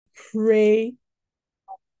pray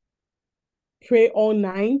all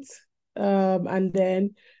night. And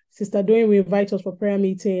then Sister Doing will invite us for prayer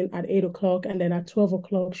meeting at 8 o'clock. And then at 12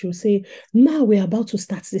 o'clock, she'll say, now we're about to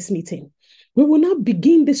start this meeting. We will now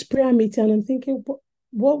begin this prayer meeting. And I'm thinking,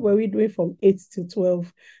 what were we doing from 8 to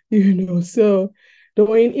 12? So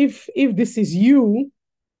Doing, if this is you,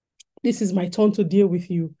 this is my turn to deal with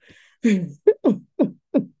you.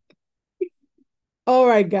 All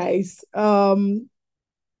right, guys.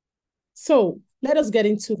 So let us get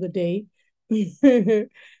into the day.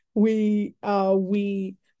 we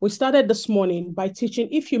started this morning by teaching.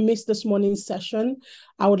 If you missed this morning's session,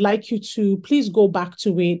 I would like you to please go back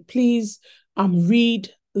to it. Please read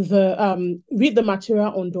the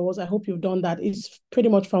material on doors. I hope you've done that. It's pretty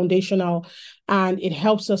much foundational, and it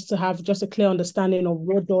helps us to have just a clear understanding of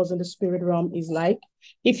what doors in the spirit realm is like.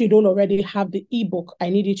 If you don't already have the ebook, I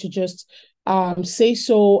need you to just say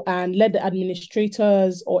so and let the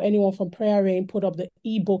administrators or anyone from Prayer Rain put up the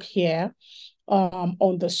ebook here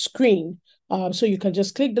on the screen. So you can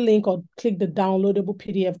just click the link or click the downloadable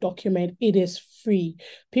PDF document. It is free.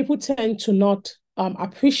 People tend to not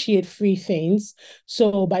appreciate free things.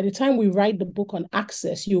 So by the time we write the book on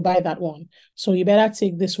access, you buy that one. So you better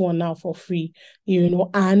take this one now for free,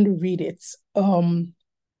 and read it.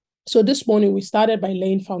 So this morning we started by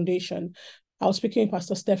laying foundation. I was speaking with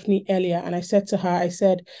Pastor Stephanie earlier, and I said to her,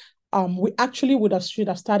 we actually should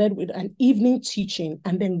have started with an evening teaching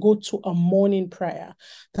and then go to a morning prayer.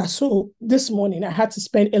 So this morning I had to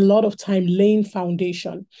spend a lot of time laying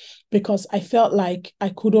foundation because I felt like I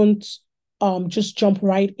couldn't just jump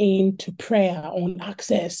right into prayer on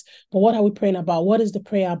access. But what are we praying about? What is the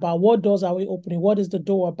prayer about? What doors are we opening? What is the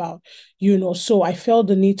door about? So I felt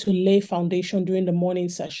the need to lay foundation during the morning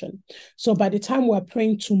session. So by the time we're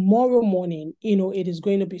praying tomorrow morning, it is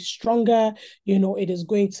going to be stronger. It is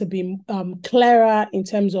going to be clearer in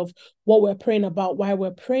terms of what we're praying about, why we're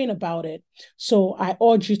praying about it. So I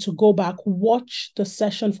urge you to go back, watch the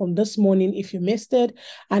session from this morning if you missed it.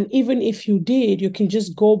 And even if you did, you can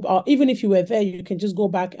just go, or even if you were there, you can just go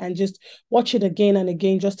back and just watch it again and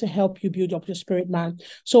again, just to help you build up your spirit, man.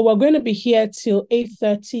 So we're going to be here till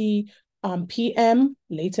 8:30 p.m.,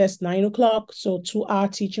 latest 9 o'clock. So 2-hour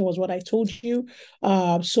teaching was what I told you.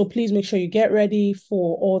 So please make sure you get ready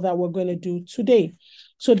for all that we're going to do today.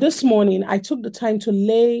 So this morning, I took the time to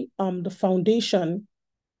lay the foundation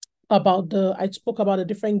I spoke about the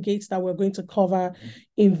different gates that we're going to cover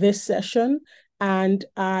in this session. And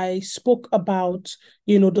I spoke about,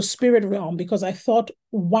 the spirit realm, because I thought,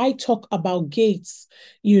 why talk about gates,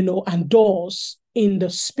 and doors in the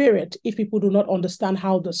spirit if people do not understand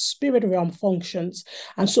how the spirit realm functions?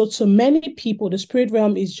 And so to many people, the spirit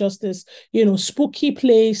realm is just this, spooky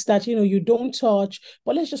place that, you don't touch,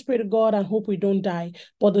 but let's just pray to God and hope we don't die.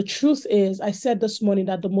 But the truth is, I said this morning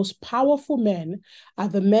that the most powerful men are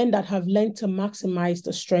the men that have learned to maximize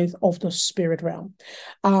the strength of the spirit realm.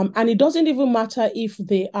 And it doesn't even matter if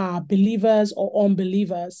they are believers or unbelievers,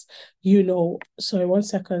 Sorry, 1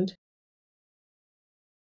 second.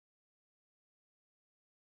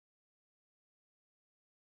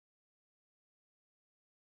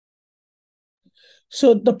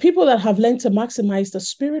 So the people that have learned to maximize the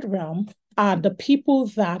spirit realm are the people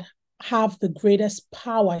that have the greatest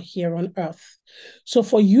power here on earth. So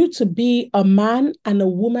for you to be a man and a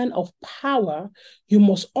woman of power, you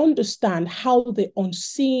must understand how the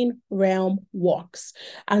unseen realm works.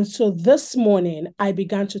 And so this morning, I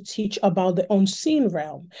began to teach about the unseen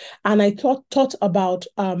realm. And I taught about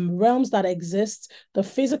realms that exist, the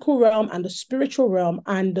physical realm and the spiritual realm.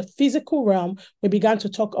 And the physical realm, we began to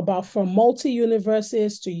talk about from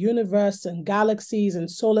multi-universes to universe and galaxies and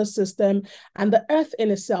solar system and the earth in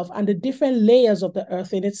itself and the different layers of the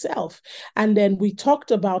earth in itself. And then we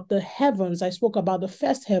talked about the heavens. I spoke about the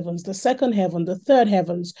first heavens, the second heaven, the third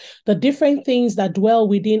heavens, the different things that dwell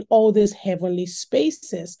within all these heavenly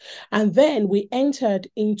spaces. And then we entered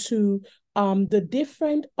into the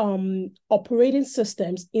different operating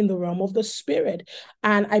systems in the realm of the spirit.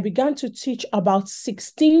 And I began to teach about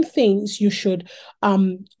 16 things you should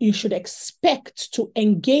expect to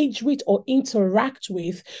engage with or interact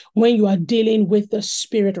with when you are dealing with the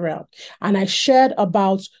spirit realm. And I shared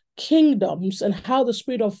about kingdoms and how the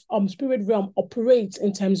spirit realm operates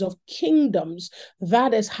in terms of kingdoms.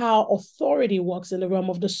 That is how authority works in the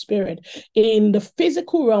realm of the spirit. In the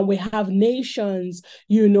physical realm, we have nations,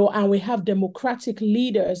 and we have democratic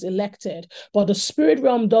leaders elected. But the spirit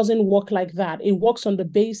realm doesn't work like that. It works on the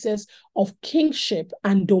basis of kingship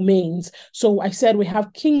and domains. So I said we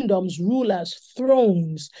have kingdoms, rulers,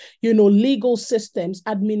 thrones, legal systems,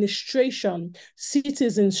 administration,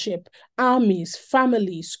 citizenship, armies,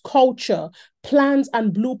 families, culture, plans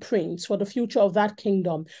and blueprints for the future of that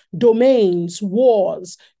kingdom, domains,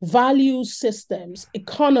 wars, value systems,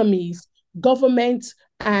 economies, government,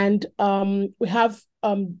 and we have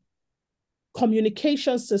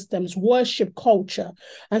communication systems, worship culture.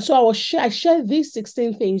 And so I share these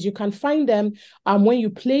 16 things. You can find them when you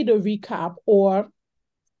play the recap, or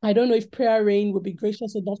I don't know if Prayer Rain would be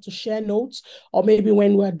gracious enough to share notes, or maybe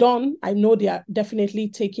when we're done, I know they are definitely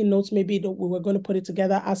taking notes. Maybe we were going to put it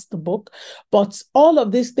together as the book. But all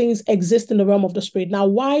of these things exist in the realm of the spirit. Now,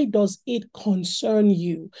 why does it concern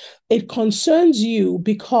you? It concerns you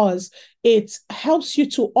because it helps you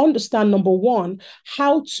to understand, number one,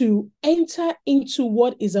 how to enter into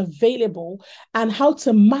what is available and how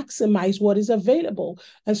to maximize what is available.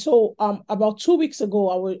 And so about 2 weeks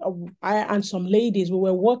ago, I and some ladies, we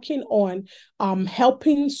were working on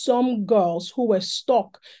helping some girls who were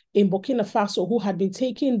stuck in Burkina Faso, who had been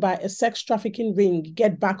taken by a sex trafficking ring,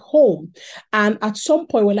 get back home. And at some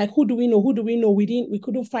point, we're like, who do we know? Who do we know? We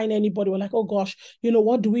couldn't find anybody. We're like, oh gosh,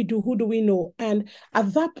 what do we do? Who do we know? And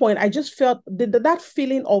at that point, I just felt that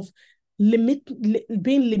feeling of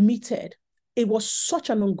being limited. It was such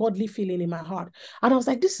an ungodly feeling in my heart. And I was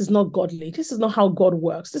like, this is not godly. This is not how God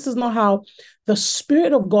works. This is not how the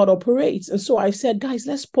Spirit of God operates. And so I said, guys,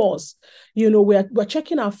 let's pause. We're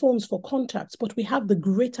checking our phones for contacts, but we have the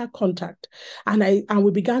greater contact. And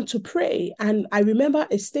we began to pray. And I remember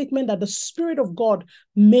a statement that the Spirit of God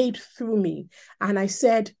made through me. And I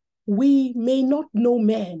said, we may not know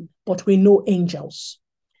men, but we know angels.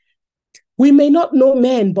 We may not know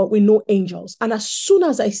men, but we know angels. And as soon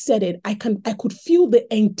as I said it, I could feel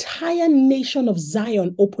the entire nation of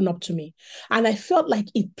Zion open up to me. And I felt like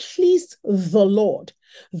it pleased the Lord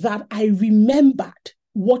that I remembered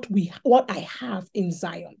what I have in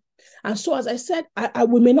Zion. And so, as I said,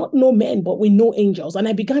 we may not know men, but we know angels. And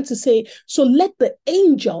I began to say, so let the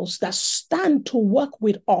angels that stand to work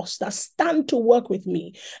with us, that stand to work with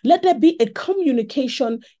me, let there be a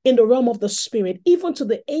communication in the realm of the spirit, even to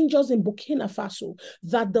the angels in Burkina Faso,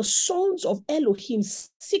 that the sons of Elohim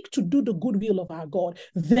seek to do the good will of our God.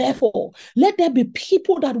 Therefore, let there be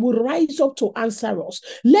people that will rise up to answer us.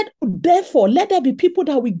 Let there be people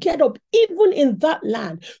that will get up, even in that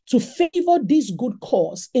land, to favor this good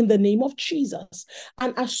cause in the name of Jesus.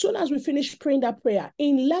 And as soon as we finished praying that prayer,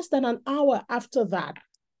 in less than an hour after that,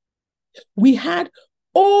 we had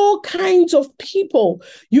all kinds of people.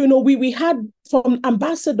 We had from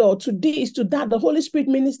ambassador to this, to that, the Holy Spirit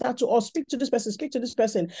ministered to us, speak to this person, speak to this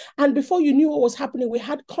person. And before you knew what was happening, we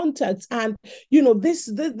had contacts, and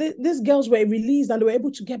these girls were released and they were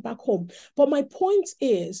able to get back home. But my point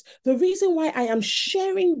is, the reason why I am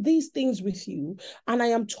sharing these things with you, and I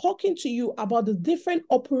am talking to you about the different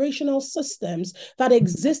operational systems that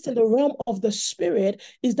exist in the realm of the spirit,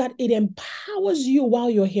 is that it empowers you while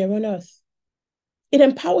you're here on earth. It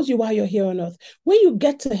empowers you while you're here on earth. When you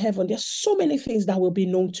get to heaven, there's so many things that will be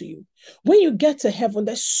known to you. When you get to heaven,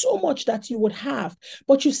 there's so much that you would have.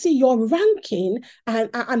 But you see, your ranking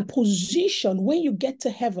and position when you get to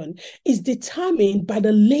heaven is determined by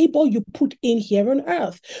the labor you put in here on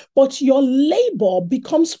earth. But your labor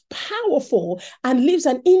becomes powerful and leaves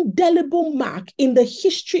an indelible mark in the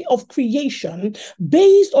history of creation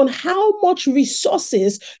based on how much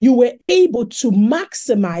resources you were able to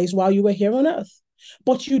maximize while you were here on earth.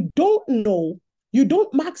 But you don't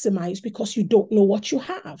maximize because you don't know what you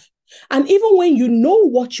have. And even when you know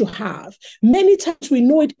what you have, many times we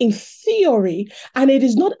know it in theory, and it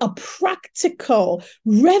is not a practical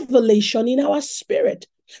revelation in our spirit.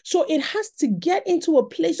 So it has to get into a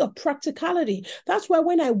place of practicality. That's why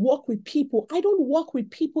when I work with people, I don't work with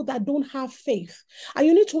people that don't have faith. And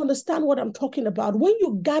you need to understand what I'm talking about. When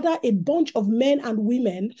you gather a bunch of men and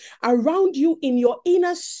women around you in your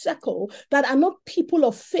inner circle that are not people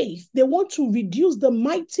of faith, they want to reduce the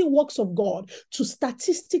mighty works of God to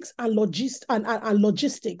statistics and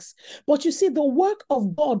logistics. But you see, the work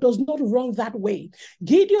of God does not run that way.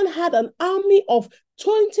 Gideon had an army of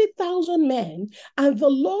 20,000 men, and the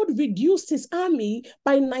Lord reduced his army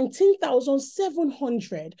by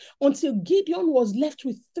 19,700 until Gideon was left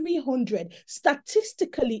with 300.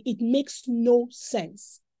 Statistically, it makes no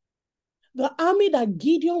sense. The army that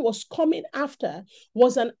Gideon was coming after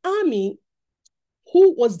was an army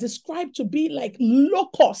who was described to be like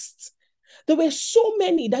locusts. There were so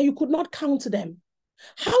many that you could not count them.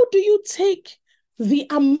 How do you take the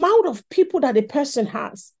amount of people that a person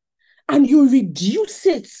has and you reduce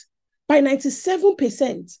it by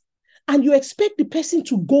 97%, and you expect the person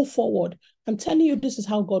to go forward? I'm telling you, this is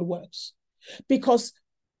how God works. Because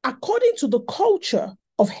according to the culture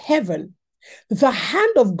of heaven, The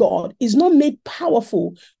hand of God is not made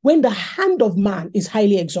powerful when the hand of man is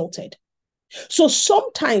highly exalted. So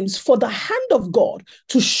sometimes for the hand of God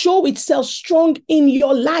to show itself strong in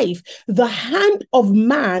your life, the hand of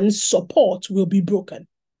man's support will be broken.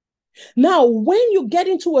 Now, when you get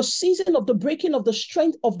into a season of the breaking of the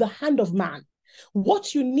strength of the hand of man,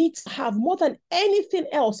 what you need to have more than anything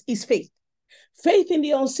else is faith. Faith in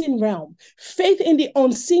the unseen realm, faith in the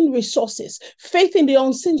unseen resources, faith in the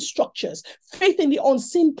unseen structures, faith in the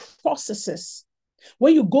unseen processes.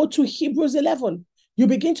 When you go to Hebrews 11, you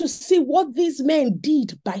begin to see what these men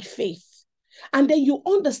did by faith. And then you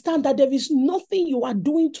understand that there is nothing you are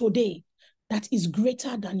doing today that is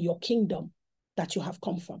greater than your kingdom that you have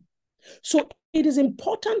come from. So it is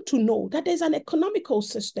important to know that there's an economical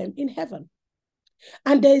system in heaven.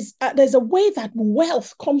 And there's a way that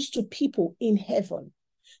wealth comes to people in heaven.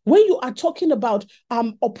 When you are talking about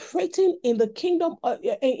operating in the kingdom,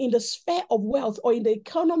 in the sphere of wealth or in the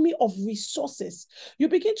economy of resources, you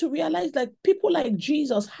begin to realize like people like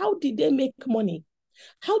Jesus, how did they make money?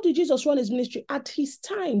 How did Jesus run his ministry? At his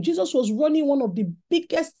time, Jesus was running one of the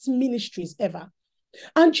biggest ministries ever.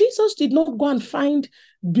 And Jesus did not go and find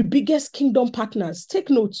the biggest kingdom partners.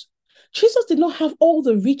 Take note. Jesus did not have all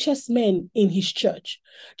the richest men in his church.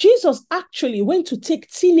 Jesus actually went to take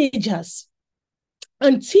teenagers,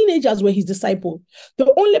 and teenagers were his disciple.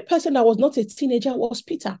 The only person that was not a teenager was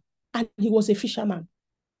Peter, and he was a fisherman.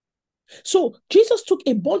 So Jesus took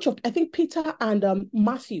a bunch of, I think Peter and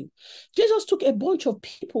Matthew, Jesus took a bunch of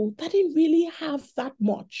people that didn't really have that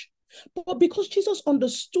much. But because Jesus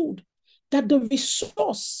understood that the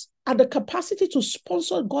resource and the capacity to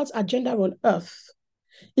sponsor God's agenda on earth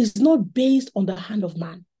is not based on the hand of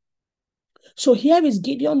man. So here is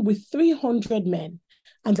Gideon with 300 men,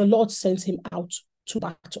 and the Lord sends him out to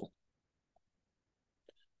battle.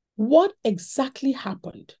 What exactly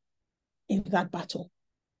happened in that battle?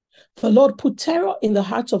 The Lord put terror in the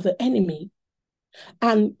hearts of the enemy.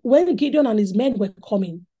 And when Gideon and his men were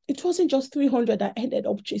coming, it wasn't just 300 that ended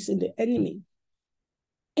up chasing the enemy.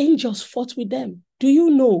 Angels fought with them. Do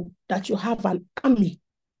you know that you have an army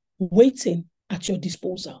waiting at your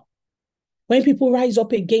disposal? When people rise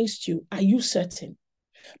up against you, are you certain?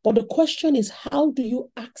 But the question is, how do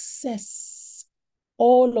you access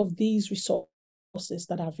all of these resources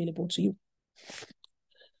that are available to you?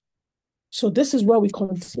 So this is where we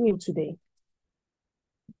continue today.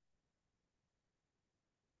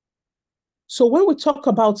 So when we talk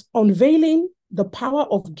about unveiling the power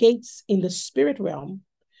of gates in the spirit realm,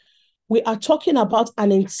 we are talking about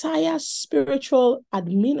an entire spiritual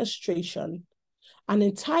administration, an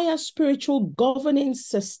entire spiritual governing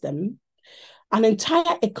system, an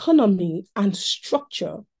entire economy and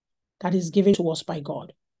structure that is given to us by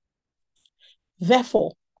God.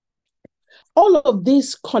 Therefore, all of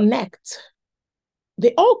these connect.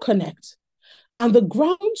 They all connect. And the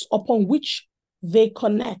grounds upon which they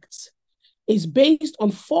connect is based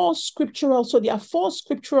on four scriptural, so there are four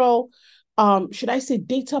scriptural, should I say,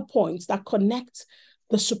 data points that connect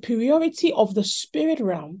the superiority of the spirit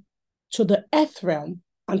realm to the earth realm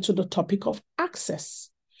and to the topic of access.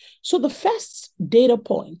 So the first data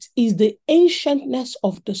point is the ancientness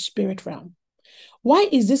of the spirit realm. Why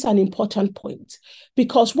is this an important point?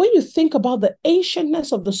 Because when you think about the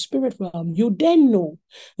ancientness of the spirit realm, you then know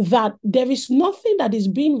that there is nothing that is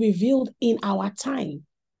being revealed in our time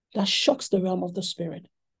that shocks the realm of the spirit.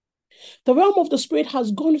 The realm of the spirit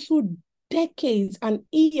has gone through decades and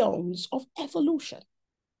eons of evolution.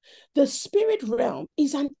 The spirit realm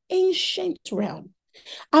is an ancient realm.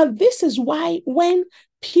 And this is why when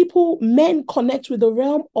men connect with the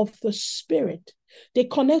realm of the spirit, they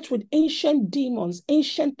connect with ancient demons,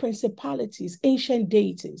 ancient principalities, ancient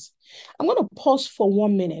deities. I'm going to pause for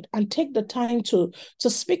 1 minute and take the time to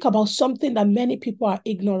speak about something that many people are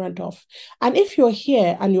ignorant of. And if you're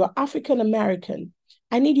here and you're African American,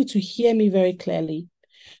 I need you to hear me very clearly.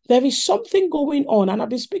 There is something going on, and I've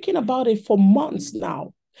been speaking about it for months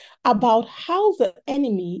now, about how the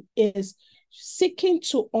enemy is seeking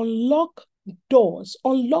to unlock doors,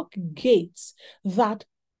 unlock gates that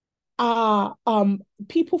are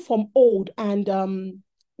people from old and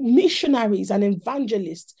missionaries and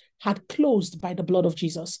evangelists had closed by the blood of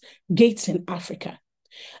Jesus, gates in Africa.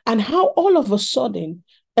 And how all of a sudden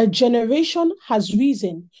a generation has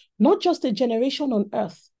risen, not just a generation on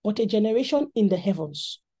earth, but a generation in the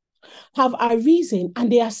heavens, have arisen,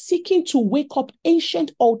 and they are seeking to wake up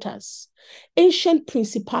ancient altars, ancient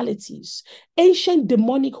principalities, ancient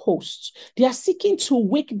demonic hosts. They are seeking to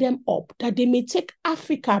wake them up that they may take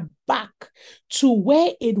Africa back to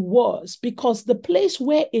where it was, because the place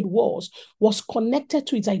where it was connected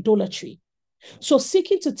to its idolatry. So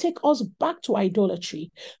seeking to take us back to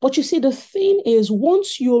idolatry. But you see, the thing is,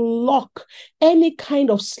 once you lock any kind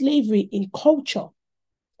of slavery in culture,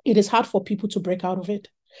 it is hard for people to break out of it.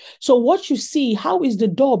 So what you see, how is the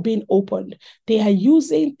door being opened? They are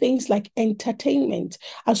using things like entertainment.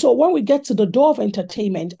 And so when we get to the door of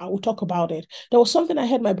entertainment, I will talk about it. There was something I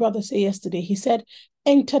heard my brother say yesterday. He said,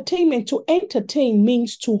 entertainment, to entertain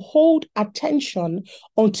means to hold attention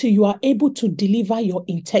until you are able to deliver your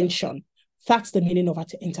intention. That's the meaning of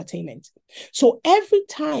entertainment. So every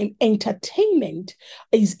time entertainment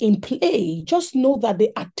is in play, just know that the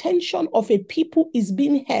attention of a people is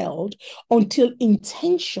being held until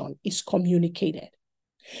intention is communicated.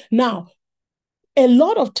 Now, a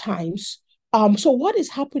lot of times, so what is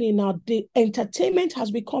happening now? The entertainment has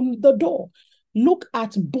become the door. Look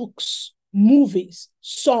at books, movies,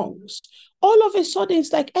 songs. All of a sudden,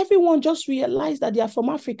 it's like everyone just realized that they are from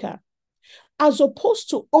Africa. As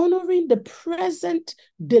opposed to honoring the present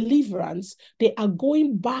deliverance, they are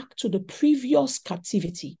going back to the previous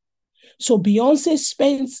captivity. So Beyonce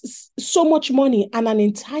spends so much money and an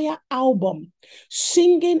entire album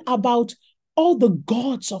singing about all the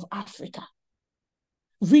gods of Africa,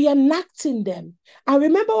 reenacting them. And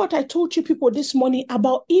remember what I told you people this morning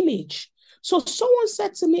about image. So someone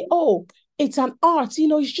said to me, oh, it's an art,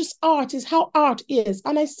 it's just art, it's how art is.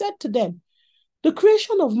 And I said to them, the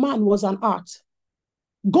creation of man was an art.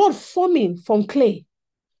 God forming from clay,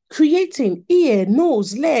 creating ear,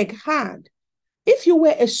 nose, leg, hand. If you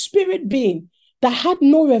were a spirit being that had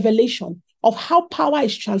no revelation of how power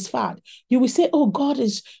is transferred, you will say, oh, God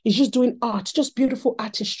is just doing art, just beautiful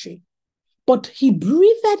artistry. But he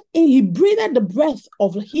breathed the breath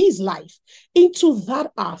of his life into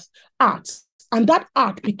that art, and that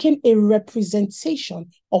art became a representation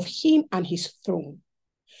of him and his throne.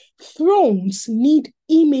 Thrones need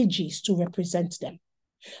images to represent them.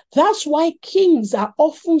 That's why kings are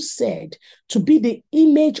often said to be the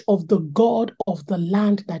image of the God of the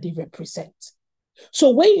land that they represent.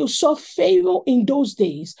 So when you saw Pharaoh in those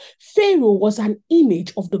days, Pharaoh was an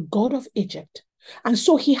image of the God of Egypt. And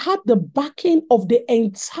so he had the backing of the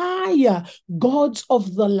entire gods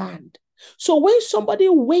of the land. So when somebody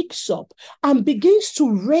wakes up and begins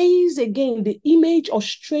to raise again the image of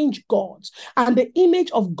strange gods and the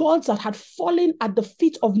image of gods that had fallen at the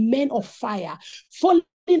feet of men of fire, fallen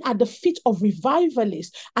at the feet of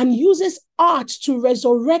revivalists, and uses art to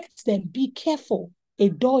resurrect them, be careful. A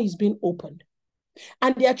door is being opened.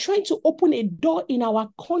 And they are trying to open a door in our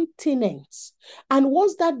continents. And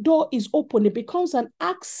once that door is open, it becomes an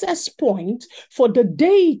access point for the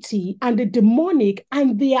deity and the demonic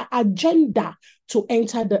and their agenda to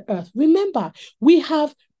enter the earth. Remember, we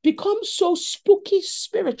have become so spooky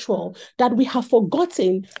spiritual that we have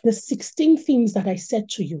forgotten the 16 things that I said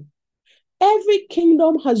to you. Every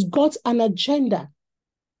kingdom has got an agenda.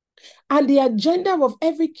 And the agenda of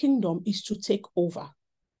every kingdom is to take over.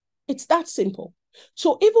 It's that simple.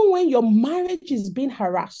 So even when your marriage is being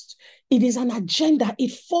harassed, it is an agenda.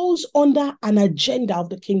 It falls under an agenda of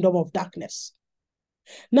the kingdom of darkness.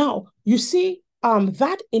 Now, you see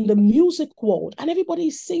that in the music world, and everybody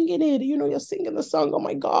is singing it. You're singing the song, oh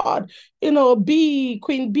my God, B,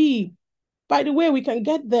 Queen B. By the way, we can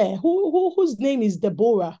get there. Whose name is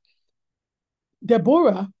Deborah?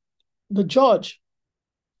 Deborah, the judge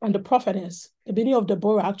and the prophetess. The meaning of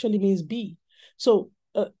Deborah actually means bee. So,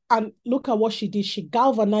 and look at what she did. She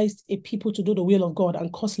galvanized a people to do the will of God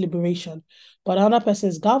and cause liberation. But another person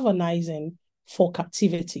is galvanizing for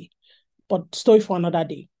captivity. But story for another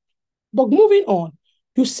day. But moving on,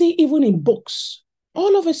 you see, even in books,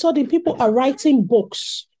 all of a sudden people are writing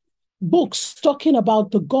books talking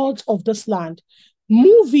about the gods of this land.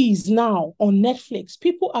 Movies now on Netflix,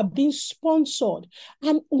 people are being sponsored.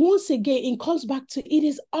 And once again, it comes back to it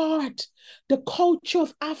is art, the culture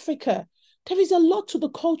of Africa. There is a lot to the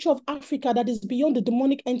culture of Africa that is beyond the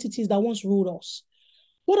demonic entities that once ruled us.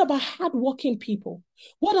 What about hardworking people?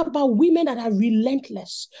 What about women that are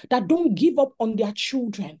relentless, that don't give up on their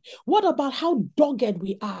children? What about how dogged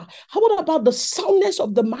we are? What about the soundness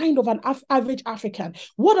of the mind of an average African?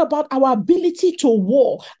 What about our ability to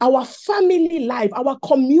war, our family life, our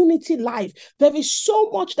community life? There is so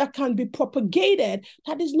much that can be propagated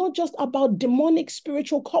that is not just about demonic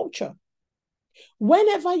spiritual culture.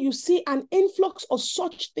 Whenever you see an influx of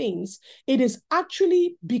such things, it is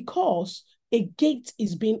actually because a gate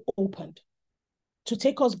is being opened to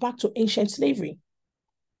take us back to ancient slavery.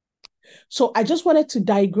 So I just wanted to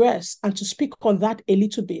digress and to speak on that a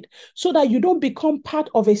little bit so that you don't become part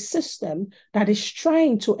of a system that is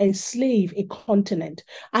trying to enslave a continent.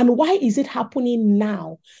 And why is it happening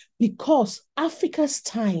now? Because Africa's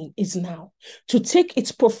time is now to take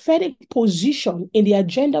its prophetic position in the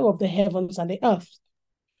agenda of the heavens and the earth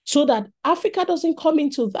so that Africa doesn't come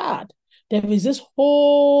into that. There is this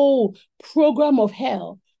whole program of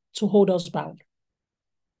hell to hold us bound.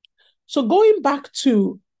 So going back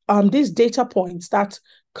to these data points that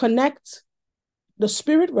connect the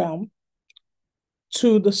spirit realm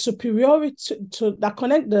to the superiority that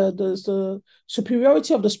connect the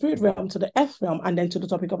superiority of the spirit realm to the earth realm, and then to the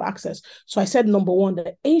topic of access. So I said number one,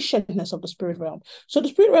 the ancientness of the spirit realm. So the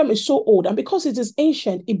spirit realm is so old, and because it is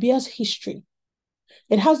ancient, it bears history.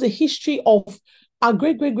 It has the history of our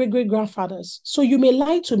great grandfathers. So you may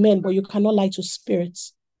lie to men, but you cannot lie to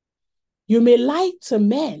spirits. You may lie to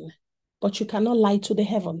men, but you cannot lie to the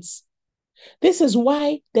heavens. This is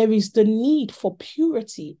why there is the need for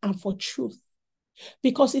purity and for truth,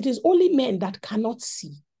 because it is only men that cannot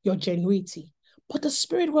see your genuity. But the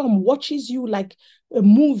spirit realm watches you like a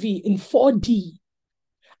movie in 4D,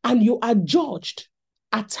 and you are judged,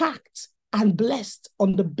 attacked, and blessed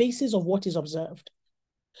on the basis of what is observed.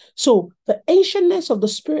 So the ancientness of the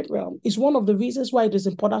spirit realm is one of the reasons why it is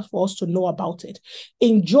important for us to know about it.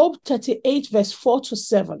 In Job 38, verse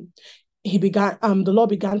 4-7, the Lord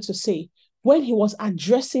began to say, when he was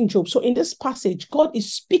addressing Job. So in this passage, God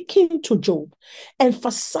is speaking to Job,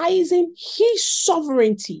 emphasizing his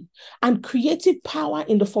sovereignty and creative power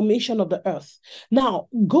in the formation of the earth. Now,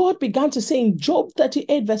 God began to say in Job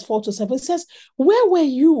 38, verse 4-7, says, where were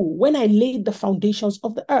you when I laid the foundations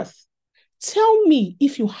of the earth? Tell me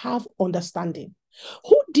if you have understanding.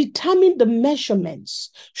 Who determined the measurements?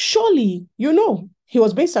 Surely you know. He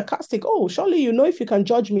was being sarcastic. Oh, surely you know if you can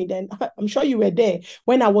judge me, then I'm sure you were there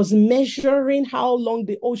when I was measuring how long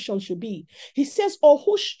the ocean should be. He says, or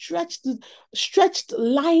who stretched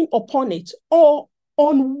line upon it, or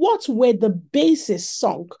on what were the bases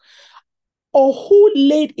sunk, or who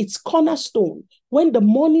laid its cornerstone when the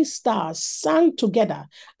morning stars sang together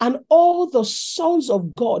and all the sons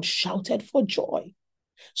of God shouted for joy?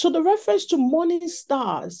 So the reference to morning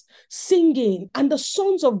stars singing and the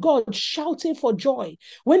sons of God shouting for joy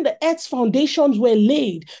when the earth's foundations were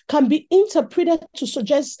laid can be interpreted to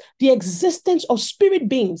suggest the existence of spirit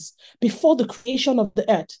beings before the creation of the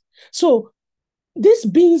earth. So these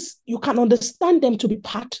beings, you can understand them to be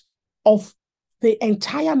part of the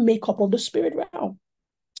entire makeup of the spirit realm.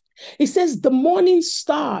 It says the morning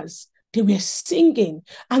stars, they were singing,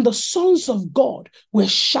 and the sons of God were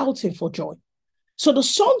shouting for joy. So the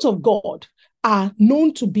sons of God are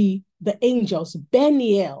known to be the angels,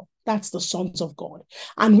 Beniel, that's the sons of God.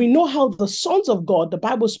 And we know how the sons of God, the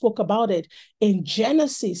Bible spoke about it in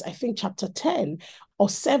Genesis, I think chapter 10 or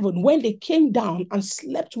 7, when they came down and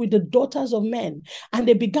slept with the daughters of men, and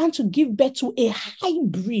they began to give birth to a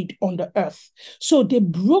hybrid on the earth. So they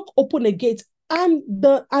broke open a gate, and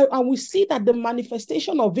we see that the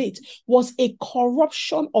manifestation of it was a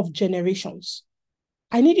corruption of generations.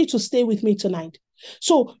 I need you to stay with me tonight.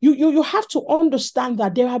 So you have to understand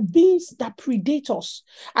that there are beings that predate us.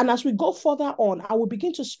 And as we go further on, I will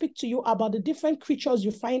begin to speak to you about the different creatures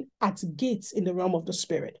you find at gates in the realm of the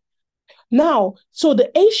spirit. Now, so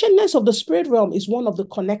the ancientness of the spirit realm is one of the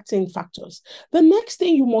connecting factors. The next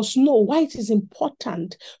thing you must know why it is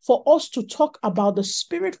important for us to talk about the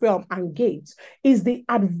spirit realm and gates is the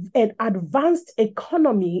advanced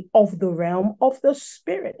economy of the realm of the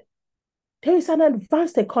spirit. There is an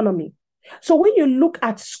advanced economy. So when you look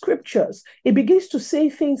at scriptures, it begins to say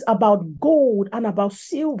things about gold and about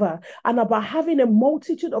silver and about having a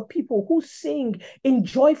multitude of people who sing in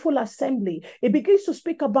joyful assembly. It begins to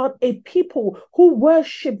speak about a people who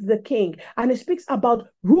worship the king, and it speaks about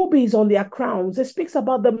rubies on their crowns. It speaks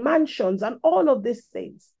about the mansions and all of these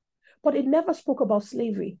things. But it never spoke about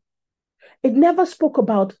slavery. It never spoke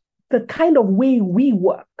about the kind of way we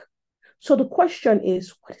work. So the question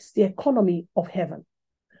is, what is the economy of heaven?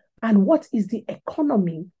 And what is the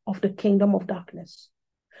economy of the kingdom of darkness?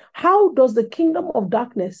 How does the kingdom of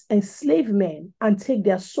darkness enslave men and take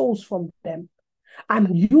their souls from them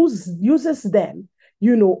and uses them,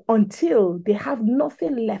 until they have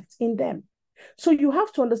nothing left in them? So you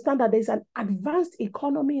have to understand that there's an advanced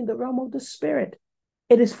economy in the realm of the spirit.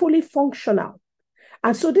 It is fully functional.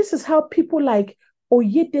 And so this is how people like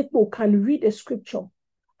Oyedepo can read a scripture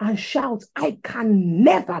and shout, I can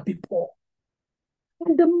never be poor.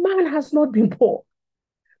 And the man has not been poor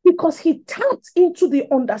because he tapped into the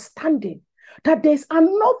understanding that there's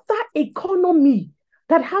another economy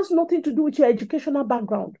that has nothing to do with your educational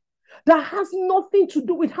background. That has nothing to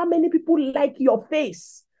do with how many people like your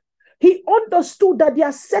face. He understood that there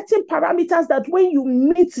are certain parameters that when you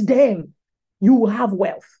meet them, you will have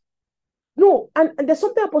wealth. No, and there's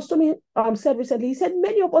something Apostle said recently. He said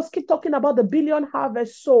many of us keep talking about the billion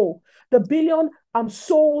harvest soul, the billion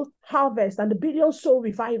soul harvest, and the billion soul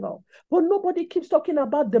revival. But nobody keeps talking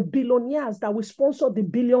about the billionaires that will sponsor the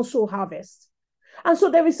billion soul harvest. And so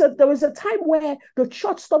there is a time where the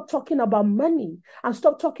church stopped talking about money and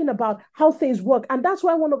stopped talking about how things work. And that's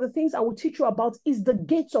why one of the things I will teach you about is the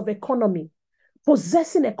gates of economy,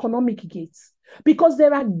 possessing economic gates, because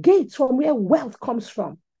there are gates from where wealth comes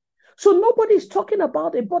from. So nobody's talking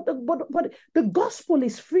about it, but the gospel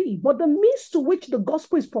is free. But the means to which the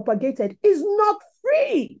gospel is propagated is not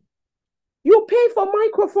free. You pay for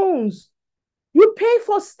microphones. You pay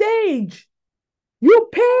for stage. You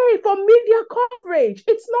pay for media coverage.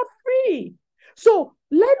 It's not free. So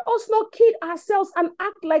let us not kid ourselves and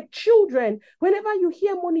act like children. Whenever you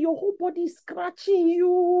hear money, your whole body is scratching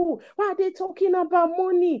you. Why are they talking about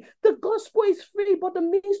money? The gospel is free, but the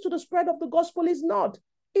means to the spread of the gospel is not.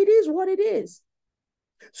 It is what it is.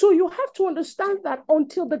 So you have to understand that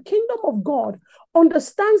until the kingdom of God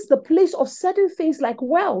understands the place of certain things like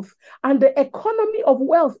wealth and the economy of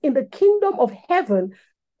wealth in the kingdom of heaven,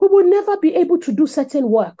 we will never be able to do certain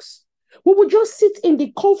works. We will just sit in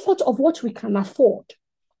the comfort of what we can afford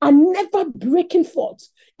and never breaking forth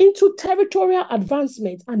into territorial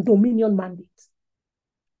advancement and dominion mandates.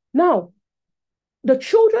 Now, the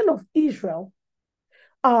children of Israel,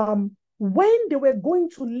 when they were going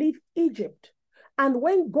to leave Egypt, and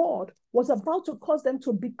when God was about to cause them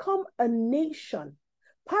to become a nation,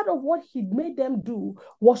 part of what he made them do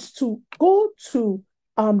was to go to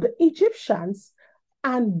the Egyptians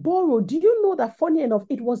and borrow. Do you know that, funny enough,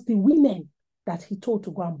 it was the women that he told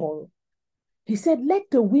to go and borrow? He said, let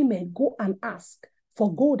the women go and ask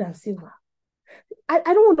for gold and silver. I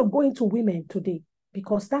don't want to go into women today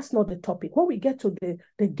because that's not the topic. When we get to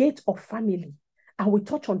the gate of family and we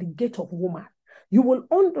touch on the gate of woman, you will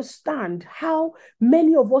understand how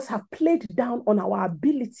many of us have played down on our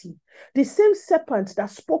ability. The same serpent that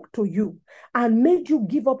spoke to you and made you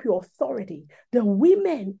give up your authority, the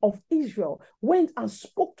women of Israel went and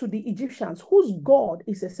spoke to the Egyptians, whose God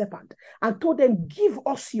is a serpent, and told them, give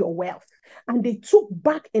us your wealth. And they took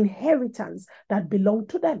back inheritance that belonged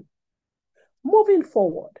to them. Moving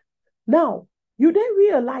forward, now, you then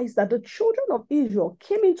realize that the children of Israel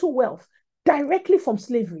came into wealth directly from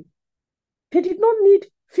slavery. They did not need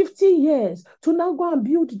 50 years to now go and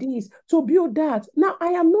build this, to build that. Now, I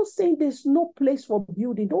am not saying there's no place for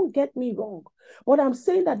building. Don't get me wrong. But I'm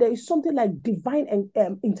saying that there is something like divine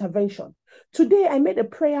intervention. Today, I made a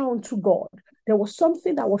prayer unto God. There was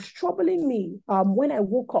something that was troubling me when I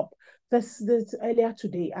woke up this earlier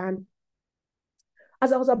today. And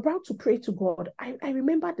as I was about to pray to God, I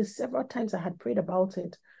remember the several times I had prayed about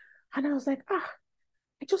it. And I was like,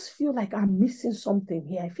 I just feel like I'm missing something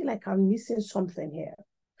here. I feel like I'm missing something here.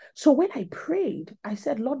 So when I prayed, I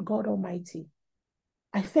said, Lord God Almighty,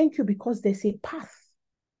 I thank you because there's a path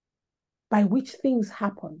by which things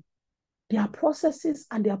happen. There are processes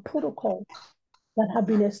and there are protocols that have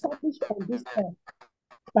been established on this earth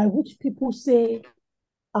by which people say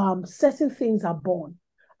certain things are born.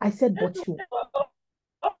 I said, but you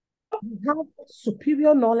have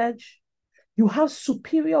superior knowledge. You have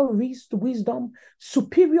superior wisdom,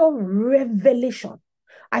 superior revelation.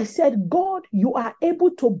 I said, God, you are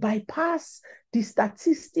able to bypass the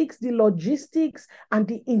statistics, the logistics, and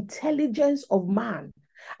the intelligence of man.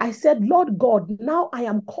 I said, Lord God, now I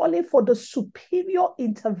am calling for the superior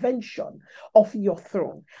intervention of your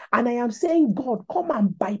throne. And I am saying, God, come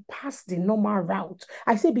and bypass the normal route.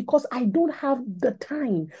 I say, because I don't have the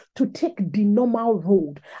time to take the normal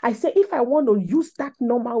road. I say, if I want to use that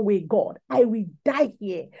normal way, God, I will die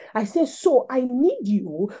here. I say, so I need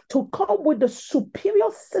you to come with the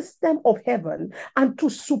superior system of heaven and to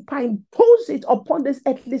superimpose it upon this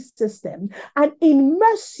earthly system. And in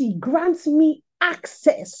mercy, grant me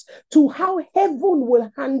access to how heaven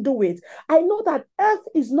will handle it. I know that earth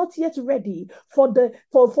is not yet ready for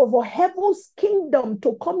heaven's kingdom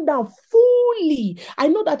to come down fully. I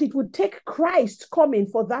know that it would take Christ coming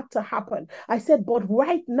for that to happen. I said, but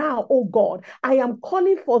right now, oh God, I am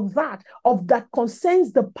calling for that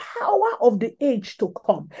concerns the power of the age to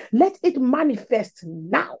come. Let it manifest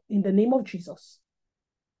now in the name of Jesus.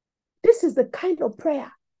 This is the kind of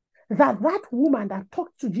prayer that woman that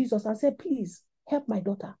talked to Jesus and said, please help my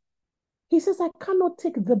daughter. He says, I cannot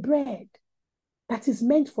take the bread that is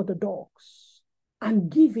meant for the dogs and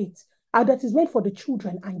give it, that is meant for the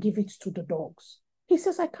children and give it to the dogs. He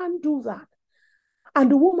says, I can't do that. And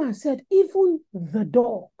the woman said, even the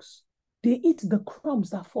dogs, they eat the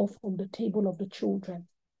crumbs that fall from the table of the children.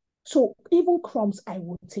 So even crumbs I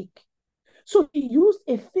will take. So he used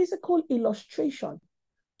a physical illustration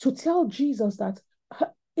to tell Jesus that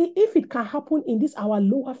if it can happen in this our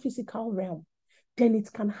lower physical realm, then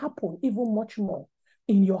it can happen even much more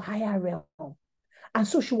in your higher realm. And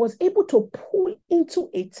so she was able to pull into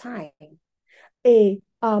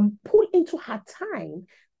pull into her time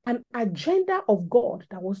an agenda of God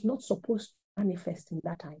that was not supposed to manifest in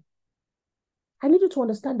that time. I need you to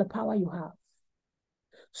understand the power you have.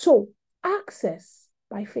 So access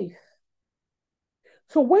by faith.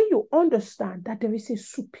 So when you understand that there is a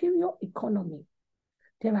superior economy,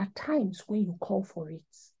 there are times when you call for it.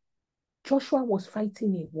 Joshua was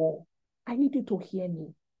fighting a war. I need you to hear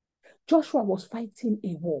me. Joshua was fighting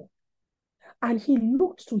a war, and he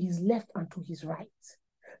looked to his left and to his right.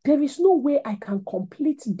 There is no way I can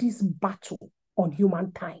complete this battle on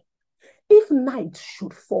human time. If night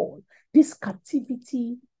should fall, this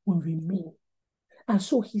captivity will remain. And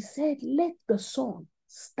so he said, let the sun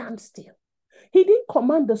stand still. He didn't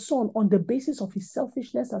command the sun on the basis of his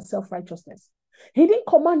selfishness and self-righteousness. He didn't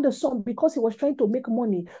command the sun because he was trying to make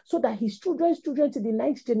money so that his children's children to the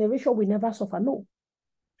ninth generation will never suffer. No.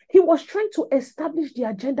 He was trying to establish the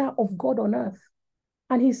agenda of God on earth.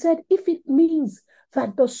 And he said, if it means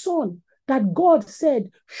that the sun that God said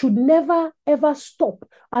should never, ever stop,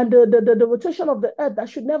 and the rotation of the earth that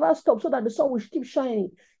should never stop so that the sun will keep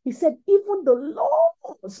shining, he said, even the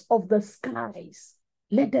laws of the skies,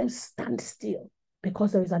 let them stand still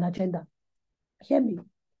because there is an agenda. Hear me.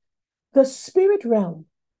 The spirit realm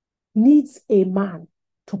needs a man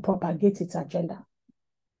to propagate its agenda.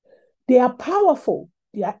 They are powerful,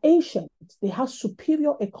 they are ancient, they have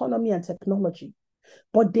superior economy and technology,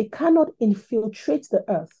 but they cannot infiltrate the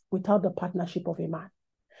earth without the partnership of a man.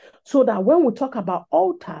 So that when we talk about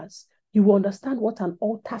altars, you will understand what an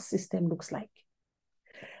altar system looks like.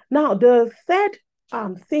 Now, the third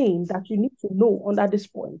thing that you need to know under this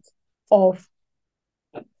point of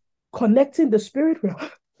connecting the spirit realm,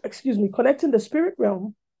 connecting the spirit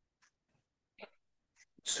realm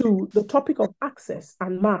to the topic of access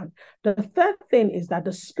and man. The third thing is that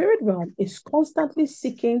the spirit realm is constantly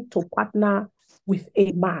seeking to partner with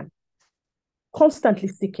a man, constantly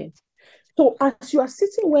seeking. So as you are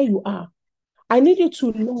sitting where you are, I need you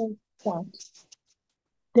to know that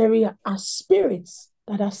there are spirits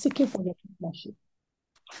that are seeking for your partnership.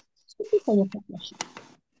 Seeking for your partnership.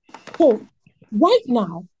 So right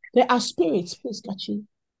now, there are spirits, please, Kachi,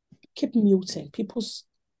 keep muting.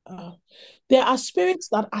 There are spirits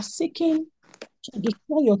that are seeking to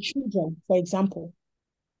destroy your children, for example,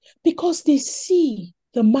 because they see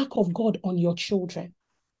the mark of God on your children.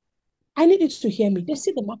 I need you to hear me. They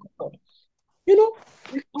see the mark of God. You know,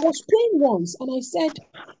 I was praying once and I said,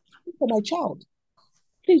 for my child,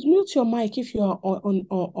 please mute your mic if you are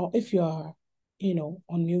or if you are,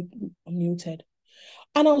 unmuted.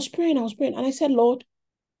 And I was praying, and I said, Lord,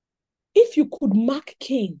 if you could mark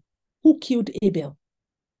Cain, who killed Abel,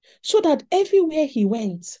 so that everywhere he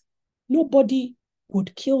went, nobody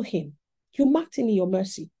would kill him. You marked him in your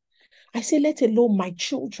mercy. I say, let alone my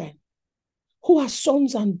children, who are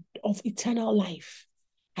sons of eternal life.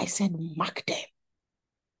 I said, mark them.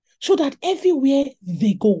 So that everywhere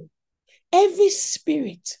they go, every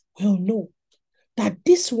spirit will know that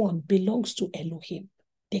this one belongs to Elohim.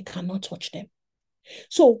 They cannot touch them.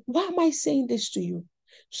 So why am I saying this to you?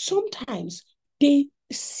 Sometimes they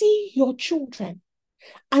see your children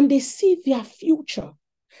and they see their future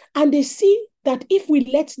and they see that if we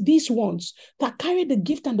let these ones that carry the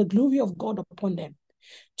gift and the glory of God upon them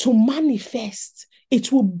to manifest,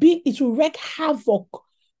 it will wreak havoc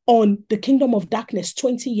on the kingdom of darkness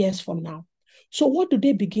 20 years from now. So what do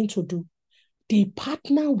they begin to do? They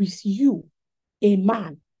partner with you, a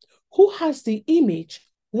man who has the image,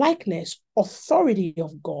 likeness, authority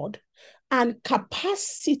of God, and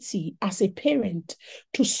capacity as a parent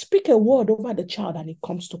to speak a word over the child and it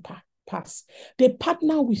comes to pass. They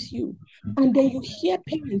partner with you. And then you hear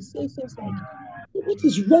parents say things like, what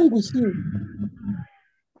is wrong with you?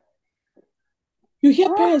 You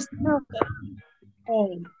hear parents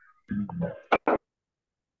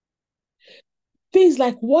things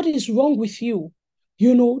like, what is wrong with you?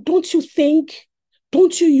 Don't you think?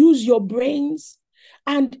 Don't you use your brains?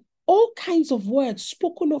 And all kinds of words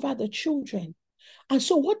spoken over the children. And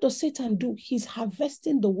so what does Satan do? He's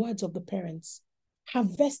harvesting the words of the parents,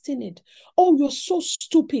 harvesting it. Oh, you're so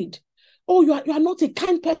stupid. Oh, you are not a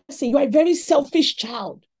kind person. You are a very selfish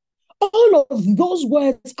child. All of those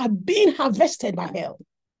words are being harvested by hell.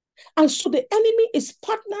 And so the enemy is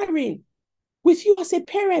partnering with you as a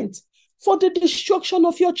parent for the destruction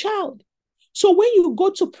of your child. So when you go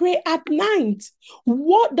to pray at night,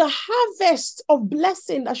 what the harvest of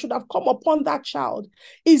blessing that should have come upon that child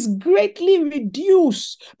is greatly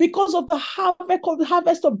reduced because of the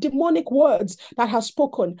harvest of demonic words that has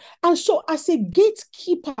spoken. And so as a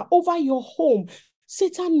gatekeeper over your home,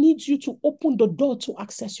 Satan needs you to open the door to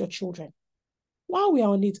access your children. While we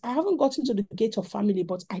are on it, I haven't gotten to the gate of family,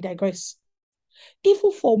 but I digress.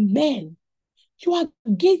 Even for men, you are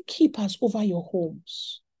gatekeepers over your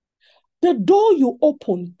homes. The door you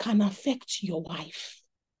open can affect your wife.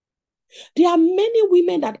 There are many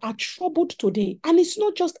women that are troubled today, and it's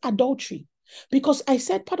not just adultery. Because I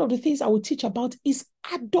said part of the things I will teach about is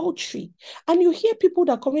adultery. And you hear people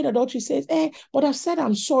that commit adultery say, but I've said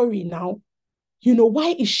I'm sorry now.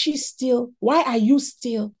 Why is she still? Why are you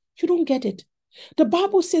still? You don't get it. The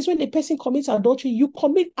Bible says when a person commits adultery, you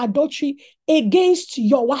commit adultery against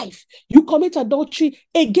your wife. You commit adultery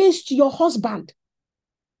against your husband.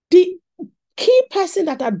 The key person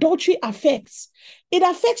that adultery affects, it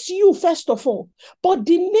affects you first of all, but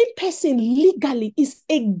the main person legally is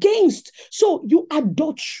against. So you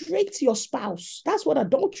adulterate your spouse. That's what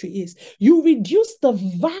adultery is. You reduce the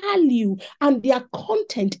value and their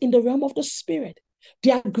content in the realm of the spirit.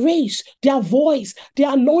 Their grace, their voice,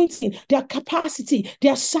 their anointing, their capacity,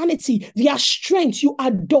 their sanity, their strength. You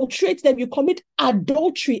adulterate them. You commit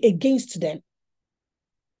adultery against them.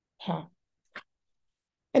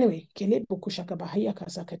 Anyway,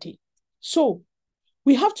 so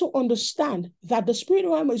we have to understand that the spirit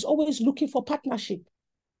realm is always looking for partnership.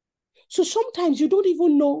 So sometimes you don't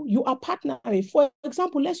even know you are partnering. For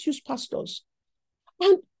example, let's use pastors.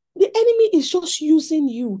 And the enemy is just using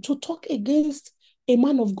you to talk against a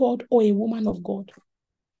man of God or a woman of God.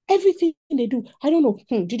 Everything they do, I don't know.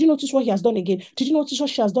 Did you notice what he has done again? Did you notice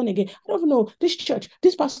what she has done again? I don't know. This church,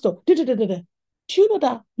 this pastor, Do you know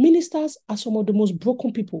that ministers are some of the most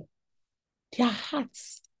broken people? Their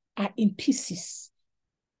hearts are in pieces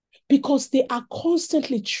because they are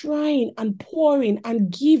constantly trying and pouring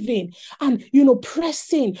and giving and,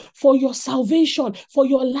 pressing for your salvation, for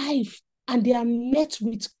your life, and they are met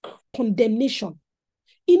with condemnation.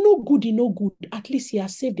 No good. At least he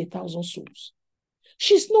has saved 1,000 souls.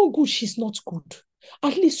 She's no good. She's not good.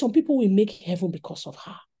 At least some people will make heaven because of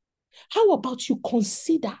her. How about you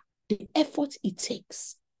consider the effort it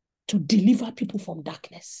takes to deliver people from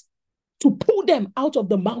darkness, to pull them out of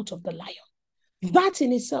the mouth of the lion? That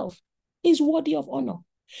in itself is worthy of honor.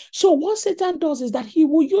 So what Satan does is that he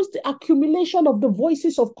will use the accumulation of the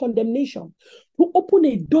voices of condemnation to open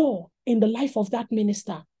a door in the life of that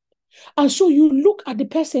minister. And so you look at the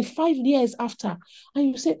person 5 years after and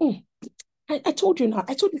you say, I told you now.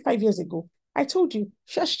 I told you 5 years ago. I told you.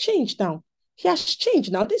 She has changed now. He has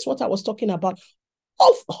changed now. This is what I was talking about.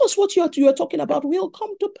 Of course, what you are talking about will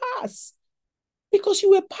come to pass. Because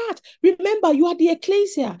you were part. Remember, you are the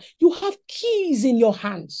ecclesia. You have keys in your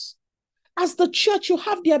hands. As the church, you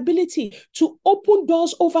have the ability to open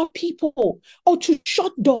doors over people or to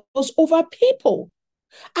shut doors over people.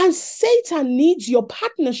 And Satan needs your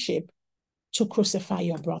partnership to crucify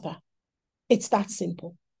your brother. It's that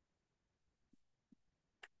simple.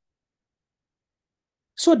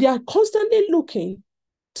 So they are constantly looking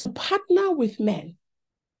to partner with men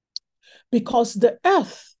because the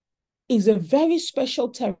earth is a very special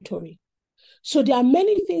territory. So there are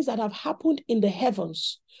many things that have happened in the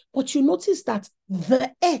heavens, but you notice that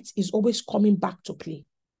the earth is always coming back to play.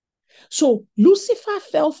 So Lucifer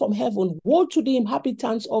fell from heaven. Woe to the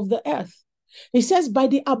inhabitants of the earth. It says, by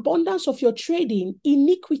the abundance of your trading,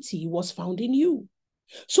 iniquity was found in you.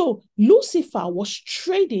 So Lucifer was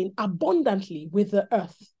trading abundantly with the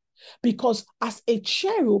earth because as a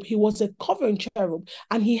cherub, he was a covering cherub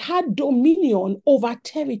and he had dominion over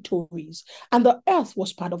territories and the earth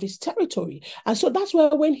was part of his territory. And so that's where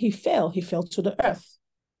when he fell to the earth.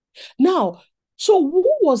 Now, so who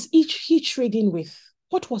was he trading with?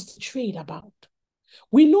 What was the trade about?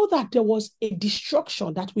 We know that there was a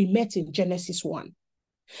destruction that we met in Genesis 1.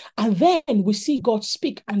 And then we see God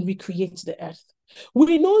speak and recreate the earth.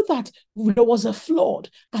 We know that there was a flood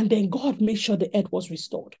and then God made sure the earth was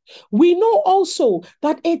restored. We know also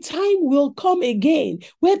that a time will come again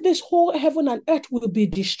where this whole heaven and earth will be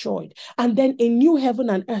destroyed and then a new heaven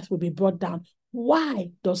and earth will be brought down.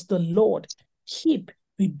 Why does the Lord keep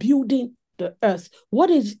rebuilding the earth? What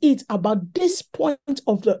is it about this point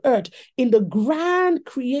of the earth in the grand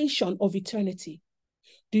creation of eternity?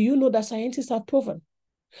 Do you know that scientists have proven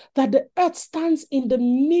that the earth stands in the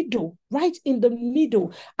middle, right in the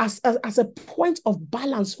middle, as a point of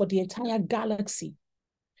balance for the entire galaxy?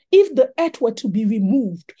 If the earth were to be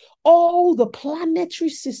removed, all the planetary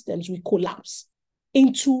systems will collapse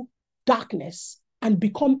into darkness and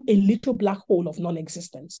become a little black hole of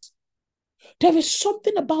non-existence. There is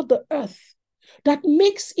something about the earth that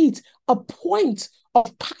makes it a point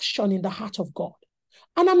of passion in the heart of God.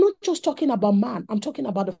 And I'm not just talking about man, I'm talking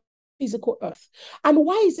about the physical earth. And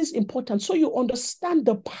why is this important? So you understand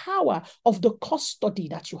the power of the custody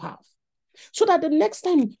that you have. So that the next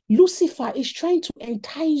time Lucifer is trying to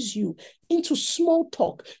entice you into small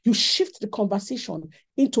talk, you shift the conversation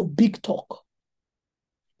into big talk.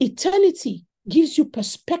 Eternity gives you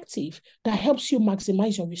perspective that helps you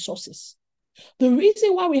maximize your resources. The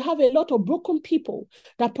reason why we have a lot of broken people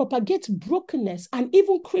that propagate brokenness and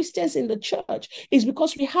even Christians in the church is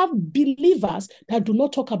because we have believers that do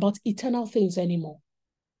not talk about eternal things anymore.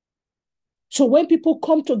 So when people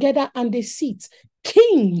come together and they sit,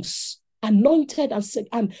 kings anointed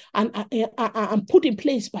and put in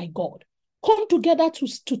place by God, come together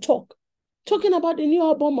to talk. Talking about the new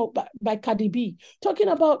album by Cardi B, talking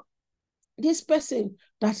about this person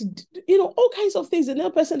that, all kinds of things, another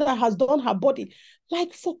person that has done her body.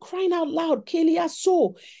 Like, for crying out loud, Kelia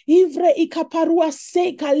so, Ivre ikaparua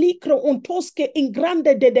se kalikro ontoske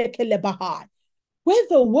ingrande de kelebahai. Where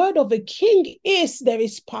the word of a king is, there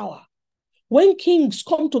is power. When kings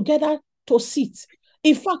come together to sit,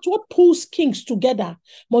 in fact, what pulls kings together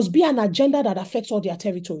must be an agenda that affects all their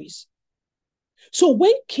territories. So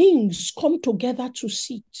when kings come together to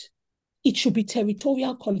sit, it should be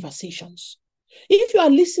territorial conversations. If you are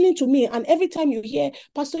listening to me and every time you hear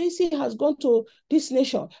Pastor Isi has gone to this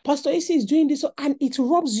nation, Pastor Isi is doing this, and it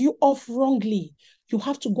rubs you off wrongly, you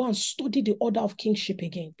have to go and study the order of kingship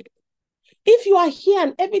again. If you are here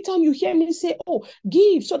and every time you hear me say, oh,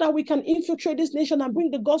 give so that we can infiltrate this nation and bring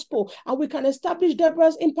the gospel and we can establish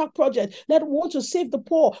Deborah's impact project, that we want to save the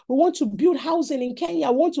poor, we want to build housing in Kenya,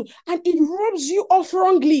 and it rubs you off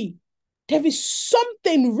wrongly, there is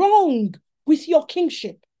something wrong with your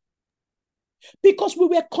kingship. Because we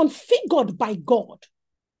were configured by God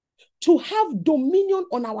to have dominion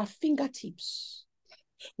on our fingertips.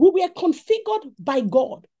 We were configured by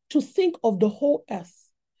God to think of the whole earth.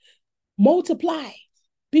 Multiply,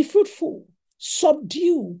 be fruitful,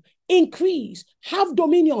 subdue, increase, have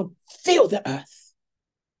dominion, fill the earth.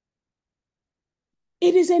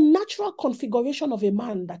 It is a natural configuration of a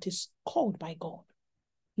man that is called by God,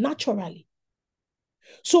 naturally.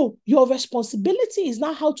 So your responsibility is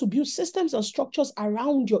now how to build systems and structures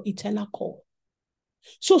around your eternal call.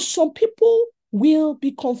 So some people will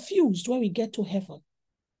be confused when we get to heaven.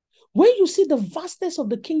 When you see the vastness of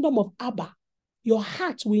the kingdom of Abba, your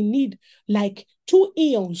heart will need like 2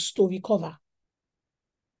 eons to recover.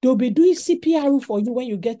 They'll be doing CPR for you when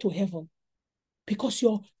you get to heaven because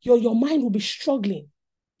your mind will be struggling.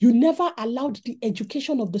 You never allowed the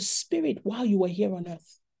education of the spirit while you were here on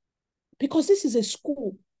earth. Because this is a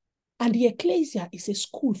school, and the ecclesia is a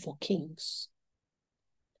school for kings.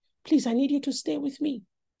 Please, I need you to stay with me.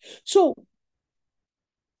 So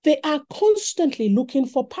they are constantly looking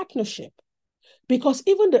for partnership because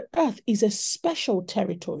even the earth is a special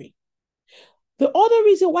territory. The other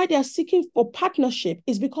reason why they are seeking for partnership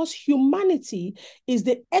is because humanity is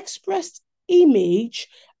the expressed image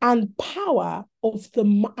and power of the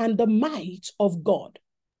might of God.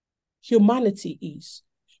 Humanity is.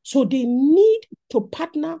 So they need to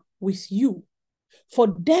partner with you for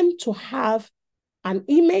them to have an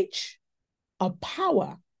image, a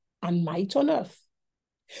power, and might on earth.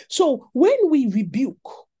 So when we rebuke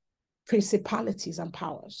principalities and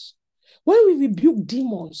powers, when we rebuke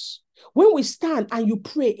demons, when we stand and you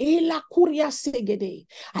pray,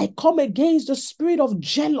 I come against the spirit of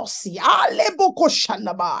jealousy.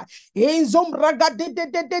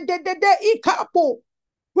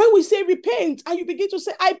 When we say repent and you begin to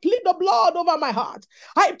say, I plead the blood over my heart,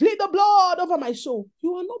 I plead the blood over my soul,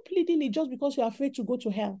 you are not pleading it just because you are afraid to go to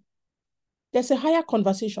hell. There's a higher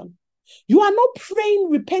conversation. You are not praying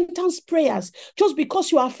repentance prayers just because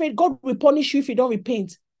you are afraid God will punish you if you don't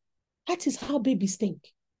repent. That is how babies think.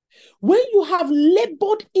 When you have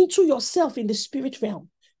labored into yourself in the spirit realm,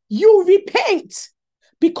 you repent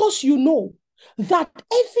because you know that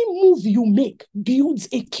every move you make builds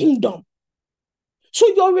a kingdom. So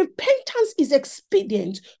your repentance is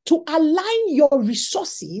expedient to align your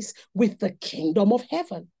resources with the kingdom of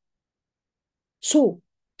heaven. So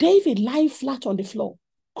David lying flat on the floor,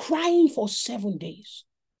 crying for 7 days,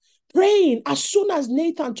 praying as soon as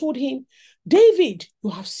Nathan told him, David, you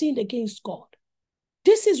have sinned against God.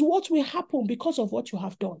 This is what will happen because of what you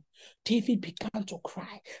have done. David began to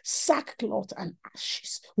cry, sackcloth and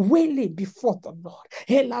ashes, wailing before the Lord.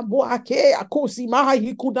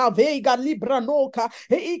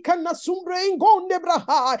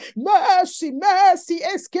 Mercy, mercy.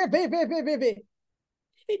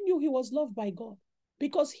 He knew he was loved by God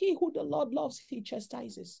because he who the Lord loves, he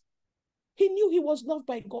chastises. He knew he was loved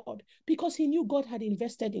by God because he knew God had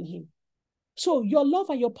invested in him. So your love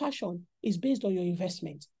and your passion is based on your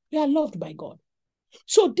investment. You are loved by God.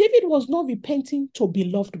 So David was not repenting to be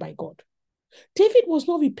loved by God. David was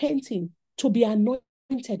not repenting to be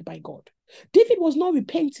anointed by God. David was not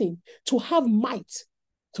repenting to have might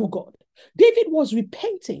through God. David was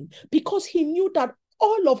repenting because he knew that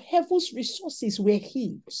all of heaven's resources were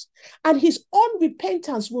his, and his own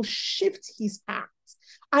repentance will shift his heart.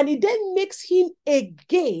 And it then makes him a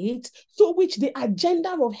gate through which the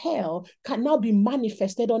agenda of hell can now be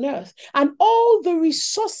manifested on earth. And all the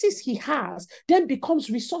resources he has then becomes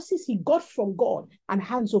resources he got from God and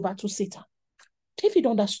hands over to Satan. David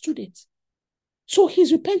understood it. So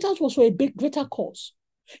his repentance was for a big, greater cause.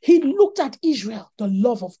 He looked at Israel, the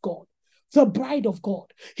love of God, the bride of God.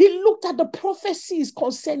 He looked at the prophecies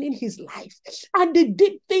concerning his life and the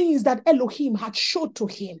deep things that Elohim had showed to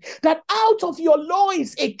him, that out of your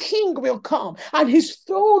loins a king will come and his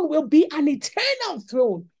throne will be an eternal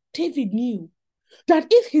throne. David knew that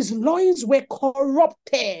if his loins were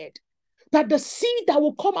corrupted, that the seed that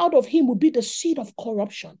will come out of him would be the seed of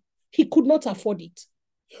corruption. He could not afford it.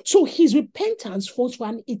 So his repentance was for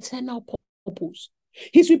an eternal purpose.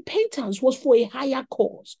 His repentance was for a higher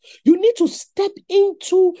cause. You need to step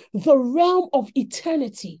into the realm of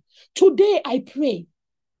eternity. Today, I pray.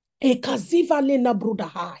 Every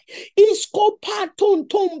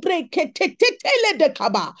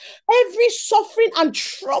suffering and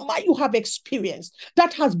trauma you have experienced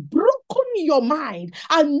that has broken your mind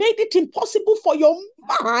and made it impossible for your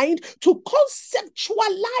mind to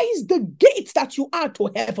conceptualize the gates that you are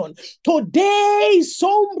to heaven. Today,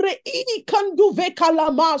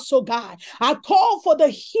 I call for the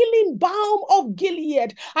healing balm of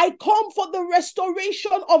Gilead. I come for the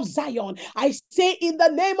restoration of Zion. I say in the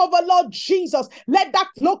name of the Lord Jesus, let that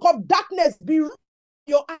cloak of darkness be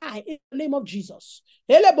your eye in the name of Jesus.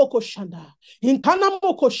 Is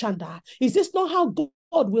this not how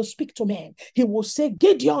God will speak to men? He will say,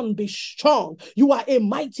 Gideon, be strong. You are a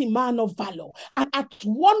mighty man of valor. And at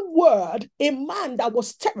one word, a man that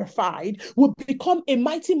was terrified will become a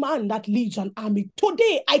mighty man that leads an army.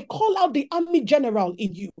 Today, I call out the army general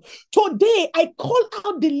in you. Today, I call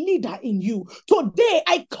out the leader in you. Today,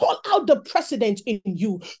 I call out the president in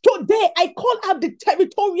you. Today, I call out the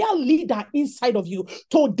territorial leader inside of you.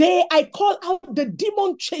 Today, I call out the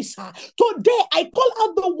demon chaser. Today, I call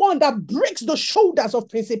out the one that breaks the shoulders of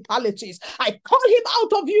principalities. I call him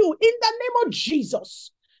out of you in the name of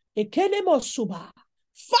Jesus.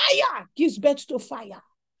 Fire gives birth to fire.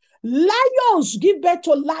 Lions give birth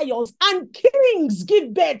to lions, and kings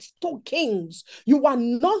give birth to kings. You are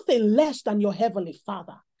nothing less than your heavenly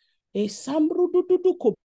Father.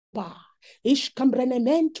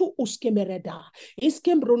 Ishkambrenementu uskemereda,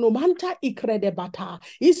 iskembronomanta ikredebata,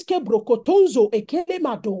 iskebrokotonzo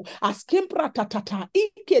ekelemado, askempratatata,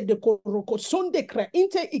 ike de korokosonde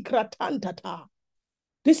kreinte ikratantata.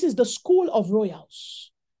 This is the school of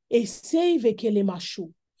royals. A save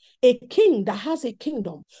ekelemashu. A king that has a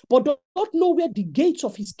kingdom, but does not know where the gates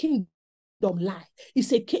of his kingdom lie.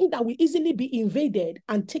 It's a king that will easily be invaded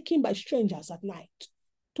and taken by strangers at night.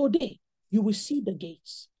 Today, you will see the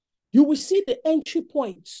gates. You will see the entry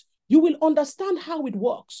points. You will understand how it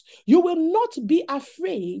works. You will not be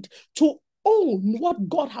afraid to own what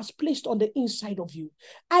God has placed on the inside of you.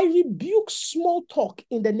 I rebuke small talk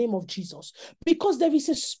in the name of Jesus, because there is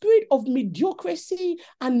a spirit of mediocrity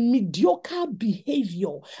and mediocre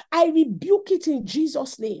behavior. I rebuke it in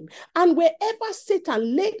Jesus' name. And wherever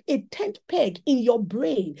Satan laid a tent peg in your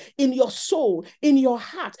brain, in your soul, in your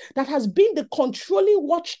heart, that has been the controlling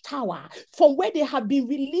watchtower from where they have been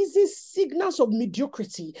releasing signals of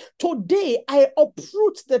mediocrity, today I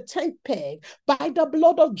uproot the tent peg by the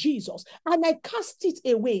blood of Jesus. And I cast it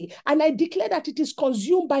away, and I declare that it is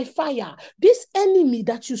consumed by fire. This enemy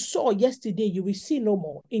that you saw yesterday, you will see no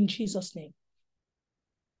more in Jesus' name.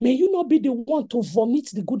 May you not be the one to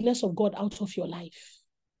vomit the goodness of God out of your life.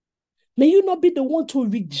 May you not be the one to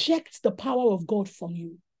reject the power of God from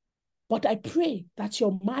you. But I pray that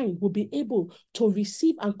your mind will be able to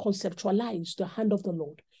receive and conceptualize the hand of the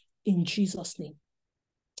Lord in Jesus' name.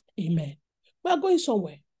 Amen. We are going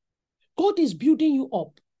somewhere. God is building you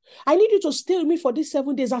up. I need you to stay with me for these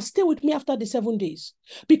 7 days and stay with me after the 7 days.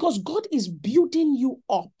 Because God is building you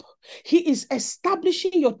up. He is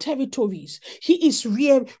establishing your territories. He is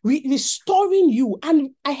restoring you.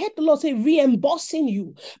 And I heard the Lord say reimbursing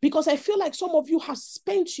you. Because I feel like some of you have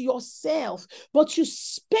spent yourself, but you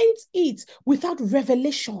spent it without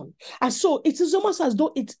revelation. And so it is almost as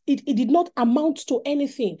though it did not amount to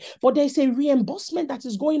anything. But there's a reimbursement that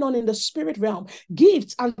is going on in the spirit realm.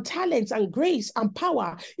 Gifts and talents and grace and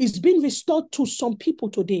power is being restored to some people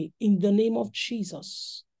today in the name of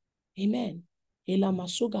Jesus. Amen. If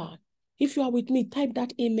you are with me, type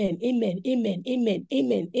that amen, amen, amen, amen,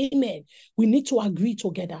 amen, amen. We need to agree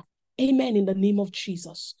together. Amen in the name of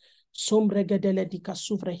Jesus.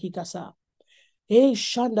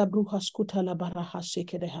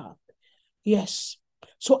 Yes.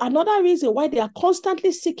 So another reason why they are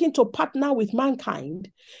constantly seeking to partner with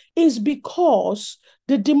mankind is because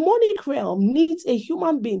the demonic realm needs a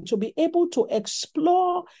human being to be able to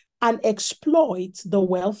explore and exploit the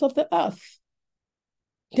wealth of the earth.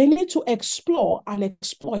 They need to explore and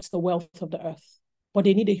exploit the wealth of the earth, but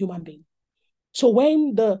they need a human being. So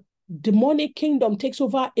when the demonic kingdom takes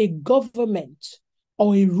over a government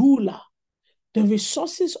or a ruler, the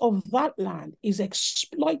resources of that land is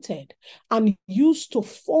exploited and used to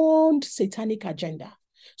fund satanic agenda.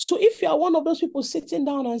 So if you are one of those people sitting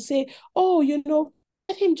down and say, oh,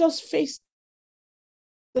 let him just face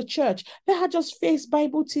the church, let her just face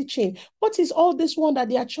Bible teaching. What is all this one that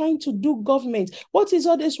they are trying to do government? What is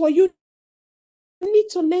all this one? You need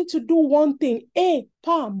to learn to do one thing.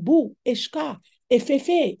 Pam, bu, eshka,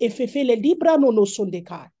 efefe, le libra no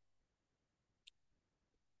sondeka.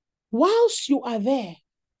 Whilst you are there,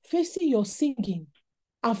 facing your singing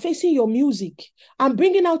and facing your music and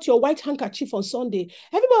bringing out your white handkerchief on Sunday,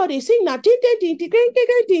 everybody sing now.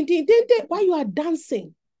 While you are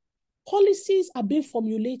dancing, policies are being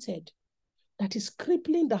formulated that is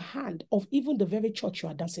crippling the hand of even the very church you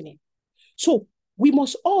are dancing in. So we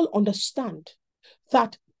must all understand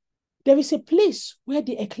that there is a place where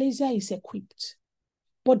the ecclesia is equipped,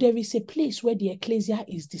 but there is a place where the ecclesia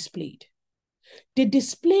is displayed. The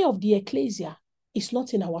display of the ecclesia is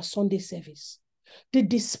not in our Sunday service. The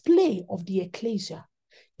display of the ecclesia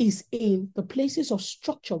is in the places of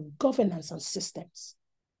structure, governance, and systems.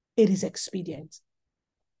 It is expedient.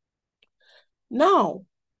 Now,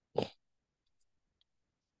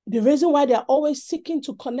 the reason why they're always seeking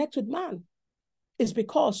to connect with man is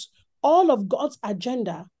because all of God's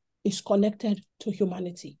agenda is connected to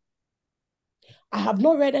humanity. I have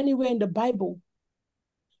not read anywhere in the Bible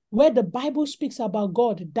where the Bible speaks about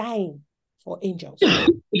God dying for angels,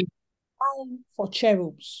 dying for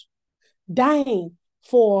cherubs, dying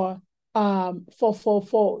for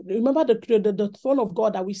remember the throne of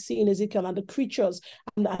God that we see in Ezekiel and the creatures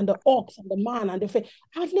and the ox and the man and the fish.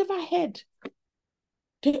 I've never heard.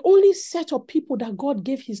 The only set of people that God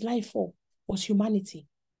gave his life for was humanity.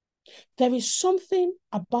 There is something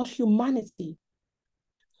about humanity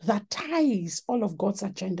that ties all of God's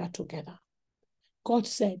agenda together. God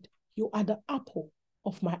said, you are the apple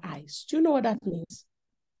of my eyes. Do you know what that means?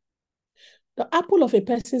 The apple of a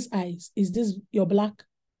person's eyes, is this your black?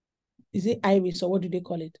 Is it iris or what do they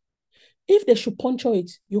call it? If they should puncture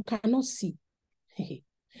it, you cannot see.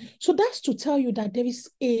 So that's to tell you that there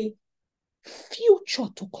is a future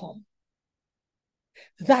to come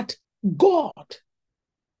that God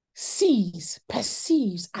sees,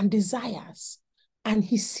 perceives, and desires, and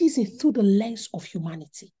he sees it through the lens of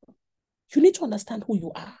humanity. You need to understand who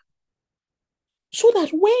you are. So that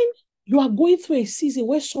when you are going through a season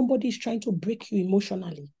where somebody is trying to break you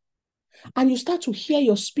emotionally, and you start to hear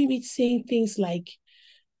your spirit saying things like,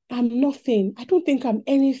 I'm nothing, I don't think I'm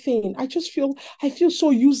anything, I feel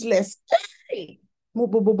so useless.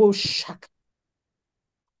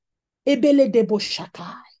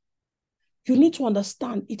 You need to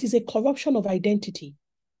understand it is a corruption of identity,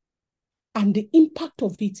 and the impact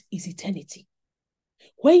of it is eternity.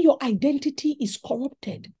 When your identity is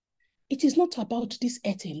corrupted, it is not about this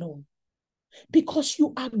earth alone. Because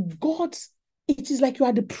you are God's, it is like you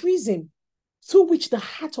are the prism through which the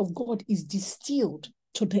heart of God is distilled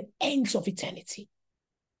to the ends of eternity.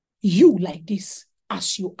 You like this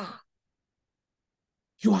as you are.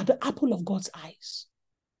 You are the apple of God's eyes.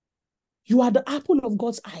 You are the apple of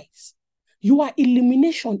God's eyes. You are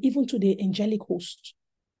illumination even to the angelic host.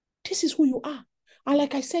 This is who you are. And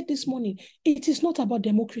like I said this morning, it is not about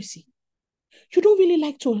democracy. You don't really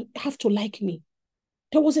have to like me.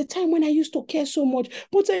 There was a time when I used to care so much,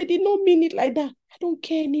 but I did not mean it like that. I don't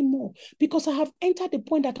care anymore because I have entered the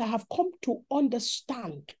point that I have come to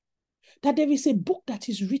understand that there is a book that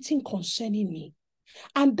is written concerning me.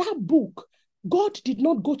 And that book God did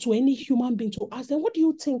not go to any human being to ask them, what do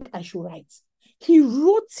you think I should write? He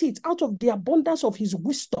wrote it out of the abundance of his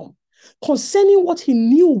wisdom concerning what he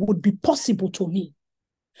knew would be possible to me.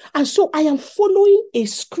 And so I am following a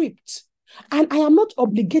script, and I am not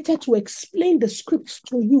obligated to explain the script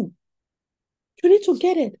to you. You need to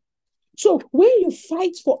get it. So when you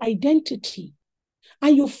fight for identity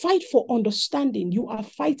and you fight for understanding, you are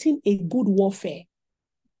fighting a good warfare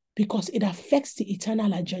because it affects the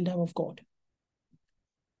eternal agenda of God.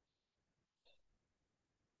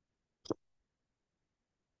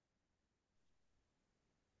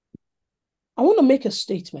 I want to make a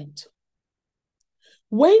statement.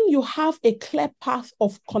 When you have a clear path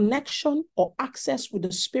of connection or access with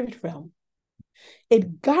the spirit realm,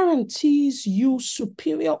 it guarantees you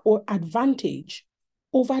superior or advantage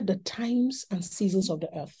over the times and seasons of the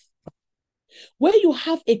earth. Where you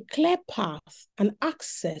have a clear path and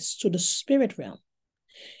access to the spirit realm,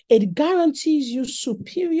 it guarantees you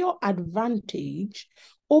superior advantage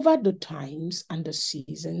over the times and the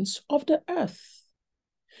seasons of the earth.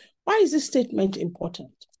 Why is this statement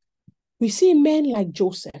important? We see men like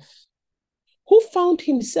Joseph, who found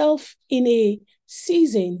himself in a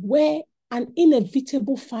season where an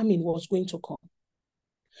inevitable famine was going to come.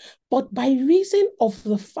 But by reason of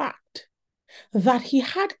the fact that he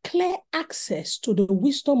had clear access to the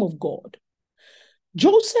wisdom of God,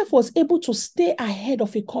 Joseph was able to stay ahead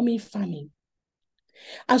of a coming famine.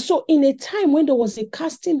 And so in a time when there was a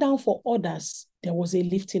casting down for others, there was a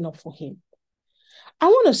lifting up for him. I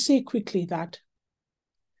want to say quickly that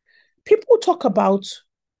people talk about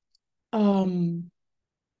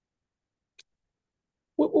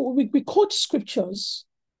we quote scriptures,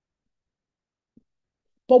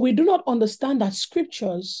 but we do not understand that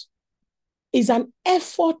scriptures is an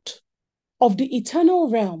effort of the eternal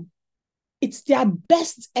realm. It's their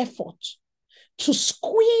best effort to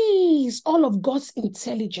squeeze all of God's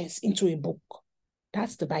intelligence into a book.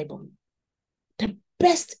 That's the Bible. The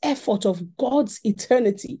best effort of God's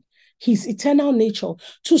eternity, his eternal nature,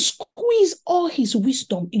 to squeeze all his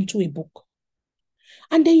wisdom into a book.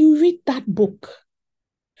 And then you read that book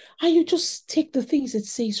and you just take the things it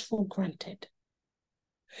says for granted.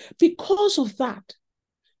 Because of that,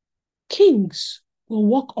 kings will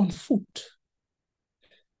walk on foot.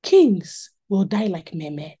 Kings will die like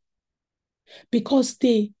meme because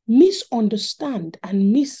they misunderstand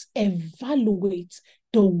and misevaluate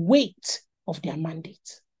the weight of their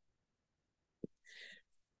mandate.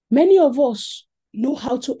 Many of us know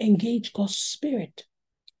how to engage God's spirit,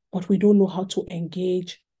 but we don't know how to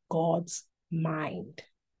engage God's mind.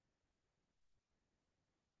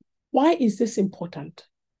 Why is this important?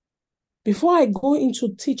 Before I go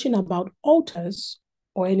into teaching about altars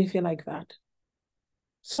or anything like that,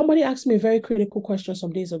 somebody asked me a very critical question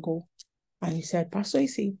some days ago, and he said, Pastor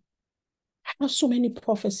Isi, I have so many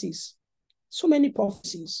prophecies.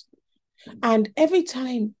 And every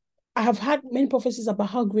time I have had many prophecies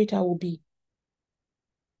about how great I will be.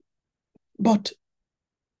 But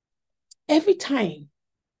every time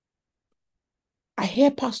I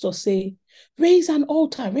hear pastors say, raise an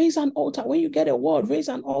altar. When you get a word, raise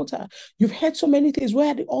an altar. You've heard so many things. Where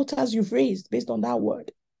are the altars you've raised based on that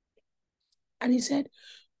word? And he said,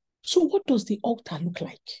 so what does the altar look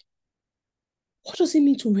like? What does it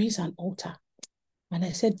mean to raise an altar? And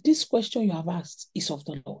I said, this question you have asked is of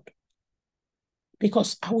the Lord.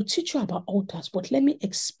 Because I will teach you about altars, but let me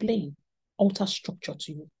explain altar structure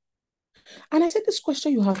to you. And I said, this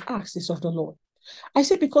question you have asked is of the Lord. I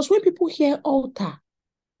said, because when people hear altar,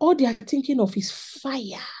 all they are thinking of is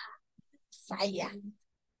fire. Fire.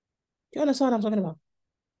 Do you understand what I'm talking about?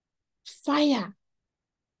 Fire.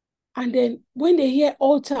 And then when they hear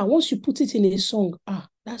altar, once you put it in a song,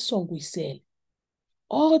 that song we sell.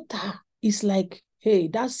 Altar is like, hey,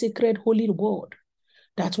 that sacred holy word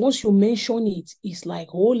that once you mention it, it's like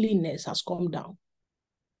holiness has come down.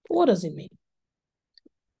 What does it mean?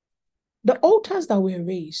 The altars that were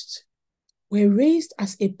raised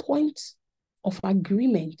as a point of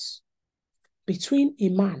agreement between a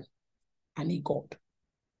man and a God.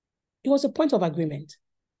 It was a point of agreement.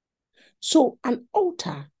 So an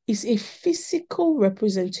altar is a physical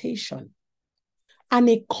representation and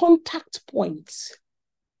a contact point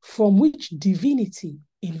from which divinity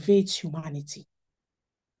invades humanity.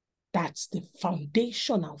 That's the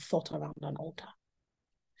foundational thought around an altar.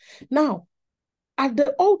 Now, at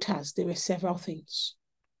the altars, there were several things.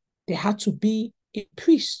 There had to be a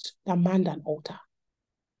priest that manned an altar.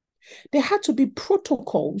 There had to be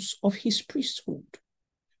protocols of his priesthood,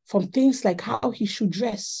 from things like how he should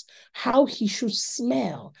dress, how he should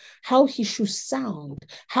smell, how he should sound,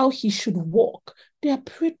 how he should walk. There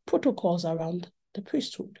are protocols around the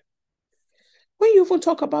priesthood. When you even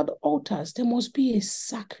talk about the altars, there must be a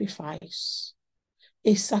sacrifice.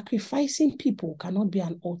 A sacrificing people cannot be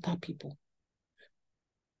an altar people.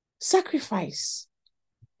 Sacrifice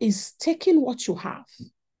is taking what you have,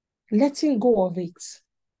 letting go of it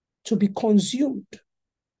to be consumed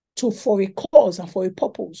for a cause and for a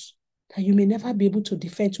purpose that you may never be able to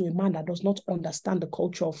defend to a man that does not understand the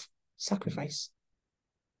culture of sacrifice.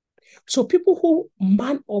 So people who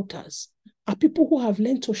man altars are people who have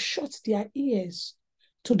learned to shut their ears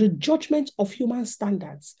to the judgment of human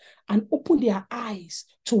standards and open their eyes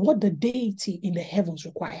to what the deity in the heavens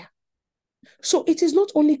require. So it is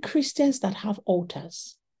not only Christians that have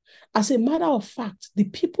altars. As a matter of fact, the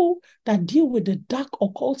people that deal with the dark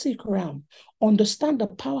occultic realm understand the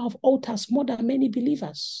power of altars more than many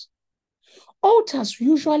believers. Altars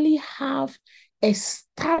usually have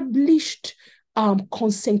established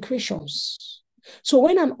consecrations. So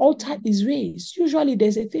when an altar is raised, usually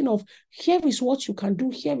there's a thing of, here is what you can do,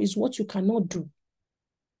 here is what you cannot do.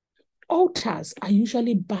 Altars are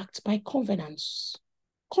usually backed by covenants.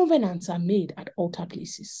 Covenants are made at altar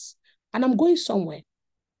places. And I'm going somewhere.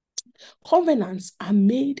 Covenants are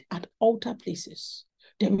made at altar places.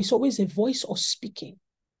 There is always a voice of speaking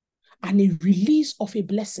and a release of a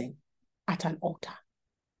blessing at an altar.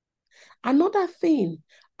 Another thing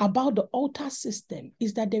about the altar system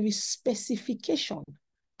is that there is specification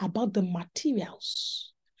about the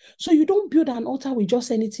materials. So you don't build an altar with just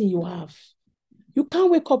anything you have. You can't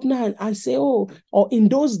wake up now and say, oh, or in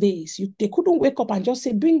those days, they couldn't wake up and just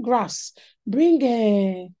say, bring grass,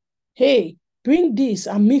 bring, bring this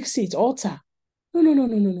and mix it, altar.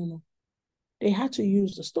 No. They had to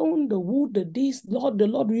use the stone, the wood, the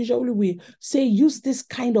Lord usually will say, use this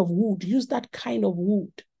kind of wood, use that kind of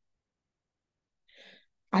wood.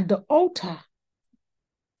 At the altar,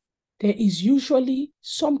 there is usually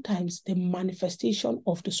sometimes the manifestation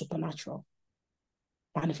of the supernatural.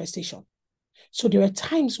 Manifestation. So there are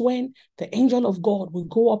times when the angel of God will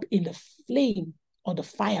go up in the flame or the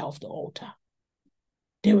fire of the altar.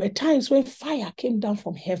 There were times when fire came down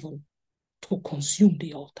from heaven to consume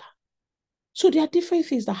the altar. So there are different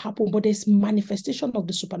things that happen, but there's manifestation of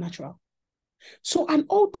the supernatural. So an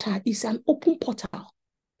altar is an open portal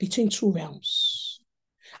between two realms.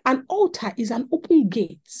 An altar is an open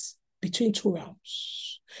gate between two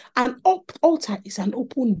realms. An altar is an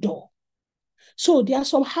open door. So there are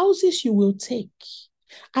some houses you will take,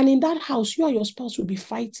 and in that house, you and your spouse will be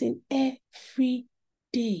fighting every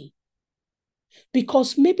day.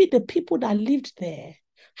 Because maybe the people that lived there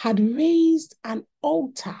had raised an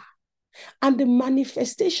altar, and the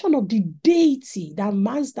manifestation of the deity that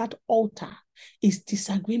mans that altar is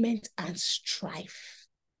disagreement and strife.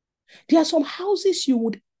 There are some houses you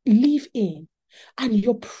would live in, and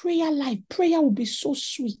your prayer will be so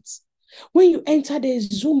sweet. When you enter the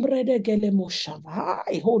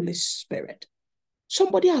Holy Spirit,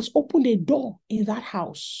 somebody has opened a door in that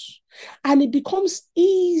house, and it becomes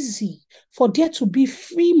easy for there to be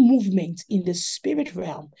free movement in the spirit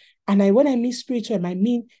realm. And when I mean spirit realm, I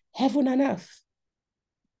mean heaven and earth.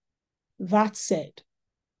 That said,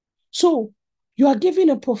 so you are given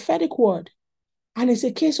a prophetic word, and it's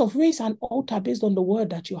a case of raise an altar based on the word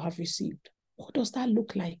that you have received. What does that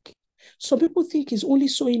look like? Some people think it's only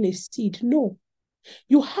sowing a seed. No,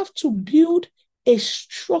 you have to build a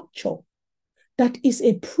structure that is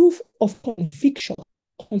a proof of conviction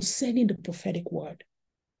concerning the prophetic word.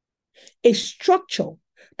 A structure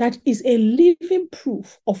that is a living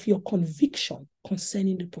proof of your conviction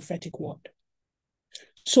concerning the prophetic word.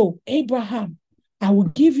 So, Abraham, I will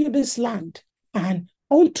give you this land and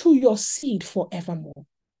unto your seed forevermore.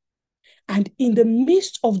 And in the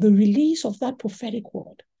midst of the release of that prophetic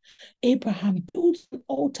word, Abraham built an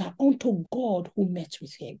altar unto God who met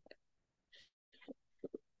with him.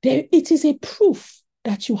 It is a proof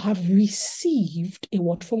that you have received a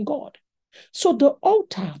word from God. So the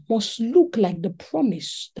altar must look like the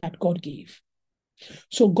promise that God gave.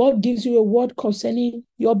 So God gives you a word concerning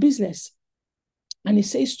your business. And he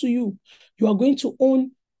says to you, you are going to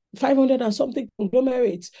own 500 and something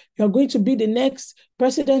conglomerates. You are going to be the next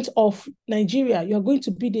president of Nigeria. You are going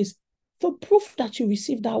to be this. The proof that you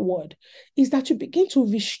receive that word is that you begin to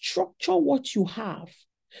restructure what you have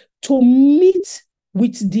to meet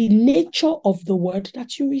with the nature of the word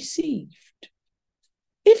that you received.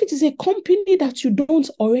 If it is a company that you don't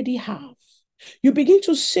already have, you begin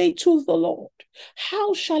to say to the Lord,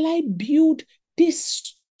 how shall I build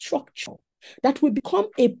this structure that will become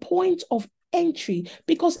a point of entry?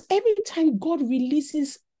 Because every time God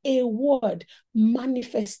releases a word,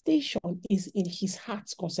 manifestation is in his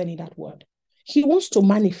heart concerning that word. He wants to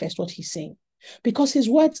manifest what he's saying because his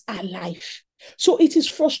words are life. So it is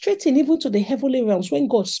frustrating even to the heavenly realms when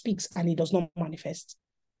God speaks and it does not manifest.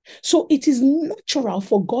 So it is natural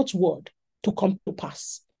for God's word to come to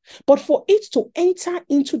pass. But for it to enter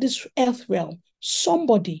into this earth realm,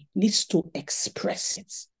 somebody needs to express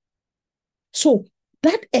it. So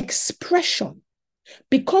that expression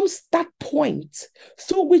becomes that point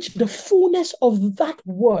through which the fullness of that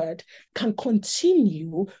word can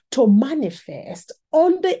continue to manifest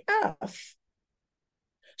on the earth.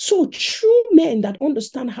 So true men that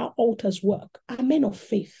understand how altars work are men of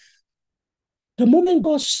faith. The moment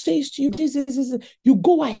God says to you, this, you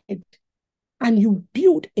go ahead and you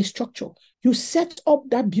build a structure. You set up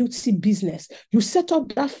that beauty business. You set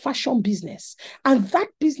up that fashion business. And that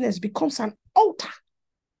business becomes an altar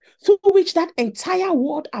through which that entire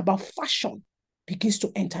word about fashion begins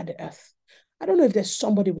to enter the earth. I don't know if there's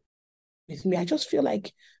somebody with me. I just feel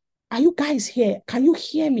like, are you guys here? Can you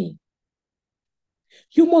hear me?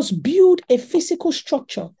 You must build a physical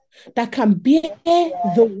structure that can bear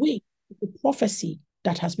the weight of the prophecy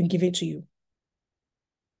that has been given to you.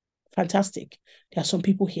 Fantastic. There are some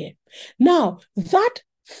people here. Now, that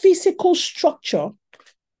physical structure,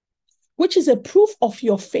 which is a proof of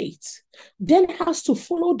your faith, then has to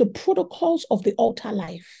follow the protocols of the altar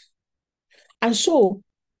life. And so,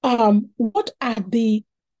 what are the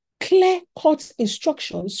clear-cut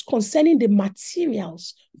instructions concerning the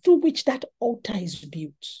materials through which that altar is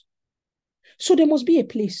built? So there must be a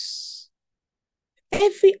place.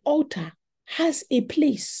 Every altar has a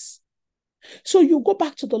place. So you go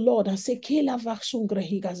back to the Lord and say,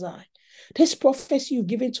 this prophecy you've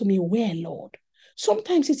given to me, where, Lord?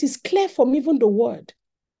 Sometimes it is clear from even the word.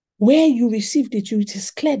 Where you received it, it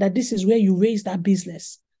is clear that this is where you raise that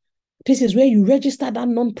business. This is where you register that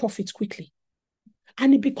non-profit quickly.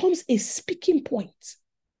 And it becomes a speaking point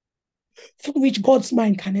through which God's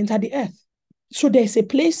mind can enter the earth. So there's a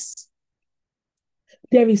place,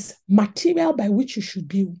 there is material by which you should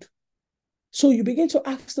build. So you begin to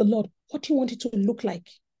ask the Lord, what do you want it to look like?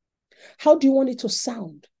 How do you want it to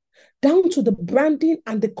sound? Down to the branding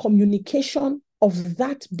and the communication of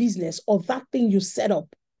that business or that thing you set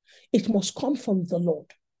up. It must come from the Lord.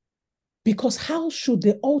 Because how should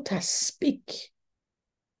the altar speak?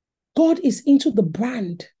 God is into the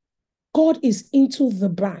brand. God is into the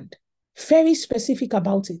brand. Very specific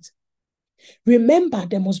about it. Remember,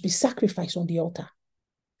 there must be sacrifice on the altar.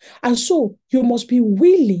 And so you must be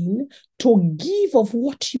willing to give of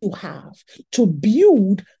what you have to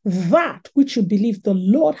build that which you believe the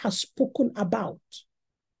Lord has spoken about.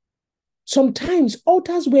 Sometimes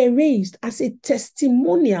altars were raised as a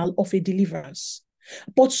testimonial of a deliverance,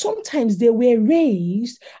 but sometimes they were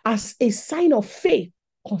raised as a sign of faith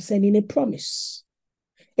concerning a promise.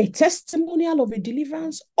 A testimonial of a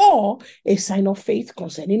deliverance or a sign of faith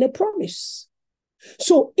concerning a promise.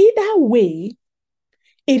 So either way,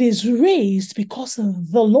 it is raised because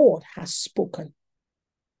the Lord has spoken.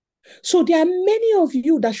 So there are many of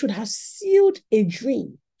you that should have sealed a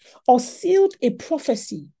dream or sealed a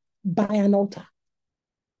prophecy by an altar.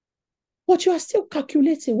 But you are still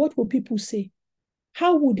calculating, what will people say?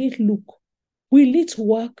 How would it look? Will it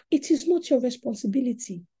work? It is not your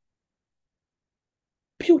responsibility.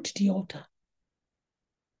 Build the altar.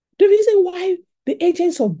 The reason why the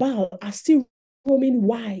agents of Baal are still roaming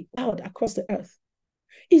wild across the earth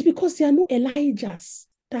is because there are no Elijahs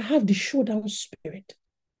that have the showdown spirit.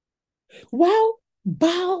 While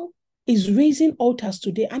Baal is raising altars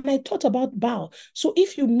today, and I thought about Baal. So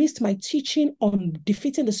if you missed my teaching on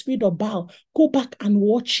defeating the spirit of Baal, go back and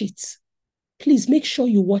watch it. Please make sure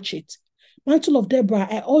you watch it. Mantle of Deborah,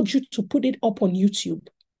 I urge you to put it up on YouTube.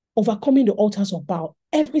 Overcoming the altars of Baal.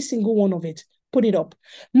 Every single one of it. Put it up.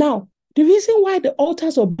 Now, the reason why the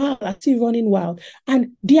altars of Baal are still running wild,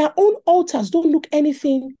 and their own altars don't look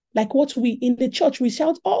anything like what we in the church, we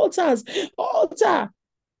shout altars, altar.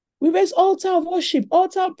 We raise altar of worship,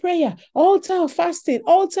 altar of prayer, altar of fasting,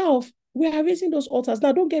 altar of, we are raising those altars.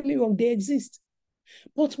 Now, don't get me wrong, they exist.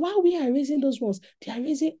 But while we are raising those ones, they are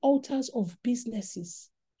raising altars of businesses,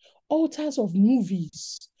 altars of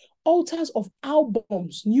movies, altars of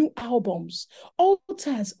albums, new albums,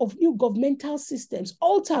 altars of new governmental systems,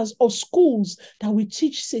 altars of schools that will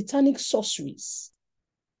teach satanic sorceries.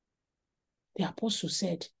 The apostle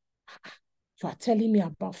said, you are telling me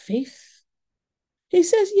about faith? He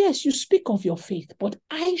says, yes, you speak of your faith, but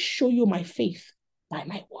I show you my faith by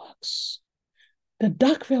my works. The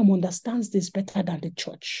dark realm understands this better than the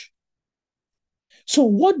church. So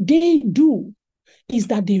what they do is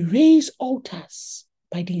that they raise altars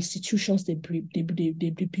by the institutions they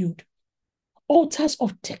build. Altars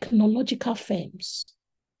of technological firms.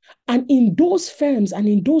 And in those firms and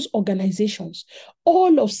in those organizations,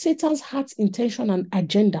 all of Satan's heart's intention and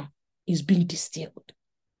agenda is being distilled.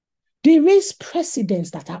 They raise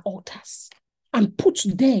presidents that are altars and put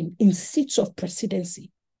them in seats of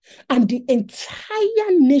presidency. And the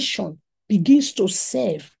entire nation begins to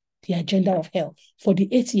serve the agenda of hell for the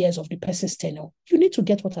 8 years of the person's tenure. You need to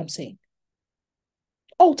get what I'm saying.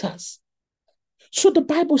 Altars. So the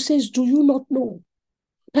Bible says, do you not know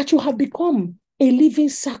that you have become a living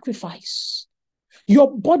sacrifice?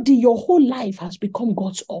 Your body, your whole life has become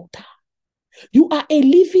God's altar. You are a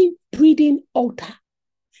living, breathing altar.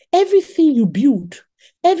 Everything you build,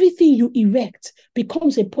 everything you erect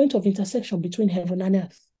becomes a point of intersection between heaven and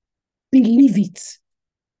earth. Believe it.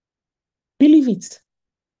 Believe it.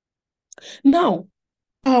 Now,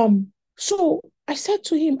 so I said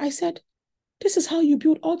to him, I said, this is how you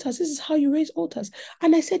build altars. This is how you raise altars.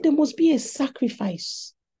 And I said, there must be a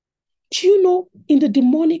sacrifice. Do you know, in the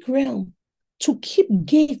demonic realm, to keep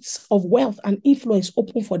gates of wealth and influence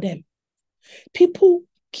open for them, people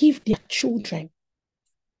give their children,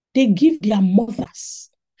 they give their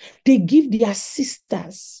mothers, they give their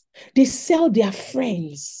sisters, they sell their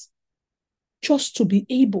friends just to be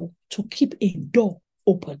able to keep a door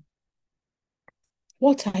open.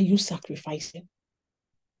 What are you sacrificing?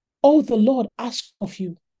 All the Lord asks of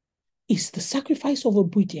you is the sacrifice of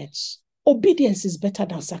obedience. Obedience is better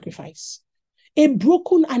than sacrifice. A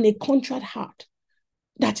broken and a contrite heart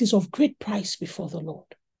that is of great price before the Lord.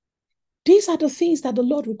 These are the things that the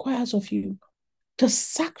Lord requires of you. The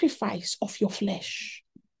sacrifice of your flesh,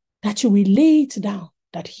 that you will lay it down,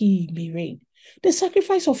 that he may reign. The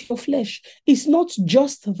sacrifice of your flesh is not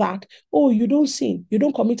just that, oh, you don't sin, you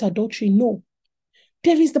don't commit adultery. No.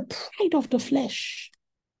 There is the pride of the flesh.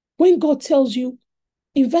 When God tells you,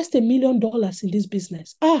 invest $1 million in this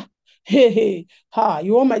business. You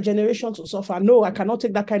want my generation to suffer? No, I cannot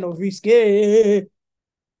take that kind of risk. The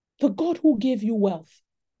God who gave you wealth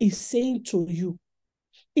is saying to you,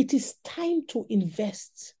 it is time to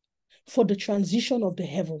invest for the transition of the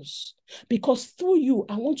heavens. Because through you,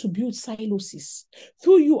 I want to build silos.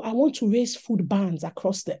 Through you, I want to raise food bands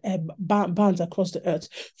across the earth.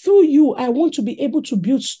 Through you, I want to be able to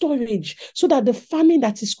build storage so that the famine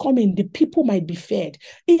that is coming, the people might be fed.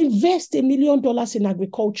 Invest $1 million in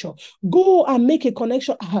agriculture. Go and make a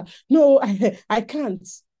connection. No, I can't.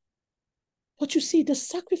 But you see, the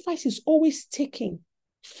sacrifice is always taken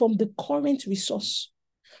from the current resource.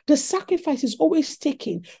 The sacrifice is always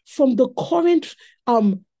taken from the current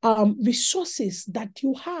resources that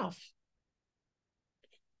you have.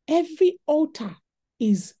 Every altar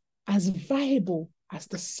is as viable as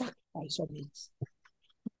the sacrifice of it.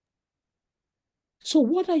 So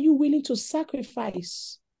what are you willing to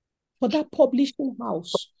sacrifice for that publishing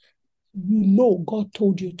house you know God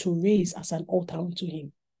told you to raise as an altar unto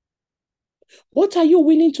him? What are you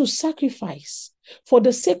willing to sacrifice for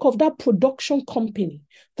the sake of that production company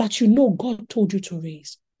that you know God told you to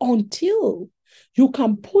raise? Until you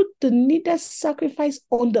can put the needed sacrifice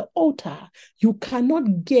on the altar, you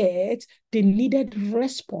cannot get the needed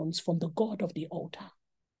response from the God of the altar.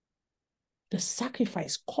 The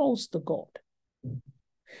sacrifice calls the God.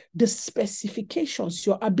 The specifications,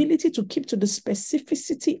 your ability to keep to the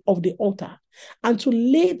specificity of the altar and to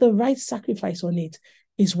lay the right sacrifice on it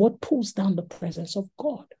is what pulls down the presence of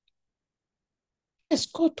God. Yes,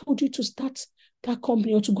 God told you to start that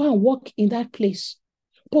company or to go and work in that place.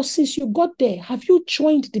 But since you got there, have you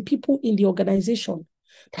joined the people in the organization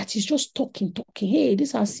that is just talking? Hey, this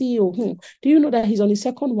is our CEO. Do you know that he's on his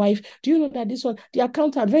second wife? Do you know that this one, the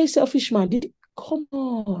accountant, very selfish man? Come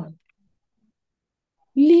on.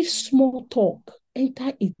 Leave small talk.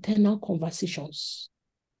 Enter eternal conversations.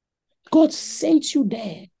 God sent you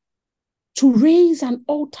there to raise an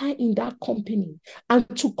altar in that company and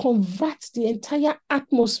to convert the entire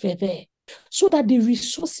atmosphere there so that the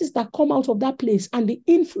resources that come out of that place and the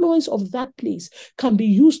influence of that place can be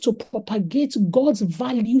used to propagate God's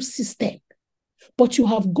value system. But you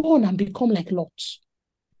have gone and become like Lot.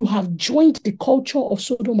 You have joined the culture of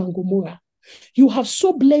Sodom and Gomorrah. You have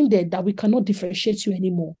so blended that we cannot differentiate you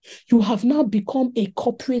anymore. You have now become a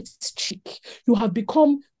corporate chick. You have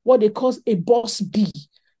become what they call a boss bee.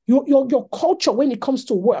 Your culture when it comes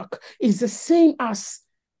to work is the same as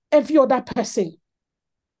every other person.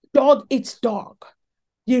 Dog eats dog.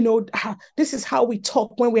 You know, this is how we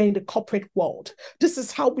talk when we're in the corporate world. This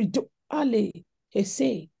is how we do. Ale, he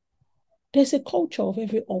say, there's a culture of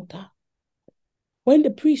every altar. When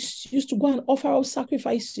the priests used to go and offer out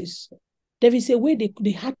sacrifices, there is a way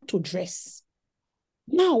they had to dress.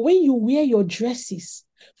 Now, when you wear your dresses,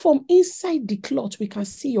 from inside the cloth, we can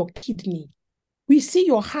see your kidney. We see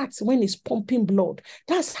your heart when it's pumping blood.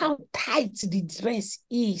 That's how tight the dress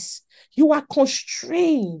is. You are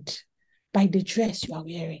constrained by the dress you are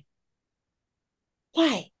wearing.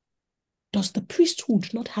 Why? Does the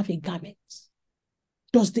priesthood not have a garment?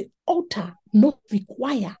 Does the altar not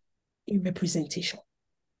require a representation?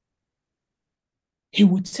 He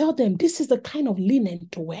would tell them, this is the kind of linen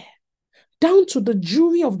to wear. Down to the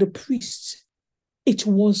jewelry of the priests, it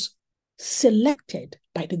was selected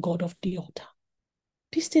by the God of the altar.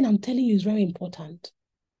 This thing I'm telling you is very important.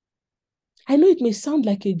 I know it may sound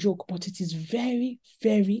like a joke, but it is very,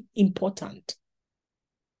 very important.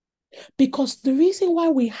 Because the reason why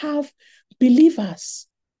we have believers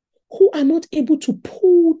who are not able to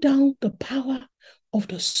pull down the power of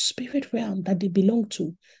the spirit realm that they belong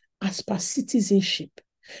to as per citizenship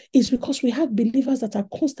is because we have believers that are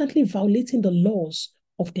constantly violating the laws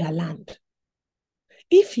of their land.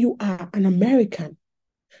 If you are an American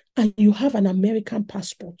and you have an American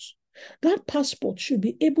passport, that passport should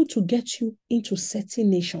be able to get you into certain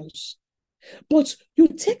nations. But you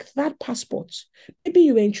take that passport, maybe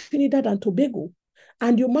you were in Trinidad and Tobago,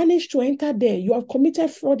 and you managed to enter there, you have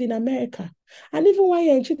committed fraud in America. And even while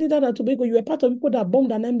you're in Trinidad and Tobago, you were part of people that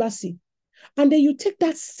bombed an embassy. And then you take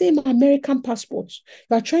that same American passport,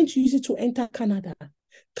 you are trying to use it to enter Canada.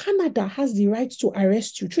 Canada has the right to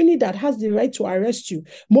arrest you. Trinidad has the right to arrest you.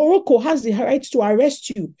 Morocco has the right to arrest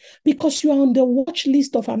you because you are on the watch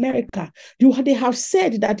list of America. They have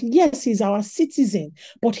said that, yes, he's our citizen,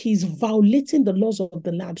 but he's violating the laws of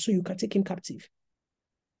the land, so you can take him captive.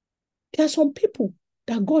 There are some people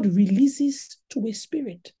that God releases to a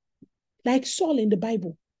spirit, like Saul in the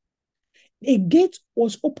Bible. A gate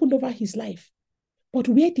was opened over his life. But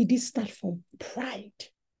where did it start from? Pride.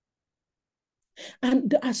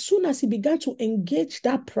 And as soon as he began to engage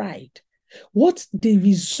that pride, what the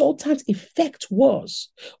resultant effect was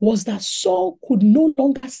that Saul could no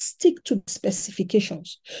longer stick to the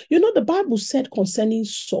specifications. You know, the Bible said concerning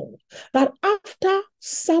Saul that after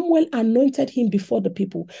Samuel anointed him before the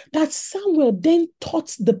people, that Samuel then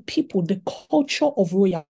taught the people the culture of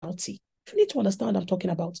royalty. You need to understand what I'm talking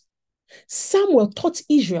about. Samuel taught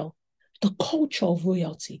Israel the culture of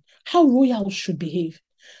royalty, how royals should behave.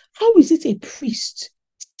 How is it a priest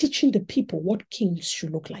teaching the people what kings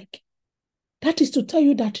should look like? That is to tell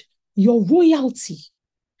you that your royalty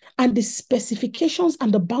and the specifications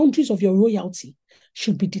and the boundaries of your royalty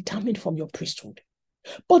should be determined from your priesthood.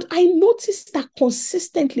 But I noticed that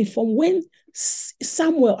consistently from when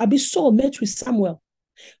Saul met with Samuel,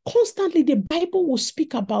 constantly the Bible will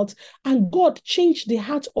speak about, and God changed the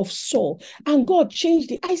heart of Saul, and God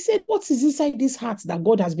changed it. I said, what is inside this heart that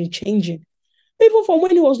God has been changing? Even from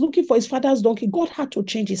when he was looking for his father's donkey, God had to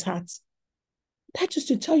change his heart. That is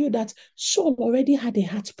to tell you that Saul already had a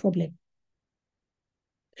heart problem.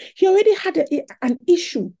 He already had an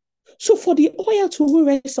issue. So for the oil to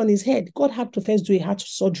rest on his head, God had to first do a heart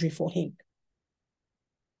surgery for him.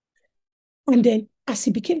 And then as he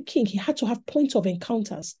became king, he had to have points of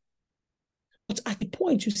encounters. But at the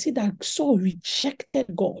point, you see that Saul rejected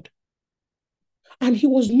God. And he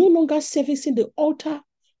was no longer servicing the altar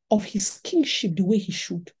of his kingship the way he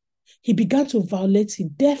should. He began to violate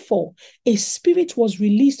it. Therefore, a spirit was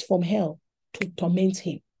released from hell to torment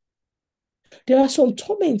him. There are some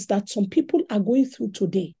torments that some people are going through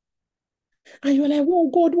today. And you're like, oh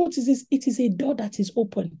God, what is this? It is a door that is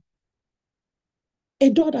open. A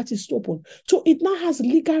door that is open. So it now has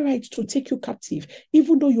legal right to take you captive,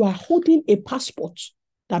 even though you are holding a passport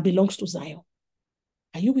that belongs to Zion.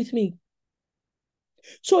 Are you with me?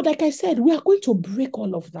 So like I said, we are going to break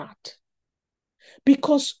all of that.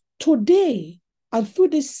 Because today and through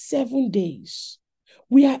these 7 days,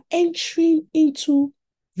 we are entering into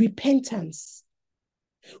repentance.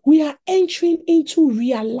 We are entering into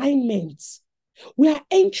realignment. We are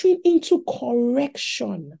entering into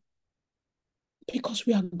correction because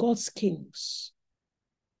we are God's kings.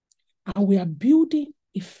 And we are building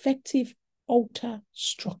effective altar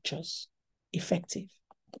structures. Effective.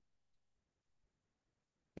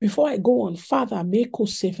 Before I go on, Father, meko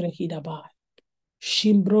sevre hidabai.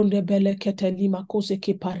 Shimbronde bele ketelima kose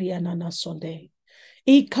ke pariana na sonde.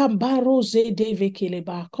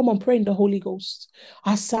 Come on, pray in the Holy Ghost.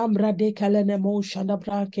 Asambra de kalenemo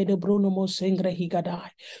shandabra ke de brunomo sengre higadai.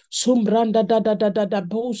 Sumbranda da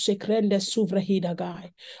bo sekrende suvre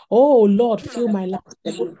hidagai. Oh Lord, fill my life.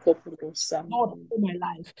 Lord, fill my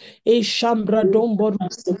life. E shambra dombo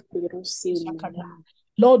sakada.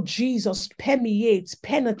 Lord Jesus, permeate,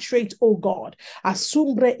 penetrate, oh God,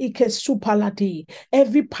 asumbre ike supalati,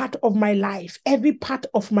 every part of my life, every part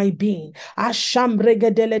of my being.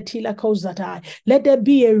 Ashambregedeletila kozatai. Let there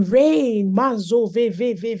be a rain, manzo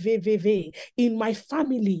ve, in my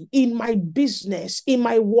family, in my business, in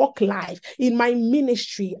my work life, in my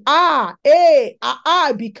ministry.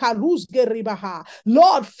 Bikaruz geribaha.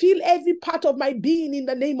 Lord, fill every part of my being in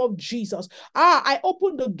the name of Jesus. I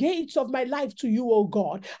open the gates of my life to you, oh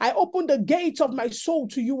God. I open the gates of my soul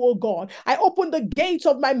to you, oh God. I open the gates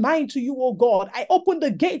of my mind to you, oh God. I open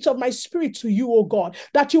the gates of my spirit to you, oh God,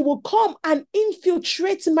 that you will come and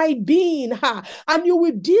infiltrate my being, and you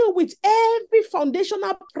will deal with every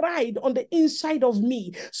foundational pride on the inside of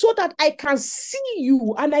me so that I can see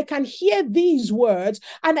you and I can hear these words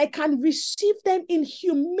and I can receive them in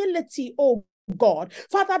humility, oh God.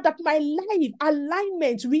 Father, that my life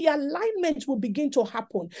alignment, realignment will begin to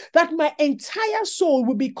happen, that my entire soul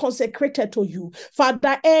will be consecrated to you.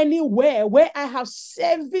 Father, anywhere where I have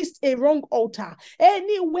serviced a wrong altar,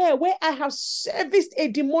 anywhere where I have serviced a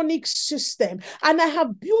demonic system, and I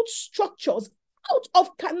have built structures out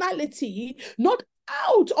of carnality, not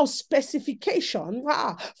out of specification.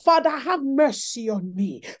 Father, have mercy on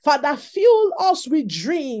me. Father, fill us with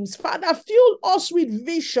dreams. Father, fill us with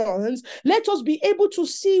visions. Let us be able to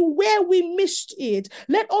see where we missed it.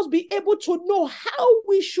 Let us be able to know how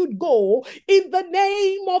we should go in the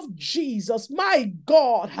name of Jesus. My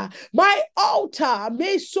God, my altar,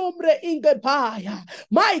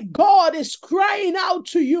 my God is crying out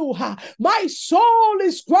to you. My soul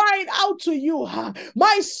is crying out to you.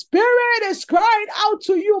 My spirit is crying out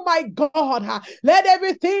to you, my God. Let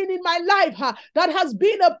everything in my life that has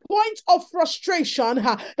been a point of frustration,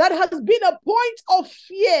 that has been a point of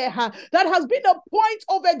fear, that has been a point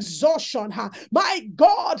of exhaustion, my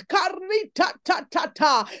God,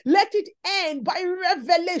 let it end by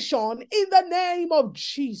revelation in the name of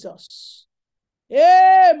Jesus.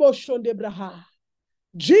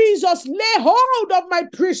 Jesus, lay hold of my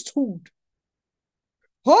priesthood.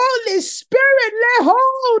 Holy Spirit, lay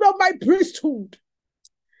hold of my priesthood.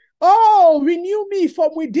 Oh, renew me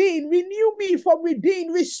from within, renew me from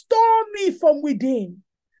within, restore me from within.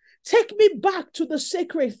 Take me back to the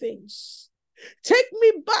sacred things. Take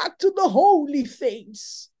me back to the holy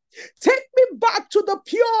things. Take me back to the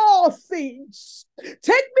pure things. Take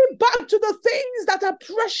me back to the things that are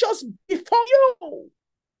precious before you.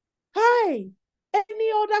 Hi.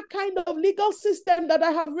 Any other kind of legal system that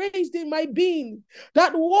I have raised in my being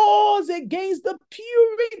that was against the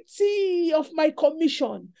purity of my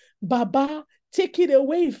commission, Baba, take it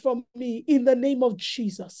away from me in the name of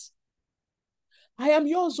Jesus. I am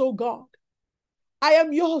yours, oh God. I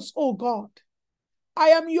am yours, oh God. I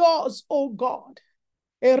am yours, oh God.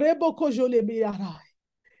 Ereboko jole miarai.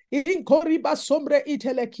 Inkoriba sombre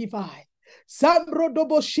itelekivai. Sambro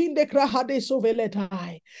dobo shinde krahade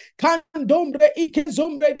soveletai. Kandombre ike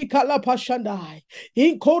zombre di kalapashandai.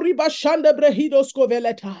 Inkoriba shande brehidos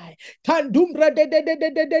koveletai. Kandumbre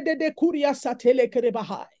de kuria satele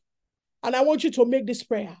kerebahai. And I want you to make this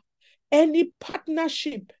prayer. Any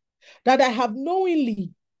partnership that I have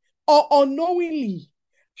knowingly or unknowingly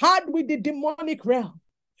had with the demonic realm,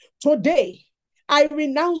 today, I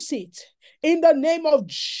renounce it in the name of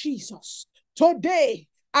Jesus. Today,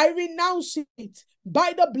 I renounce it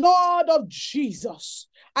by the blood of Jesus.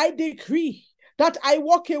 I decree that I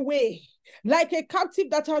walk away like a captive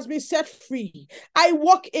that has been set free. I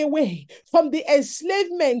walk away from the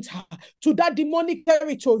enslavement to that demonic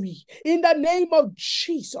territory in the name of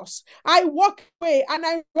Jesus. I walk away and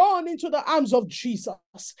I run into the arms of Jesus.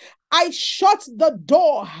 I shut the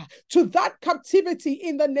door to that captivity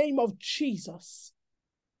in the name of Jesus.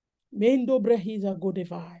 Mendo brehiza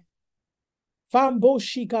godevai. Fambo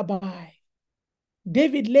shikabai.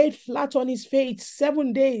 David laid flat on his face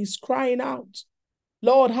 7 days, crying out,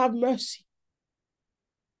 Lord, have mercy.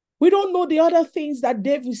 We don't know the other things that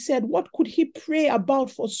David said. What could he pray about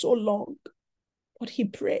for so long? But he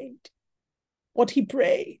prayed. But he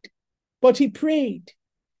prayed. But he prayed.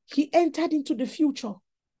 He entered into the future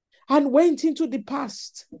and went into the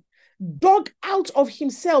past, dug out of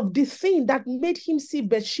himself the thing that made him see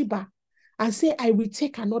Bathsheba and say, I will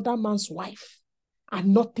take another man's wife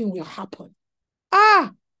and nothing will happen.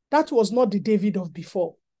 That was not the David of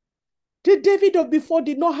before. The David of before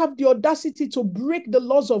did not have the audacity to break the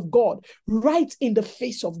laws of God right in the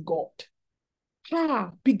face of God.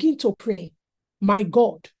 Begin to pray. My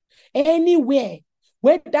God, anywhere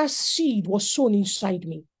where that seed was sown inside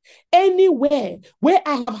me, anywhere where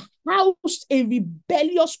I have housed a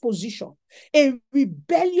rebellious position, a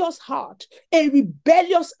rebellious heart, a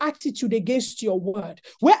rebellious attitude against your word,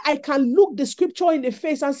 where I can look the scripture in the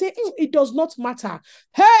face and say, it does not matter.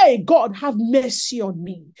 Hey, God, have mercy on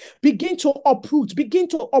me. Begin to uproot,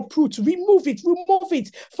 remove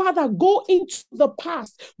it. Father, go into the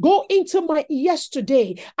past, go into my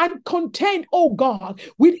yesterday and contend, oh God,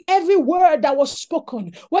 with every word that was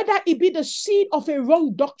spoken, whether it be the seed of a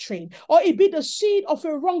wrong doctrine, or it be the seed of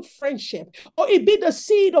a wrong friendship, or it be the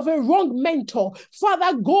seed of a wrong mentor.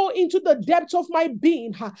 Father, go into the depths of my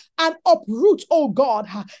being and uproot, oh God,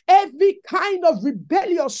 every kind of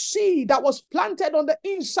rebellious seed that was planted on the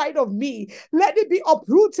inside of me. Let it be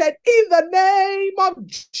uprooted in the name of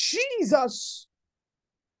Jesus.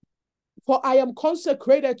 For I am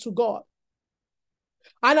consecrated to God,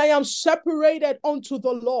 and I am separated unto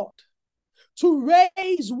the Lord to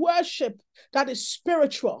raise worship that is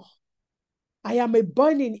spiritual. I am a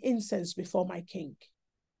burning incense before my King.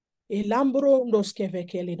 In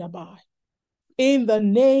the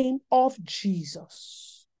name of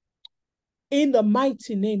Jesus. In the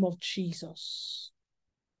mighty name of Jesus.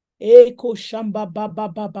 Eko shamba baba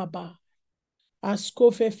baba ba.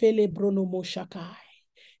 Askofe fele brono moshakai.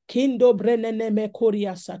 Kindo brenene me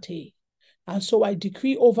koria sate. And so I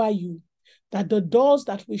decree over you that the doors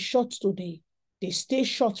that we shut today, they stay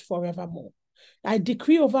shut forevermore. I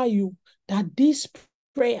decree over you that these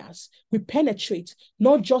prayers will penetrate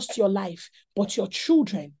not just your life, but your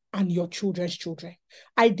children and your children's children.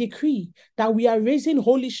 I decree that we are raising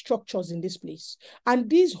holy structures in this place. And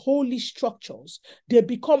these holy structures, they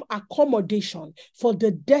become accommodation for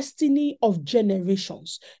the destiny of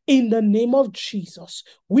generations. In the name of Jesus,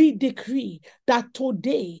 we decree that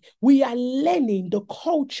today we are learning the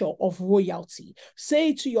culture of royalty.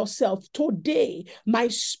 Say to yourself, today my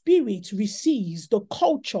spirit receives the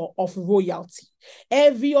culture of royalty.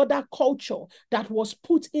 Every other culture that was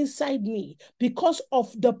put inside me because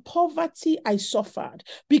of the poverty I suffered,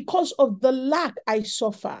 because of the lack I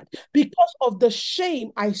suffered, because of the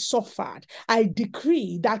shame I suffered, I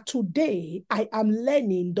decree that today I am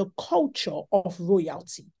learning the culture of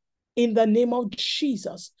royalty. In the name of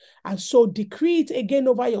Jesus. And so decree it again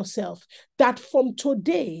over yourself that from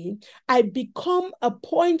today, I become a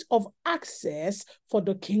point of access for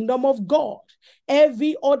the kingdom of God.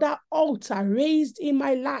 Every other altar raised in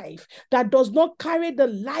my life that does not carry the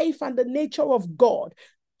life and the nature of God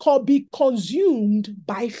could be consumed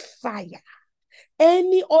by fire.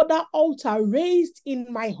 Any other altar raised in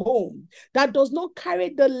my home that does not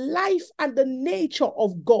carry the life and the nature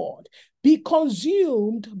of God be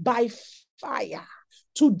consumed by fire.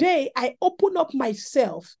 Today, I open up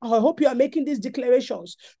myself. I hope you are making these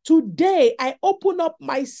declarations. Today, I open up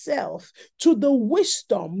myself to the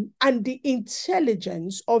wisdom and the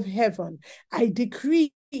intelligence of heaven. I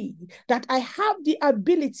decree that I have the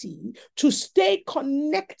ability to stay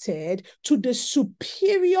connected to the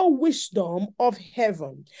superior wisdom of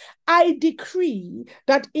heaven. I decree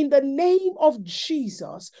that in the name of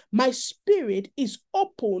Jesus, my spirit is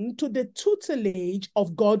open to the tutelage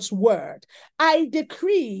of God's word. I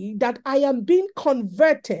decree that I am being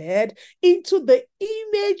converted into the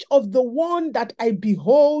image of the one that I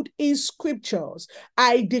behold in scriptures.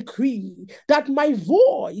 I decree that my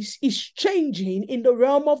voice is changing in the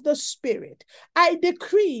realm of the spirit. I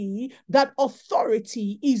decree that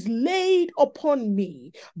authority is laid upon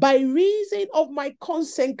me by reason of my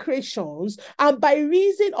consecrations and by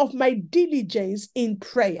reason of my diligence in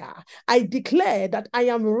prayer. I declare that I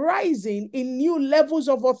am rising in new levels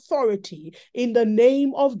of authority in the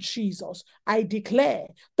name of Jesus. I declare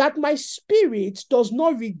that my spirit does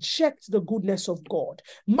not reject the goodness of God.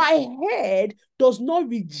 My head does not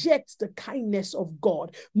reject the kindness of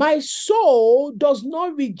God. My soul does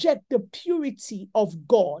not reject the purity of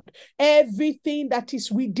God. Everything that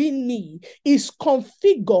is within me is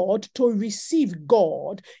configured to receive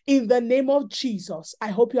God in the name of Jesus. I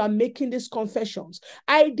hope you are making these confessions.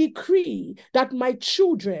 I decree that my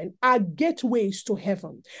children are gateways to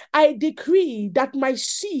heaven. I decree that my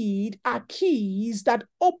seed are keys that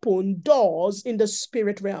open doors in the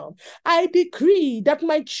spirit realm. I decree that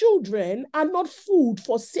my children are not food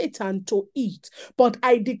for Satan to eat, but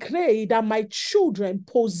I declare that my children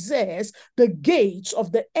possess the gates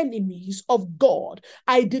of the enemies of God.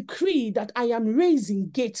 I decree that I am raising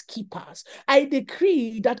gatekeepers. I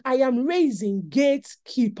decree that I am raising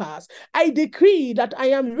gatekeepers. I decree that I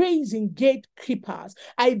am raising gatekeepers.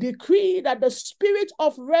 I decree that the spirit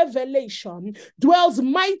of revelation dwells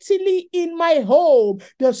mightily in my home.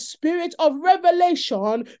 The spirit of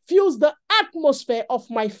revelation fills the atmosphere of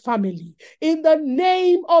my family. In the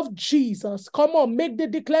name of Jesus, come on, make the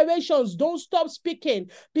declarations. Don't stop speaking,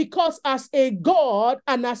 because as a God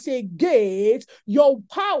and as a gate, your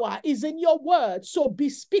power is in your word. So be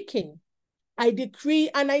speaking. I decree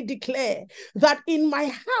and I declare that in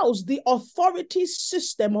my house, the authority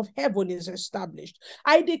system of heaven is established.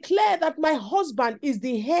 I declare that my husband is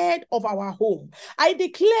the head of our home. I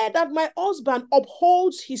declare that my husband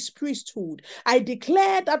upholds his priesthood. I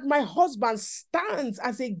declare that my husband stands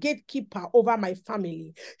as a gatekeeper over my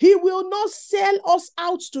family. He will not sell us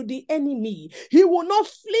out to the enemy. He will not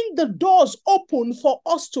fling the doors open for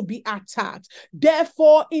us to be attacked.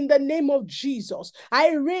 Therefore, in the name of Jesus,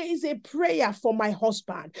 I raise a prayer for my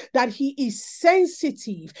husband, that he is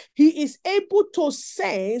sensitive. He is able to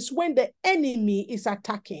sense when the enemy is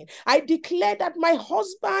attacking. I declare that my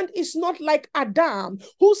husband is not like Adam,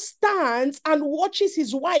 who stands and watches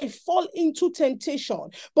his wife fall into temptation,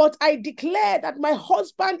 but I declare that my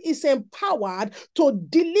husband is empowered to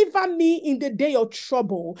deliver me in the day of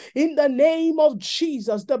trouble. In the name of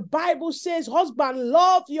Jesus, the Bible says, husband,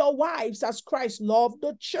 love your wives as Christ loved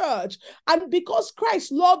the church. And because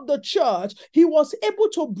Christ loved the church, he was able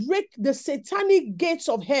to break the satanic gates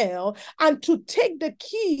of hell and to take the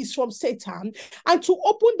keys from Satan and to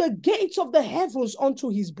open the gates of the heavens unto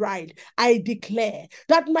his bride. I declare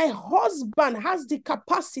that my husband has the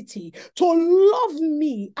capacity to love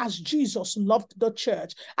me as Jesus loved the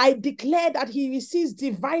church. I declare that he receives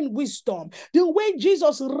divine wisdom. The way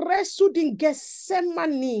Jesus wrestled in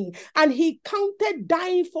Gethsemane and he counted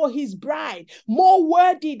dying for his bride more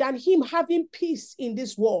worthy than him having peace in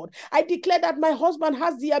this world. I declare that my husband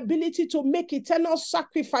has the ability to make eternal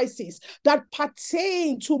sacrifices that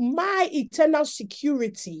pertain to my eternal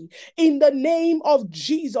security. In the name of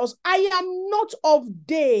Jesus, I am not of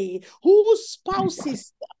they whose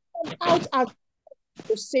spouses out as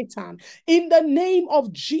to Satan. In the name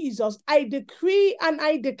of Jesus, I decree and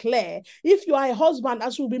I declare, if you are a husband,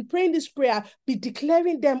 as we've been praying this prayer, be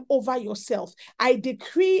declaring them over yourself. I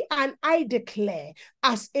decree and I declare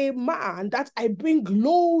as a man that I bring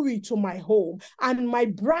glory to my home, and my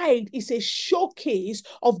bride is a showcase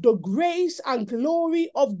of the grace and glory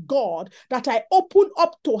of God that I open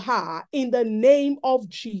up to her in the name of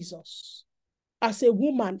Jesus. As a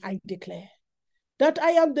woman, I declare that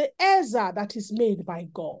I am the Ezra that is made by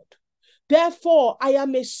God. Therefore, I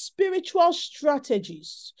am a spiritual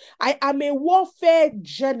strategist. I am a warfare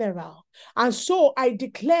general. And so I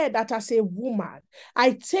declare that as a woman,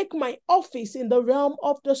 I take my office in the realm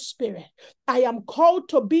of the spirit. I am called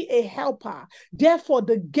to be a helper. Therefore,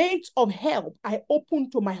 the gates of help I open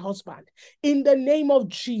to my husband. In the name of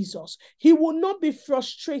Jesus, he will not be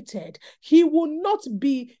frustrated. He will not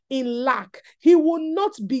be in lack. He will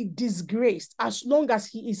not be disgraced as long as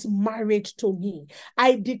he is married to me.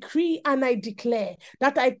 I decree and I declare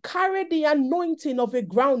that I carry the anointing of a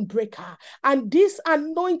groundbreaker, and this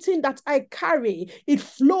anointing that I carry, it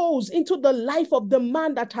flows into the life of the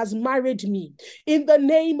man that has married me. In the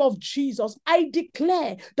name of Jesus, I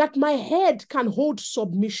declare that my head can hold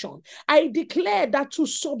submission. I declare that to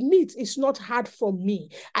submit is not hard for me.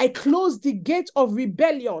 I close the gate of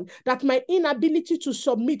rebellion that my inability to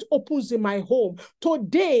submit opens in my home.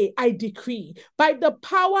 Today, I decree by the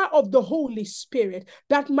power of the Holy Spirit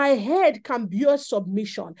that my head can bear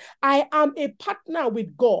submission. I am a partner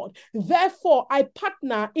with God. Therefore, I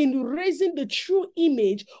partner in raising the true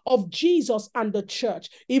image of Jesus and the church.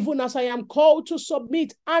 Even as I am called to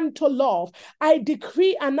submit and to love, I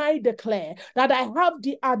decree and I declare that I have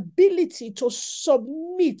the ability to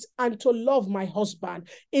submit and to love my husband.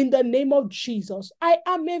 In the name of Jesus, I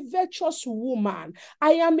am a virtuous woman.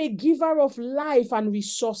 I am a giver of life and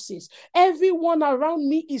resources. Everyone around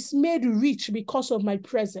me is made rich because of my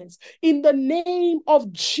presence. In the name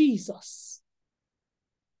of Jesus.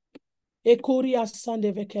 The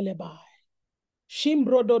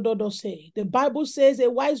Bible says a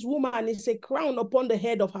wise woman is a crown upon the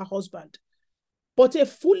head of her husband. But a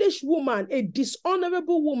foolish woman, a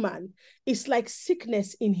dishonorable woman, is like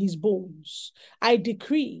sickness in his bones. I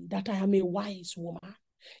decree that I am a wise woman.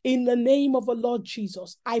 In the name of the Lord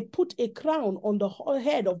Jesus, I put a crown on the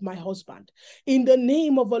head of my husband. In the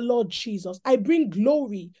name of the Lord Jesus, I bring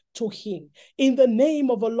glory to him. In the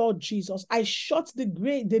name of the Lord Jesus, I shut the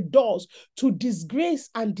doors to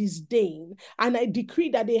disgrace and disdain, and I decree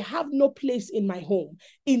that they have no place in my home.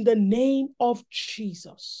 In the name of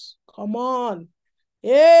Jesus. Come on.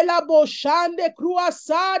 In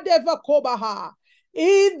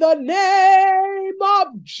the name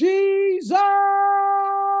of Jesus.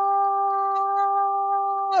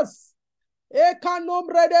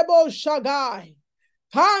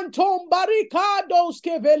 Canton barricados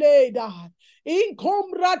que veleda.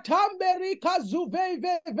 Incom ratamberika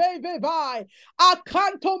zuvevevevai.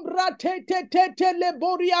 Akantom ratete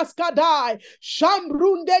leborias kadai.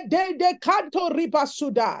 Shambrunde de canto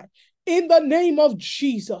ribasudai. In the name of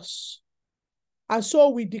Jesus. And so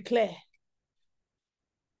we declare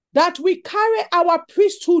that we carry our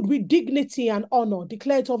priesthood with dignity and honor.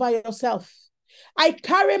 Declare it over yourself. I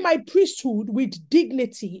carry my priesthood with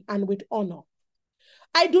dignity and with honor.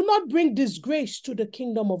 I do not bring disgrace to the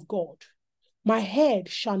kingdom of God. My head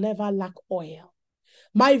shall never lack oil.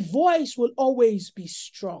 My voice will always be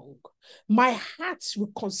strong. My heart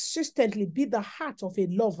will consistently be the heart of a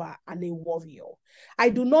lover and a warrior. I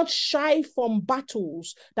do not shy from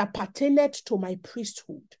battles that pertaineth to my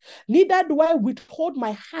priesthood. Neither do I withhold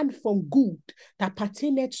my hand from good that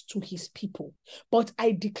pertaineth to his people. But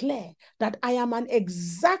I declare that I am an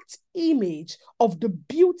exact image of the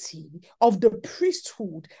beauty of the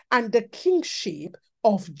priesthood and the kingship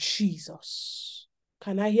of Jesus.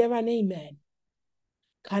 Can I hear an amen?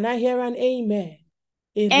 Can I hear an amen?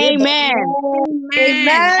 Amen. Amen.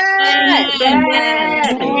 Amen.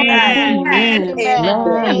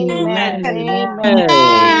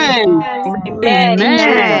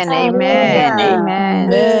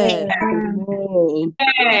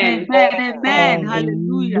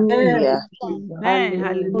 Hallelujah. Glory to God. Amen.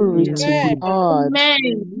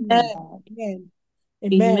 Hallelujah.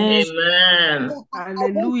 Amen.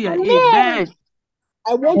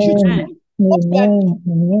 I want you to know what we are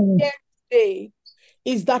doing here today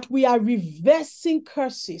is that we are reversing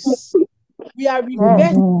curses. We are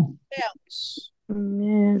reversing spells.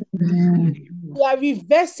 We are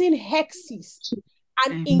reversing hexes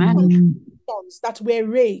and incantations that were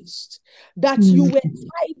raised, that you were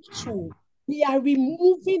tied to. We are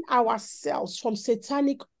removing ourselves from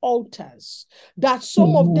satanic altars, that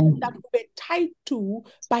some of them that we were tied to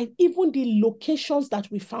by even the locations that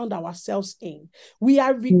we found ourselves in. We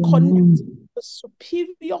are reconnecting the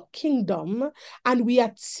superior kingdom, and we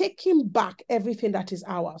are taking back everything that is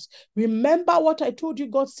ours. Remember what I told you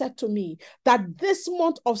God said to me, that this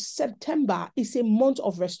month of September is a month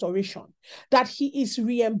of restoration, that he is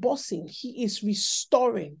reimbursing, he is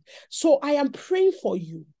restoring. So I am praying for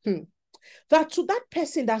you. That to that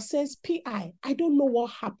person that says, I don't know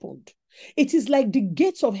what happened. It is like the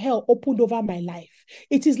gates of hell opened over my life.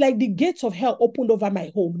 It is like the gates of hell opened over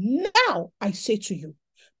my home. Now I say to you,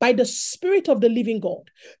 by the Spirit of the living God,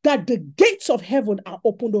 that the gates of heaven are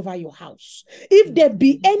opened over your house. If there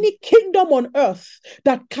be any kingdom on earth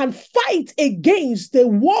that can fight against the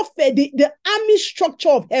warfare, the army structure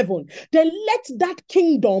of heaven, then let that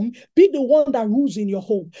kingdom be the one that rules in your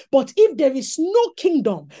home. But if there is no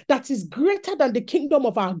kingdom that is greater than the kingdom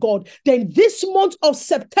of our God, then this month of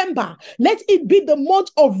September, let it be the month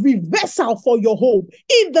of reversal for your home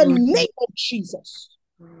in the name of Jesus.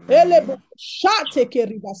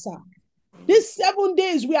 These 7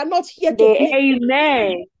 days, we are not here to play.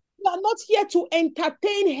 Amen. We are not here to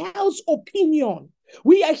entertain hell's opinion.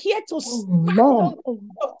 We are here to stand on the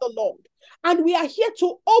word of the Lord. And we are here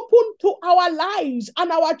to open to our lives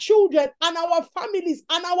and our children and our families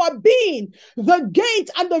and our being the gate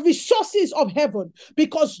and the resources of heaven.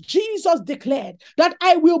 Because Jesus declared that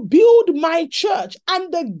I will build my church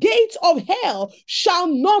and the gates of hell shall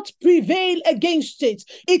not prevail against it.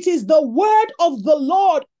 It is the word of the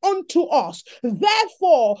Lord unto us.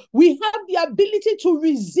 Therefore, we have the ability to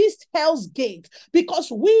resist hell's gate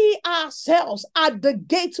because we ourselves are the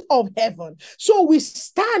gate of heaven. So we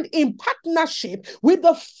stand in partnership with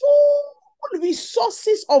the full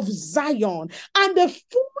resources of Zion and the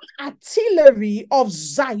full artillery of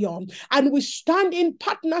Zion, and we stand in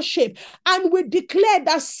partnership and we declare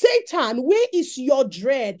that Satan, where is your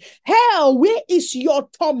dread? Hell, where is your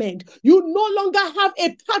torment? You no longer have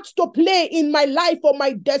a part to play in my life or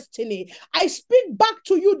my destiny. I speak back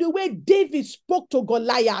to you the way David spoke to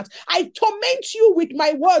Goliath. I torment you with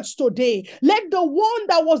my words today. Let the one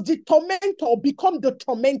that was the tormentor become the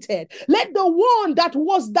tormented. Let the one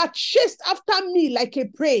that chased after me like a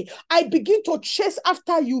prey, I begin to chase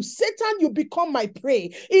after you. Satan, you become my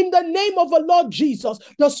prey. In the name of the Lord Jesus,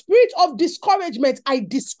 the spirit of discouragement, I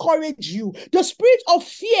discourage you. The spirit of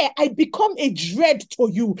fear, I become a dread to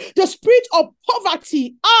you. The spirit of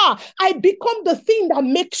poverty, I become the thing that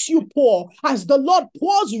makes you poor. As the Lord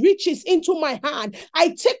pours riches into my hand, I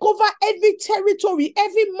take over every territory,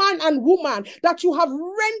 every man and woman that you have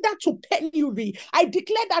rendered to penury. I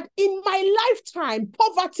declare that in my lifetime,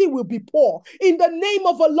 poverty will be poor. war. In the name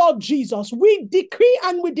of the Lord Jesus, we decree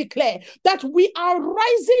and we declare that we are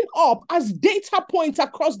rising up as data points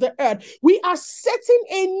across the earth. We are setting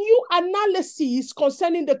a new analysis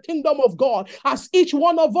concerning the kingdom of God. As each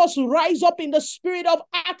one of us rise up in the spirit of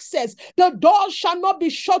access, the door shall not be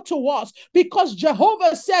shut to us, because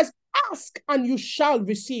Jehovah says, ask and you shall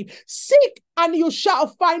receive. Seek and you shall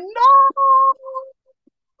find. Knock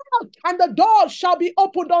and the door shall be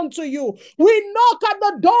opened unto you. We knock at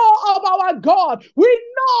the door of our God. We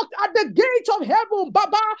knock at the gate of heaven,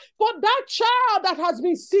 Baba, for that child that has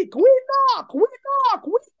been sick. We knock, we knock,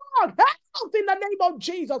 we knock. Health in the name of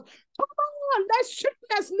Jesus. Come on, let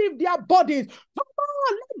sickness leave their bodies. Come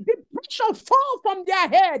on, let depression fall from their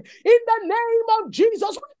head. In the name of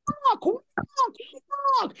Jesus, we knock, we knock, we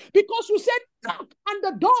knock. Because you said knock and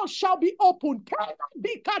the door shall be opened.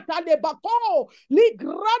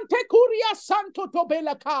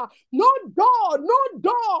 No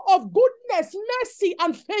door of goodness, mercy,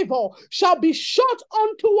 and favor shall be shut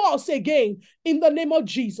unto us again. In the name of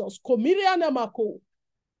Jesus.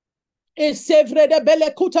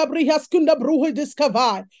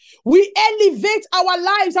 We elevate our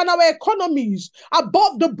lives and our economies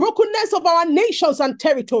above the brokenness of our nations and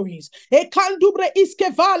territories. For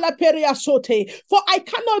I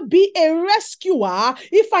cannot be a rescuer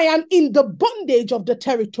if I am in the bondage of the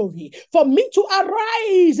territory. For me to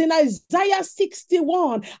arise in Isaiah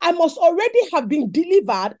 61, I must already have been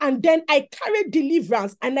delivered, and then I carry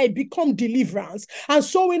deliverance and I become deliverance. And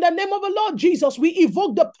so in the name of the Lord Jesus, we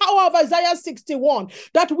evoke the power of Isaiah 61,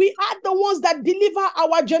 that we are the ones that deliver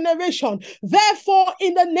our generation. Therefore,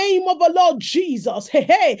 in the name of the Lord Jesus,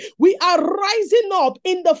 we are rising up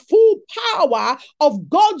in the full power of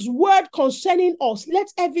God's word concerning us.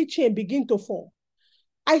 Let every chain begin to fall.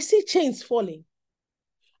 I see chains falling.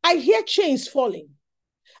 I hear chains falling.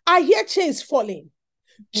 I hear chains falling.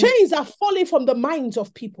 Chains are falling from the minds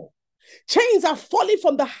of people. Chains are falling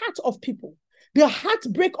from the heart of people. The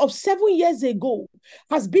heartbreak of 7 years ago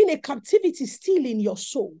has been a captivity still in your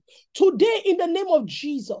soul. Today, in the name of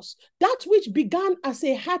Jesus, that which began as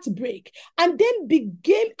a heartbreak and then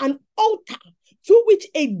became an altar through which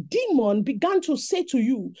a demon began to say to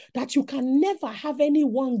you that you can never have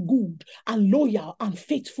anyone good and loyal and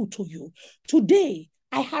faithful to you. Today,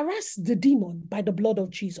 I harass the demon by the blood of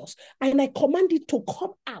Jesus, and I command it to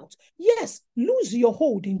come out. Yes, lose your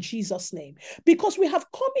hold in Jesus' name, because we have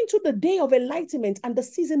come into the day of enlightenment and the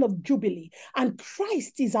season of jubilee, and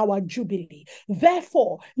Christ is our jubilee.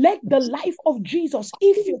 Therefore, let the life of Jesus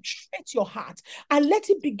infiltrate your heart, and let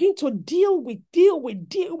it begin to deal with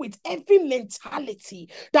every mentality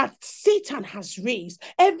that Satan has raised,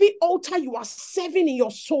 every altar you are serving in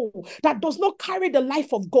your soul that does not carry the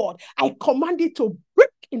life of God. I command it to break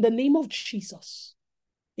in the name of Jesus.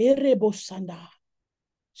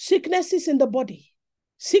 Sicknesses in the body,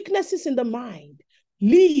 sicknesses in the mind,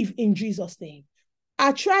 leave in Jesus' name.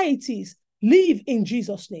 Arthritis, leave in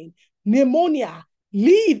Jesus' name. Pneumonia,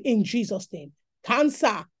 leave in Jesus' name.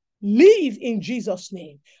 Cancer, leave in Jesus'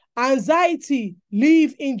 name. Anxiety,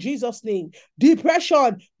 leave in Jesus' name.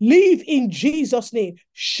 Depression, leave in Jesus' name.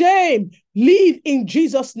 Shame, leave in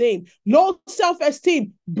Jesus' name. Low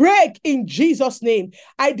self-esteem, break in Jesus' name.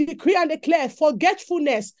 I decree and declare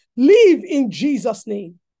forgetfulness, leave in Jesus'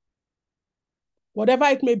 name. Whatever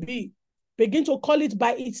it may be, begin to call it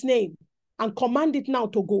by its name and command it now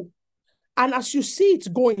to go. And as you see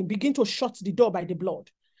it going, begin to shut the door by the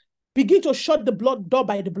blood. Begin to shut the door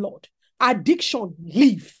by the blood. Addiction,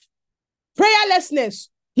 leave. Prayerlessness,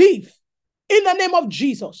 leave. In the name of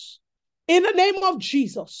Jesus. In the name of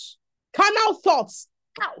Jesus. Carnal thoughts,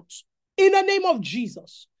 out. In the name of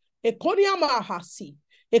Jesus. Ekonia mahasi.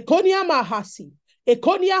 Ekonia mahasi.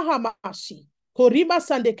 Ekonia hamasi. Korima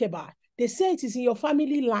sandekeba. They say it is in your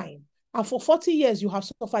family line, and for 40 years you have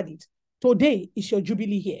suffered it. Today is your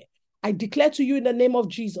jubilee here. I declare to you in the name of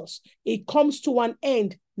Jesus, it comes to an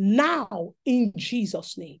end now in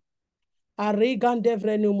Jesus' name. In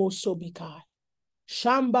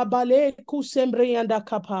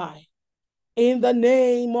the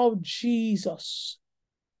name of Jesus,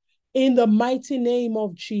 in the mighty name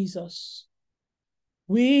of Jesus,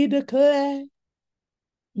 we declare,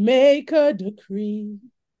 make a decree.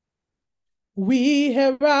 We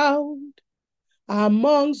herald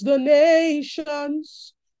amongst the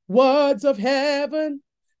nations words of heaven,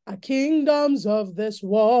 and kingdoms of this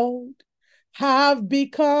world have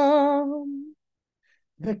become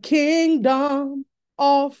the kingdom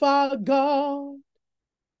of our God.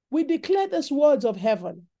 We declare these words of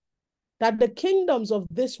heaven, that the kingdoms of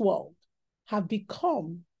this world have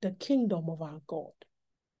become the kingdom of our God.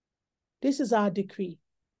 This is our decree.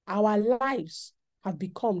 Our lives have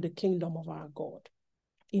become the kingdom of our God.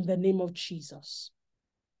 In the name of Jesus.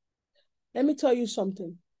 Let me tell you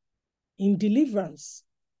something. In deliverance,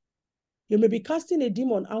 you may be casting a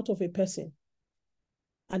demon out of a person,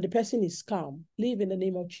 and the person is calm. Live in the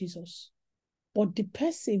name of Jesus. But the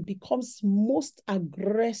person becomes most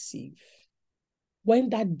aggressive when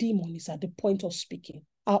that demon is at the point of speaking,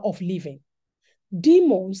 of living.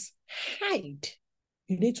 Demons hide.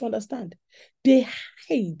 You need to understand. They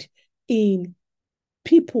hide in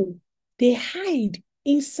people. They hide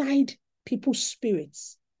inside people's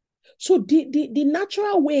spirits. So the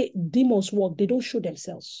natural way demons work, they don't show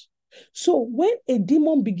themselves. So when a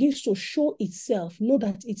demon begins to show itself, know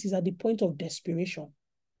that it is at the point of desperation.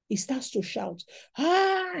 It starts to shout,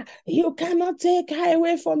 you cannot take her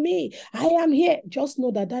away from me. I am here. Just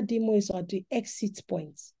know that that demon is at the exit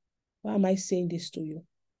point. Why am I saying this to you?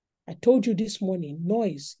 I told you this morning,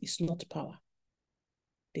 noise is not power.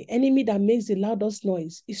 The enemy that makes the loudest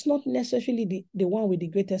noise is not necessarily the one with the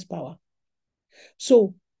greatest power.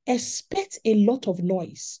 So expect a lot of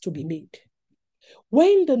noise to be made.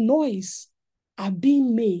 When the noise are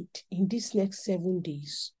being made in these next 7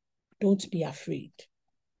 days, don't be afraid.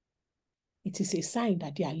 It is a sign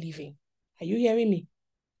that they are living. Are you hearing me?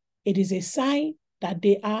 It is a sign that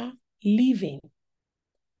they are living.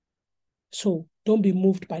 So don't be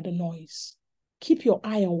moved by the noise. Keep your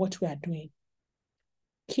eye on what we are doing.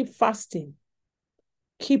 Keep fasting.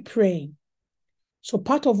 Keep praying. So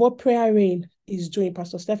part of what Prayer Rain is doing,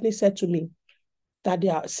 Pastor Stephanie said to me that they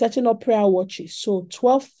are setting up prayer watches. So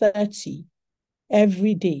 12:30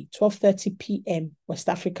 every day, 12:30 p.m. West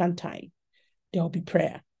African time, there will be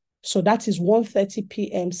prayer. So that is 1:30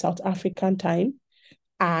 p.m. South African time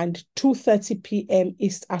and 2:30 p.m.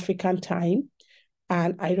 East African time.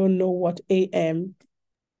 And I don't know what a.m.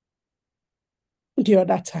 the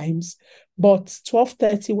other times, but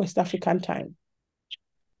 12:30 West African time.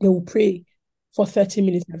 They will pray for 30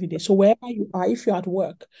 minutes every day. So wherever you are, if you're at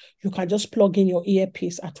work, you can just plug in your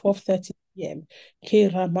earpiece at 12:30 p.m.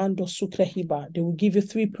 They will give you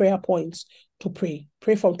 3 prayer points to pray.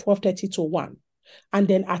 Pray from 12:30 to 1. And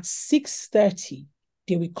then at 6:30,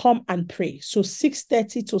 they will come and pray. So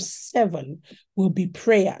 6:30 to 7 will be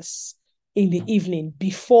prayers in the evening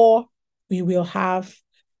before we will have,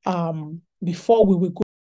 before we will go.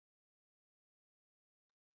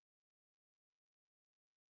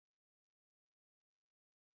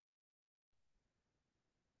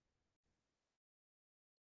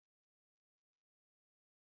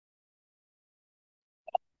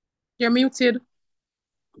 You're muted.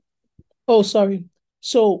 Oh, sorry.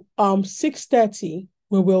 So 6:30,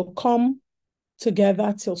 we will come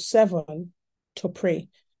together till 7 to pray.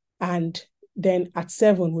 And then at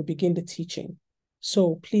 7, we begin the teaching.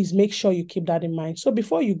 So please make sure you keep that in mind. So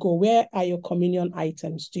before you go, where are your communion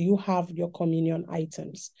items? Do you have your communion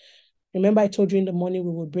items? Remember I told you in the morning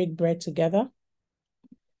we will break bread together?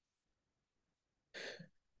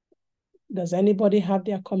 Does anybody have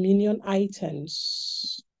their communion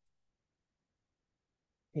items?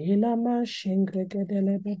 I'm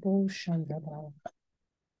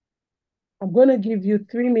going to give you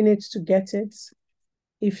 3 minutes to get it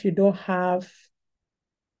if you don't have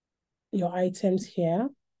your items here.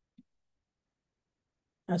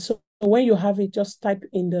 And so when you have it, just type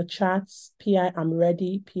in the chats, PI, I'm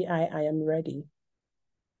ready, PI, I am ready.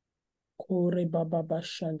 Kore baba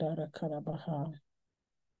bashandara karabaha.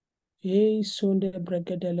 Hey, sunde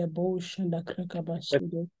bregedele bo shanda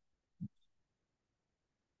krakabasude.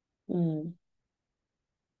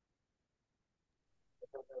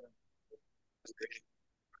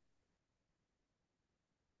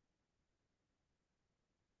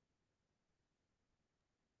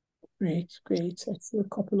 Great, great. I see a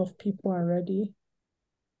couple of people are ready.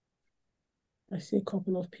 I see a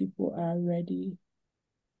couple of people are ready.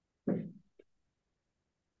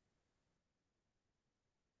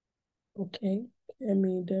 Okay,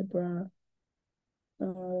 Emmy, Deborah.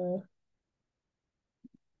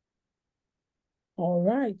 All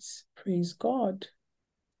right, praise God.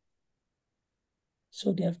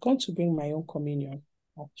 So they have gone to bring my own communion,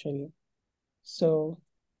 actually. So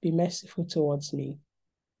be merciful towards me.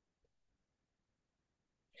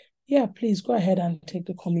 Yeah, please go ahead and take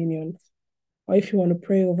the communion. Or if you want to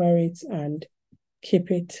pray over it and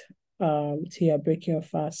keep it till you're breaking your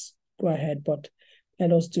fast, go ahead. But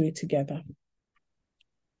let us do it together.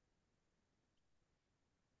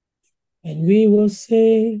 And we will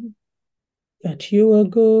say that you are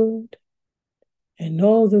good, and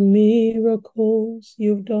all the miracles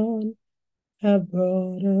you've done have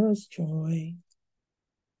brought us joy.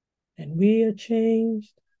 And we are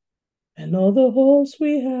changed, and all the hopes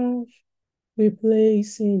we have we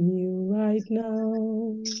place in you right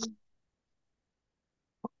now.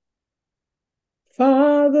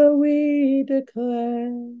 Father, we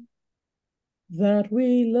declare that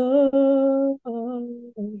we love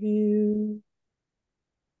you.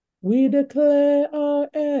 We declare our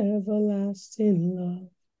everlasting love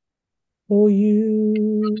for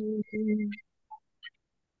you.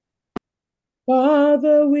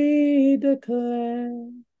 Father, we declare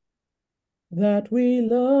that we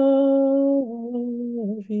love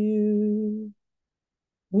you.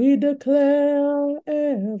 We declare our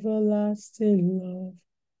everlasting love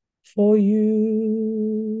for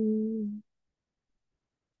you.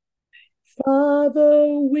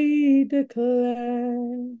 Father, we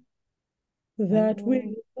declare that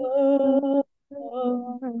we love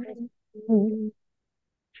you.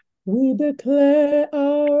 We declare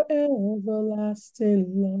our everlasting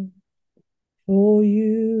love for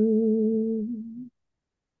you.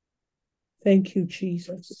 Thank you,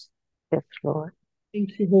 Jesus. Yes, Lord.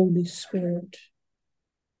 Thank you, Holy Spirit.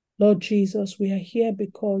 Lord Jesus, we are here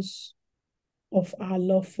because of our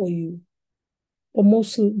love for you, but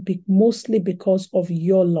mostly because of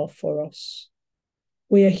your love for us.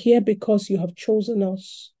 We are here because you have chosen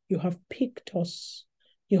us, you have picked us,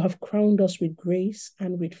 you have crowned us with grace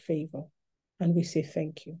and with favor, and we say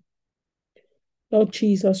thank you. Lord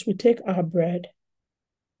Jesus, we take our bread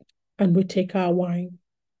and we take our wine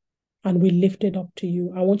and we lift it up to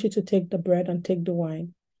you. I want you to take the bread and take the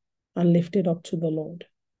wine and lift it up to the Lord.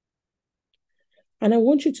 And I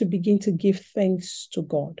want you to begin to give thanks to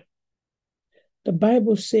God. The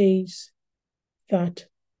Bible says that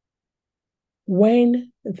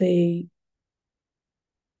when he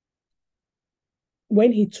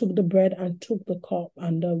took the bread and took the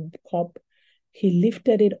cup, he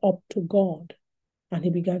lifted it up to God and he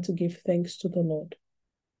began to give thanks to the Lord.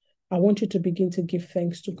 I want you to begin to give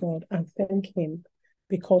thanks to God and thank him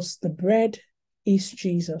because the bread is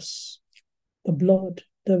Jesus. The blood,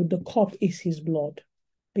 the cup is his blood.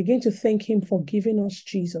 Begin to thank him for giving us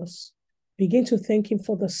Jesus. Begin to thank him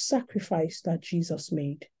for the sacrifice that Jesus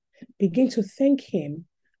made. Begin to thank him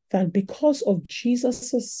that because of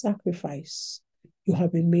Jesus' sacrifice, you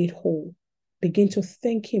have been made whole. Begin to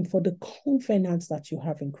thank him for the covenant that you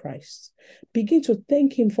have in Christ. Begin to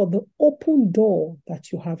thank him for the open door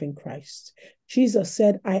that you have in Christ. Jesus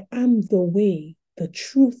said, I am the way, the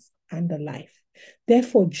truth, and the life.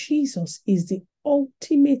 Therefore, Jesus is the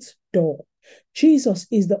ultimate door. Jesus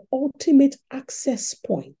is the ultimate access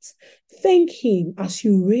point. Thank him as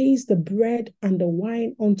you raise the bread and the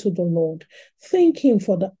wine unto the Lord. Thank him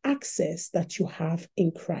for the access that you have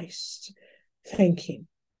in Christ. Thank him.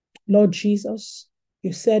 Lord Jesus,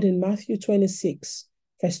 you said in Matthew 26,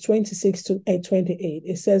 verse 26 to 28,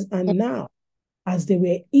 it says, and now, as they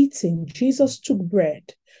were eating, Jesus took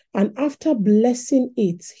bread, and after blessing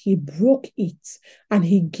it, he broke it, and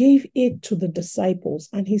he gave it to the disciples,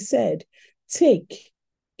 and he said, take,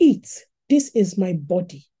 eat, this is my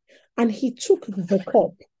body. And he took the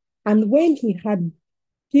cup, and when he had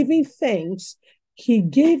given thanks, he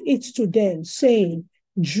gave it to them, saying,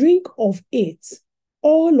 drink of it,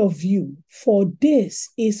 all of you, for this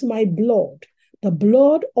is my blood, the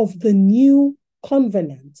blood of the new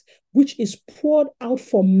covenant, which is poured out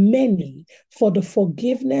for many for the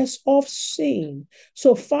forgiveness of sin.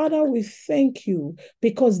 So, Father, we thank you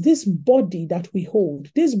because this body that we hold,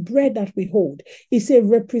 this bread that we hold, is a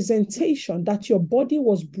representation that your body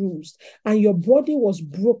was bruised and your body was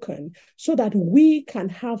broken so that we can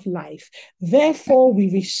have life. Therefore, we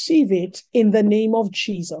receive it in the name of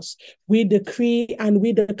Jesus. We decree and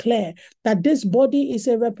we declare that this body is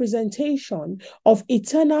a representation of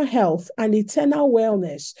eternal health and eternal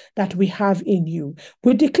wellness that we have in you.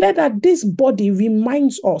 We declare that this body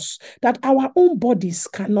reminds us that our own bodies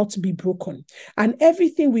cannot be broken. And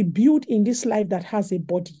everything we build in this life that has a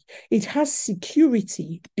body, it has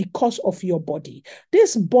security because of your body.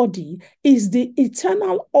 This body is the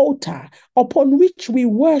eternal altar upon which we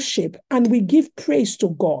worship and we give praise to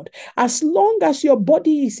God. As long as your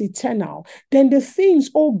body is eternal, then the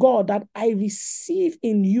things, oh God, that I receive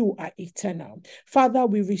in you are eternal. Father,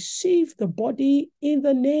 we receive the body in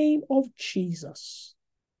the name of Jesus.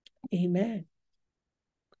 Amen.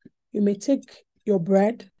 You may take your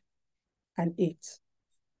bread and eat.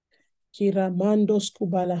 Kiramandos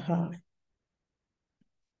kubalaha.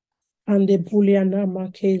 Ande buliana ma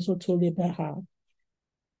kezo tolebaha.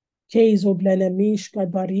 Kezo blenemish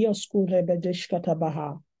kadbarios kurebedesh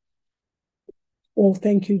katabaha. Oh,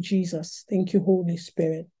 thank you, Jesus. Thank you, Holy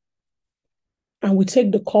Spirit. And we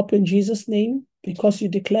take the cup in Jesus' name because you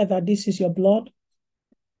declare that this is your blood,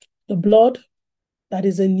 the blood that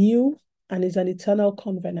is a new and is an eternal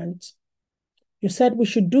covenant. You said we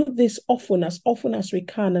should do this often as we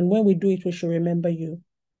can, and when we do it, we should remember you.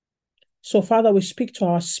 So, Father, we speak to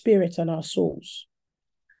our spirit and our souls.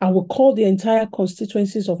 I will call the entire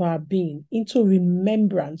constituencies of our being into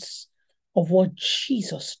remembrance of what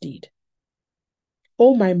Jesus did.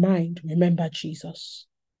 Oh, my mind, remember Jesus.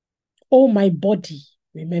 Oh, my body,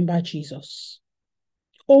 remember Jesus.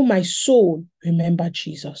 Oh, my soul, remember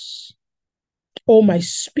Jesus. Oh, my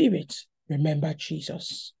spirit, remember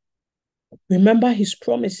Jesus. Remember his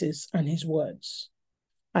promises and his words.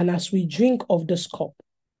 And as we drink of this cup,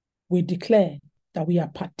 we declare that we are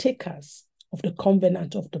partakers of the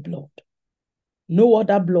covenant of the blood. No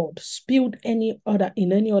other blood spilled in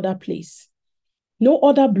any other place. No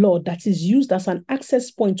other blood that is used as an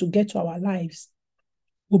access point to get to our lives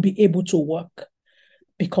will be able to work,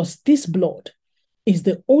 because this blood is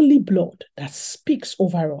the only blood that speaks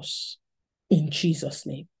over us. In Jesus'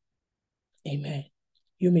 name, amen.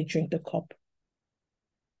 You may drink the cup.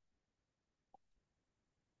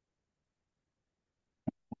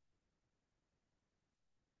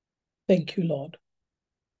 Thank you, Lord.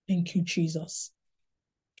 Thank you, Jesus.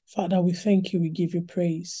 Father, we thank you. We give you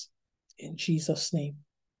praise. In Jesus' name,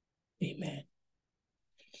 amen.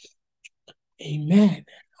 Amen.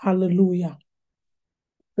 Hallelujah.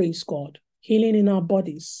 Praise God. Healing in our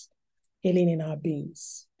bodies, healing in our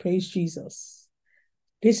beings. Praise Jesus.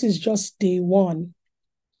 This is just day 1,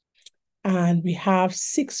 and we have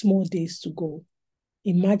 6 more days to go.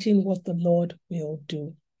 Imagine what the Lord will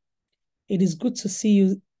do. It is good to see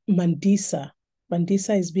you, Mandisa.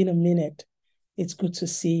 Mandisa, it's been a minute. It's good to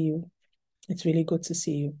see you. It's really good to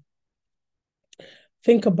see you.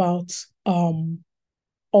 Think about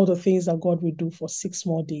all the things that God will do for 6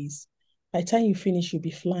 more days. By the time you finish, you'll be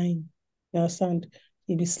flying. You understand?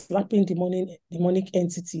 You'll be slapping demonic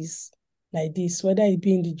entities like this, whether it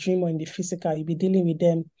be in the dream or in the physical. You'll be dealing with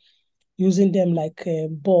them, using them like a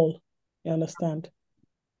ball. You understand?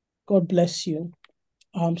 God bless you.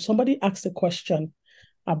 Somebody asked a question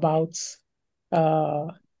about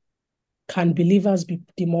can believers be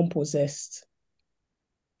demon possessed?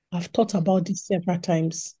 I've thought about this several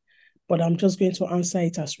times, but I'm just going to answer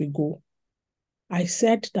it as we go. I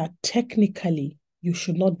said that technically you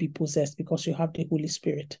should not be possessed because you have the Holy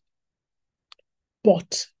Spirit.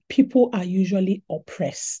 But people are usually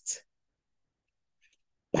oppressed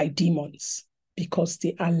by demons because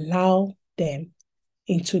they allow them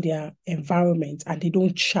into their environment and they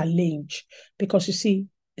don't challenge. Because you see,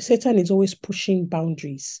 Satan is always pushing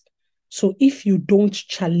boundaries. So if you don't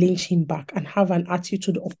challenge him back and have an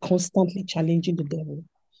attitude of constantly challenging the devil,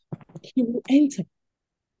 he will enter.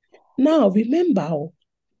 Now, remember,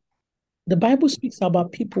 the Bible speaks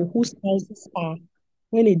about people whose houses are,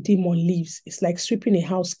 when a demon leaves, it's like sweeping a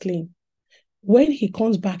house clean. When he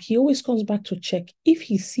comes back, he always comes back to check. If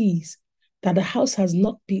he sees that the house has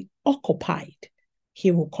not been occupied,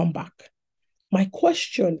 he will come back. My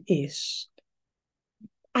question is,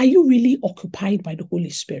 are you really occupied by the Holy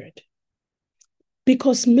Spirit?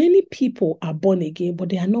 Because many people are born again, but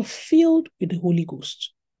they are not filled with the Holy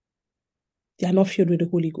Ghost. They are not filled with the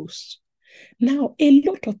Holy Ghost. Now, a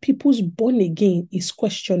lot of people's born again is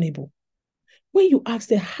questionable. When you ask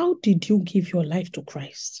them, how did you give your life to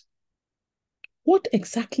Christ? What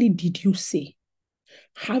exactly did you say?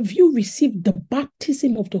 Have you received the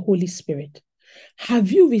baptism of the Holy Spirit?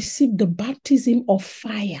 Have you received the baptism of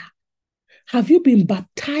fire? Have you been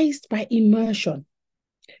baptized by immersion?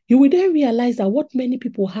 You will then realize that what many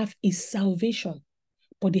people have is salvation,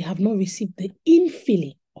 but they have not received the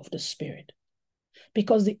infilling of the Spirit.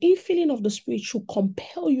 Because the infilling of the Spirit should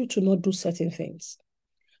compel you to not do certain things.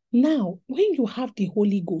 Now, when you have the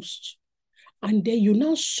Holy Ghost, and then you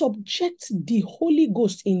now subject the Holy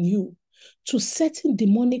Ghost in you to certain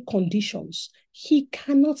demonic conditions, he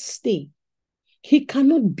cannot stay. He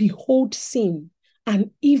cannot behold sin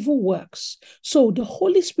and evil works. So the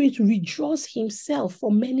Holy Spirit withdraws himself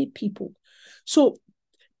from many people. So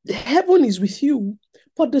heaven is with you,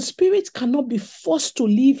 but the Spirit cannot be forced to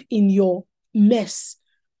live in your mess.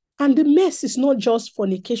 And the mess is not just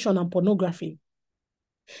fornication and pornography.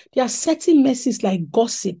 There are certain messes like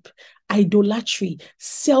gossip, idolatry,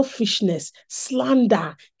 selfishness,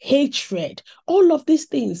 slander, hatred. All of these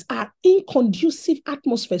things are inconducive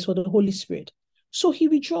atmospheres for the Holy Spirit. So he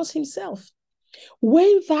withdraws himself.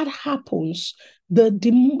 When that happens, the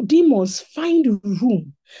demons find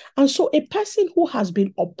room. And so a person who has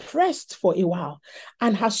been oppressed for a while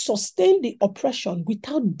and has sustained the oppression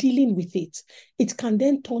without dealing with it, it can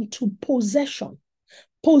then turn to possession.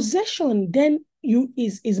 Possession then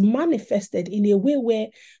is manifested in a way where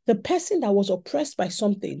the person that was oppressed by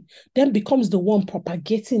something then becomes the one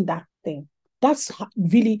propagating that thing. That's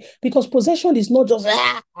really, because possession is not just,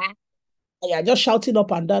 you're just shouting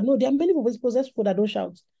up and down. No, there are many possessed people that don't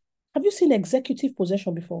shout. Have you seen executive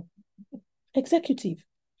possession before? Executive.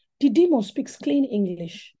 The demon speaks clean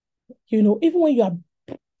English. Even when you are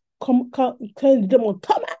telling the demon,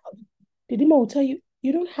 come out, the demon will tell you,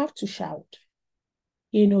 you don't have to shout.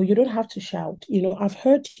 You don't have to shout. I've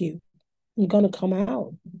heard you. I'm going to come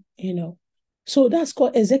out. So that's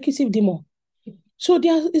called executive demon. So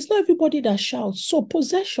it's not everybody that shouts. So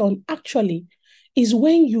possession actually is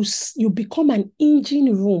when you become an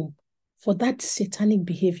engine room for that satanic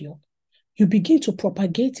behavior. You begin to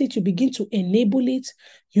propagate it, you begin to enable it,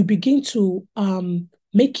 you begin to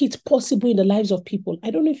make it possible in the lives of people.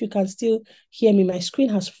 I don't know if you can still hear me. My screen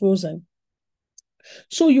has frozen.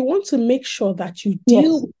 So you want to make sure that you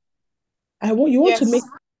deal. Yes. You want to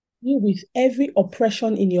deal with every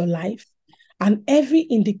oppression in your life and every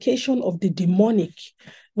indication of the demonic,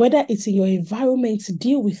 whether it's in your environment,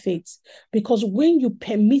 deal with it. Because when you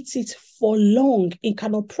permit it for long, it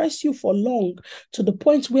can oppress you for long to the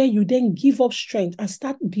point where you then give up strength and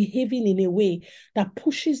start behaving in a way that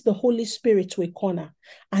pushes the Holy Spirit to a corner.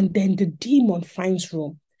 And then the demon finds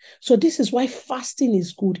room. So this is why fasting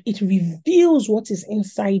is good. It reveals what is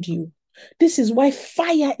inside you. This is why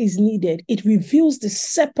fire is needed. It reveals the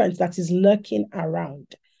serpent that is lurking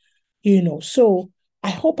around. So I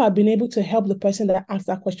hope I've been able to help the person that asked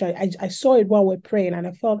that question. I saw it while we're praying, and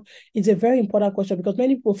I felt it's a very important question, because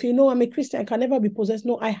many people feel, no, I'm a Christian, I can never be possessed.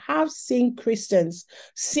 No, I have seen Christians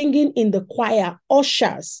singing in the choir,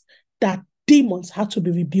 ushers, that demons had to be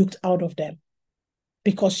rebuked out of them,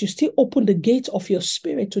 because you still open the gate of your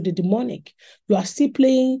spirit to the demonic. You are still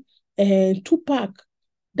playing Tupac,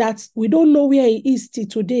 that we don't know where he is till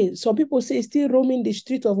today. Some people say he's still roaming the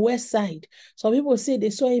street of West Side. Some people say they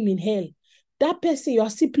saw him in hell. That person, you are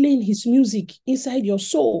still playing his music inside your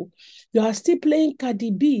soul. You are still playing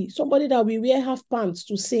Cardi B, somebody that we wear half pants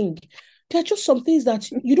to sing. There are just some things that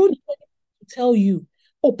you don't tell you,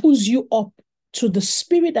 opens you up to the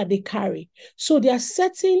spirit that they carry. So there are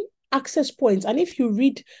certain access points. And if you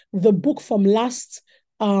read the book from last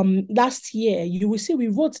year, you will see we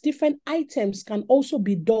wrote different items can also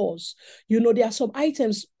be doors. There are some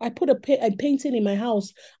items. I put a painting in my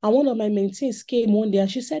house, and one of my mentees came one day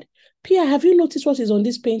and she said, Pia, have you noticed what is on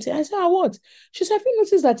this painting? I said, what? She said, have you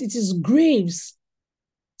noticed that it is graves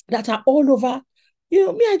that are all over?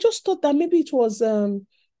 I just thought that maybe it was, I don't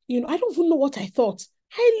even know what I thought.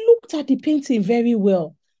 I looked at the painting very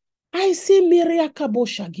well. I say, Maria Kabo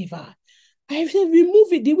Shagiva. I said,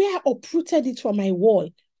 remove it the way I uprooted it from my wall.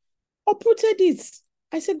 Uprooted it.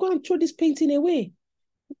 I said, go and throw this painting away.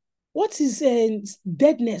 What is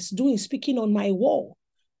deadness doing speaking on my wall?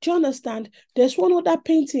 Do you understand? There's one other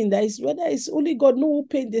painting that is, whether it's only God know who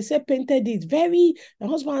paint, they say painted it. The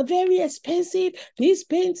husband, very expensive. This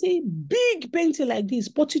painting, big painting like this.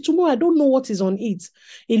 But tomorrow, I don't know what is on it.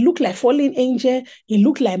 It looked like fallen angel. It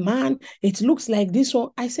looked like man. It looks like this one.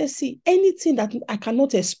 I said, see, anything that I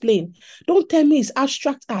cannot explain, don't tell me it's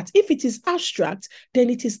abstract art. If it is abstract, then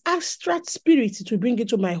it is abstract spirit to bring it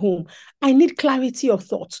to my home. I need clarity of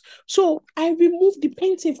thought. So I removed the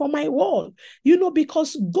painting from my wall,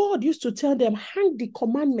 because God used to tell them, hang the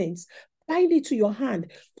commandments, bind it to your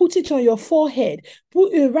hand, put it on your forehead,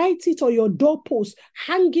 write it on your doorpost,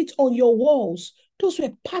 hang it on your walls. Those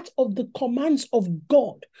were part of the commands of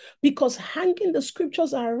God, because hanging the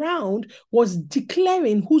scriptures around was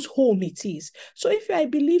declaring whose home it is. So if you're a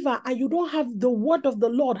believer and you don't have the word of the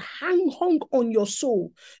Lord hung on your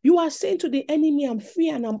soul, you are saying to the enemy, I'm free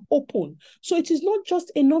and I'm open. So it is not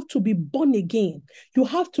just enough to be born again. You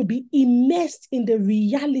have to be immersed in the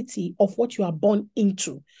reality of what you are born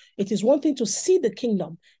into. It is one thing to see the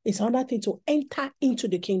kingdom. It's another thing to enter into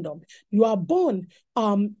the kingdom. You are born,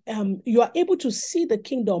 you are able to see the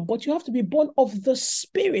kingdom, but you have to be born of the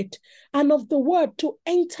spirit and of the word to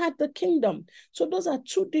enter the kingdom. So those are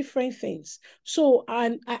two different things. So,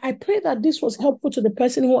 and I pray that this was helpful to the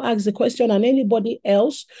person who asked the question and anybody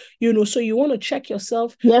else, so you want to check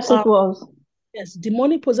yourself. Yes, it was. Yes,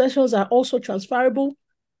 demonic possessions are also transferable.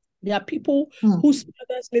 There are people whose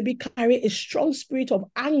fathers maybe carry a strong spirit of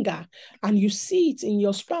anger, and you see it in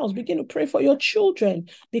your spouse. Begin to pray for your children,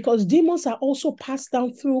 because demons are also passed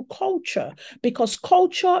down through culture, because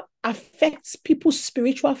culture affects people's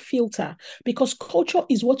spiritual filter, because culture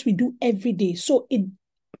is what we do every day. So it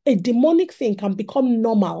a demonic thing can become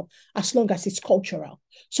normal as long as it's cultural.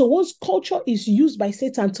 So once culture is used by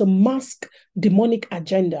Satan to mask demonic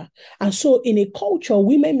agenda, and so in a culture,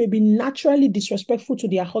 women may be naturally disrespectful to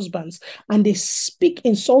their husbands and they speak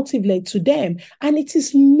insultively to them, and it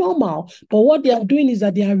is normal. But what they are doing is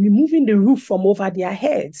that they are removing the roof from over their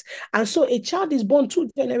heads. And so a child is born 2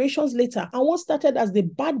 generations later, and what started as the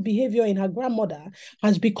bad behavior in her grandmother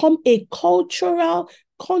has become a cultural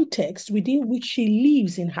context within which she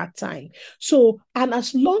lives in her time. So, and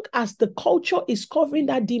as long as the culture is covering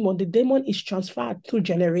that demon, the demon is transferred through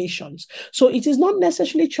generations. So it is not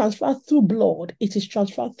necessarily transferred through blood, it is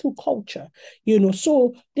transferred through culture.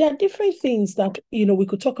 So there are different things that we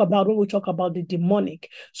could talk about when we talk about the demonic.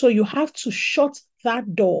 So you have to shut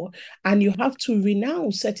that door, and you have to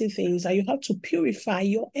renounce certain things, and you have to purify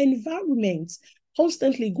your environment.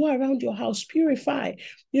 Constantly go around your house, purify.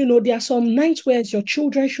 There are some nightwears your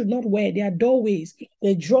children should not wear. There are doorways.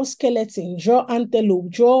 They draw skeleton, draw antelope,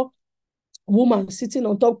 draw woman sitting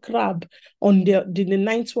on top crab on the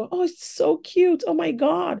nightwear. Oh, it's so cute. Oh my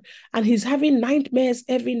God. And he's having nightmares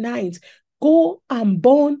every night. Go and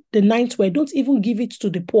burn the nightwear. Don't even give it to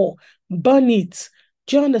the poor. Burn it.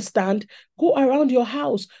 Do you understand? Go around your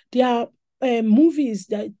house. There are movies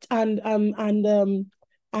that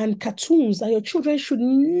and cartoons that your children should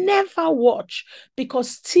never watch,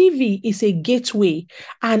 because TV is a gateway,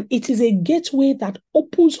 and it is a gateway that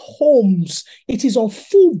opens homes. It is on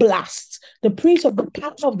full blast. The prince of the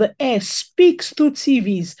power of the air speaks through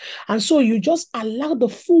TVs, and so you just allow the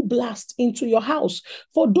full blast into your house.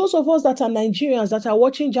 For those of us that are Nigerians that are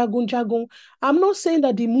watching Jagun Jagun, I'm not saying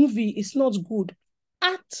that the movie is not good.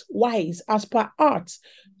 Art-wise, as per art,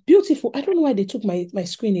 beautiful. I don't know why they took my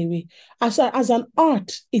screen away. As an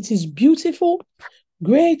art, it is beautiful,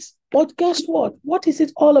 great. But guess what? What is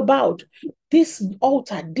it all about? This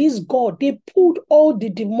altar, this God, they pulled all the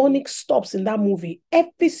demonic stops in that movie,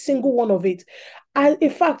 every single one of it. And in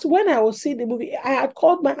fact, when I was seeing the movie, I had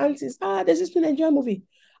called my aunties, there's this Nigerian movie.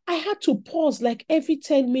 I had to pause like every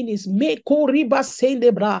 10 minutes. Then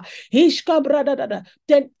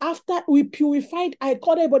after we purified, I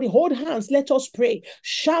called everybody, hold hands, let us pray.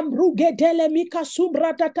 And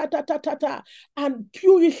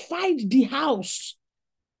purified the house.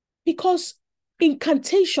 Because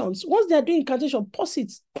incantations, once they are doing incantation, pause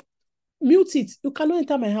it, mute it. You cannot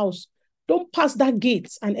enter my house. Don't pass that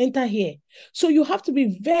gate and enter here. So you have to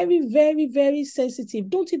be very, very, very sensitive.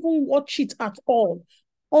 Don't even watch it at all.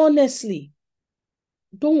 Honestly,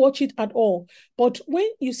 don't watch it at all. But when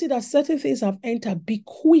you see that certain things have entered, be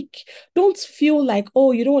quick. Don't feel like,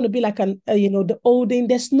 you don't want to be like the olden.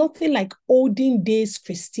 There's nothing like olden days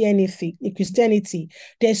Christianity.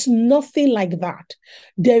 There's nothing like that.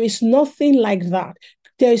 There is nothing like that.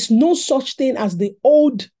 There is no such thing as the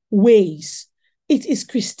old ways. It is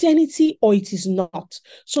Christianity or it is not.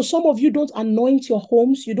 So some of you don't anoint your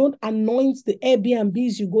homes. You don't anoint the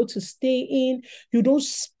Airbnbs you go to stay in. You don't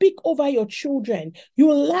speak over your children.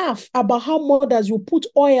 You laugh about how mothers will put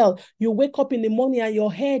oil. You wake up in the morning and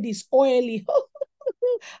your head is oily.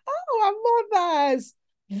 Our mothers.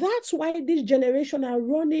 That's why this generation are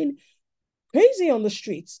running crazy on the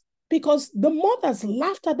streets, because the mothers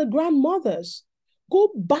laughed at the grandmothers.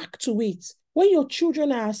 Go back to it. When your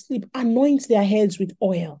children are asleep, anoint their heads with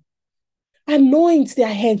oil. Anoint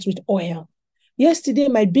their heads with oil. Yesterday,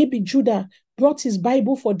 my baby Judah brought his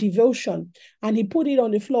Bible for devotion, and he put it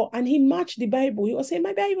on the floor and he matched the Bible. He was saying,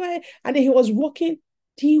 my Bible, and then he was walking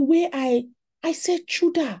the way I said,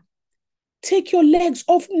 Judah, take your legs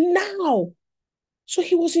off now. So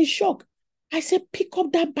he was in shock. I said, pick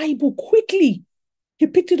up that Bible quickly. He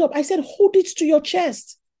picked it up. I said, hold it to your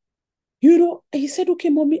chest. He said, okay,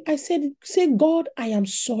 mommy. I said, say, God, I am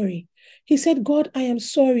sorry. He said, God, I am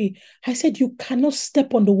sorry. I said, you cannot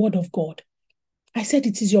step on the word of God. I said,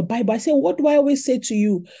 it is your Bible. I said, what do I always say to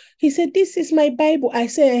you? He said, this is my Bible. I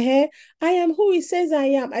said, I am who he says I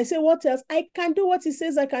am. I said, what else? I can do what he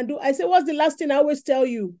says I can do. I said, what's the last thing I always tell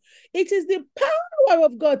you? It is the power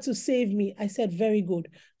of God to save me. I said, very good.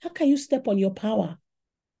 How can you step on your power?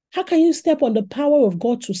 How can you step on the power of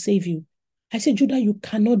God to save you? I said, Judah, you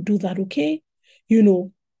cannot do that, okay?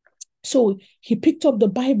 So he picked up the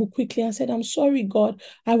Bible quickly and said, I'm sorry, God,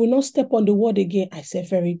 I will not step on the word again. I said,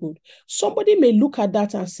 very good. Somebody may look at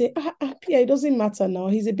that and say, Pierre, it doesn't matter now.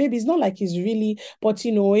 He's a baby. It's not like he's really, but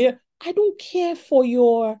I don't care for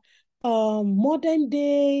your modern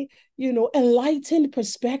day, enlightened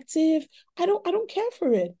perspective. I don't care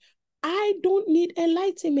for it. I don't need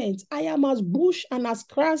enlightenment. I am as bush and as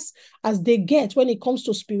crass as they get when it comes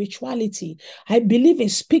to spirituality. I believe in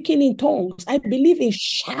speaking in tongues. I believe in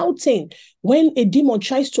shouting when a demon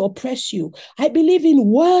tries to oppress you. I believe in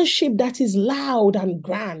worship that is loud and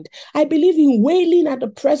grand. I believe in wailing at the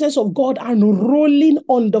presence of God and rolling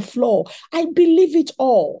on the floor. I believe it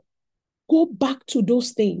all. Go back to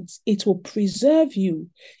those things. It will preserve you.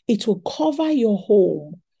 It will cover your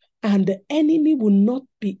home, and the enemy will not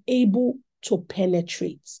be able to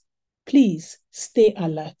penetrate. Please stay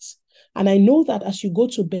alert. And I know that as you go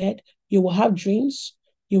to bed, you will have dreams,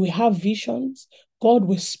 you will have visions. God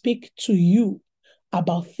will speak to you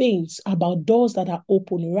about things, about doors that are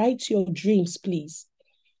open. Write your dreams, please.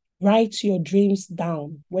 Write your dreams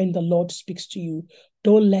down when the Lord speaks to you.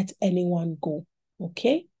 Don't let anyone go.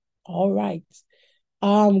 Okay? All right.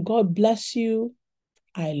 God bless you.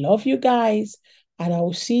 I love you guys. And I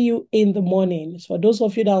will see you in the morning. For those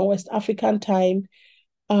of you that are on West African time,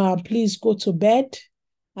 please go to bed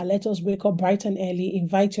and let us wake up bright and early.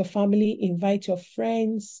 Invite your family, invite your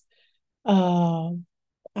friends. And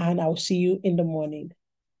I will see you in the morning.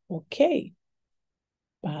 Okay.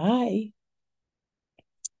 Bye.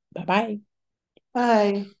 Bye-bye.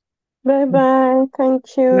 Bye. Bye-bye.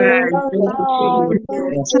 Thank you.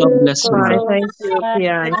 God bless you, man. Thank you,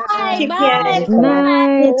 PI. Bye. Good Bye.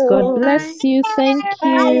 night. God Bye. bless you. Thank Bye.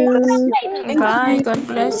 you. Bye. God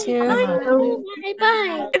bless you. Bye.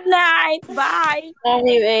 Bye. Good night. Bye. Love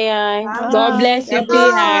you, AI. God bless you,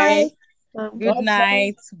 PI. Bye. Good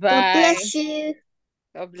night. God Bye. bless you.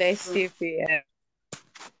 God bless you, PI.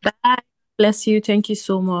 Bye. Bless you. Thank you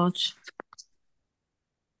so much.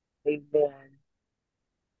 Amen.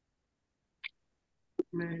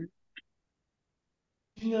 Amen.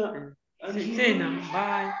 Yeah. Say now,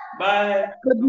 bye. Bye.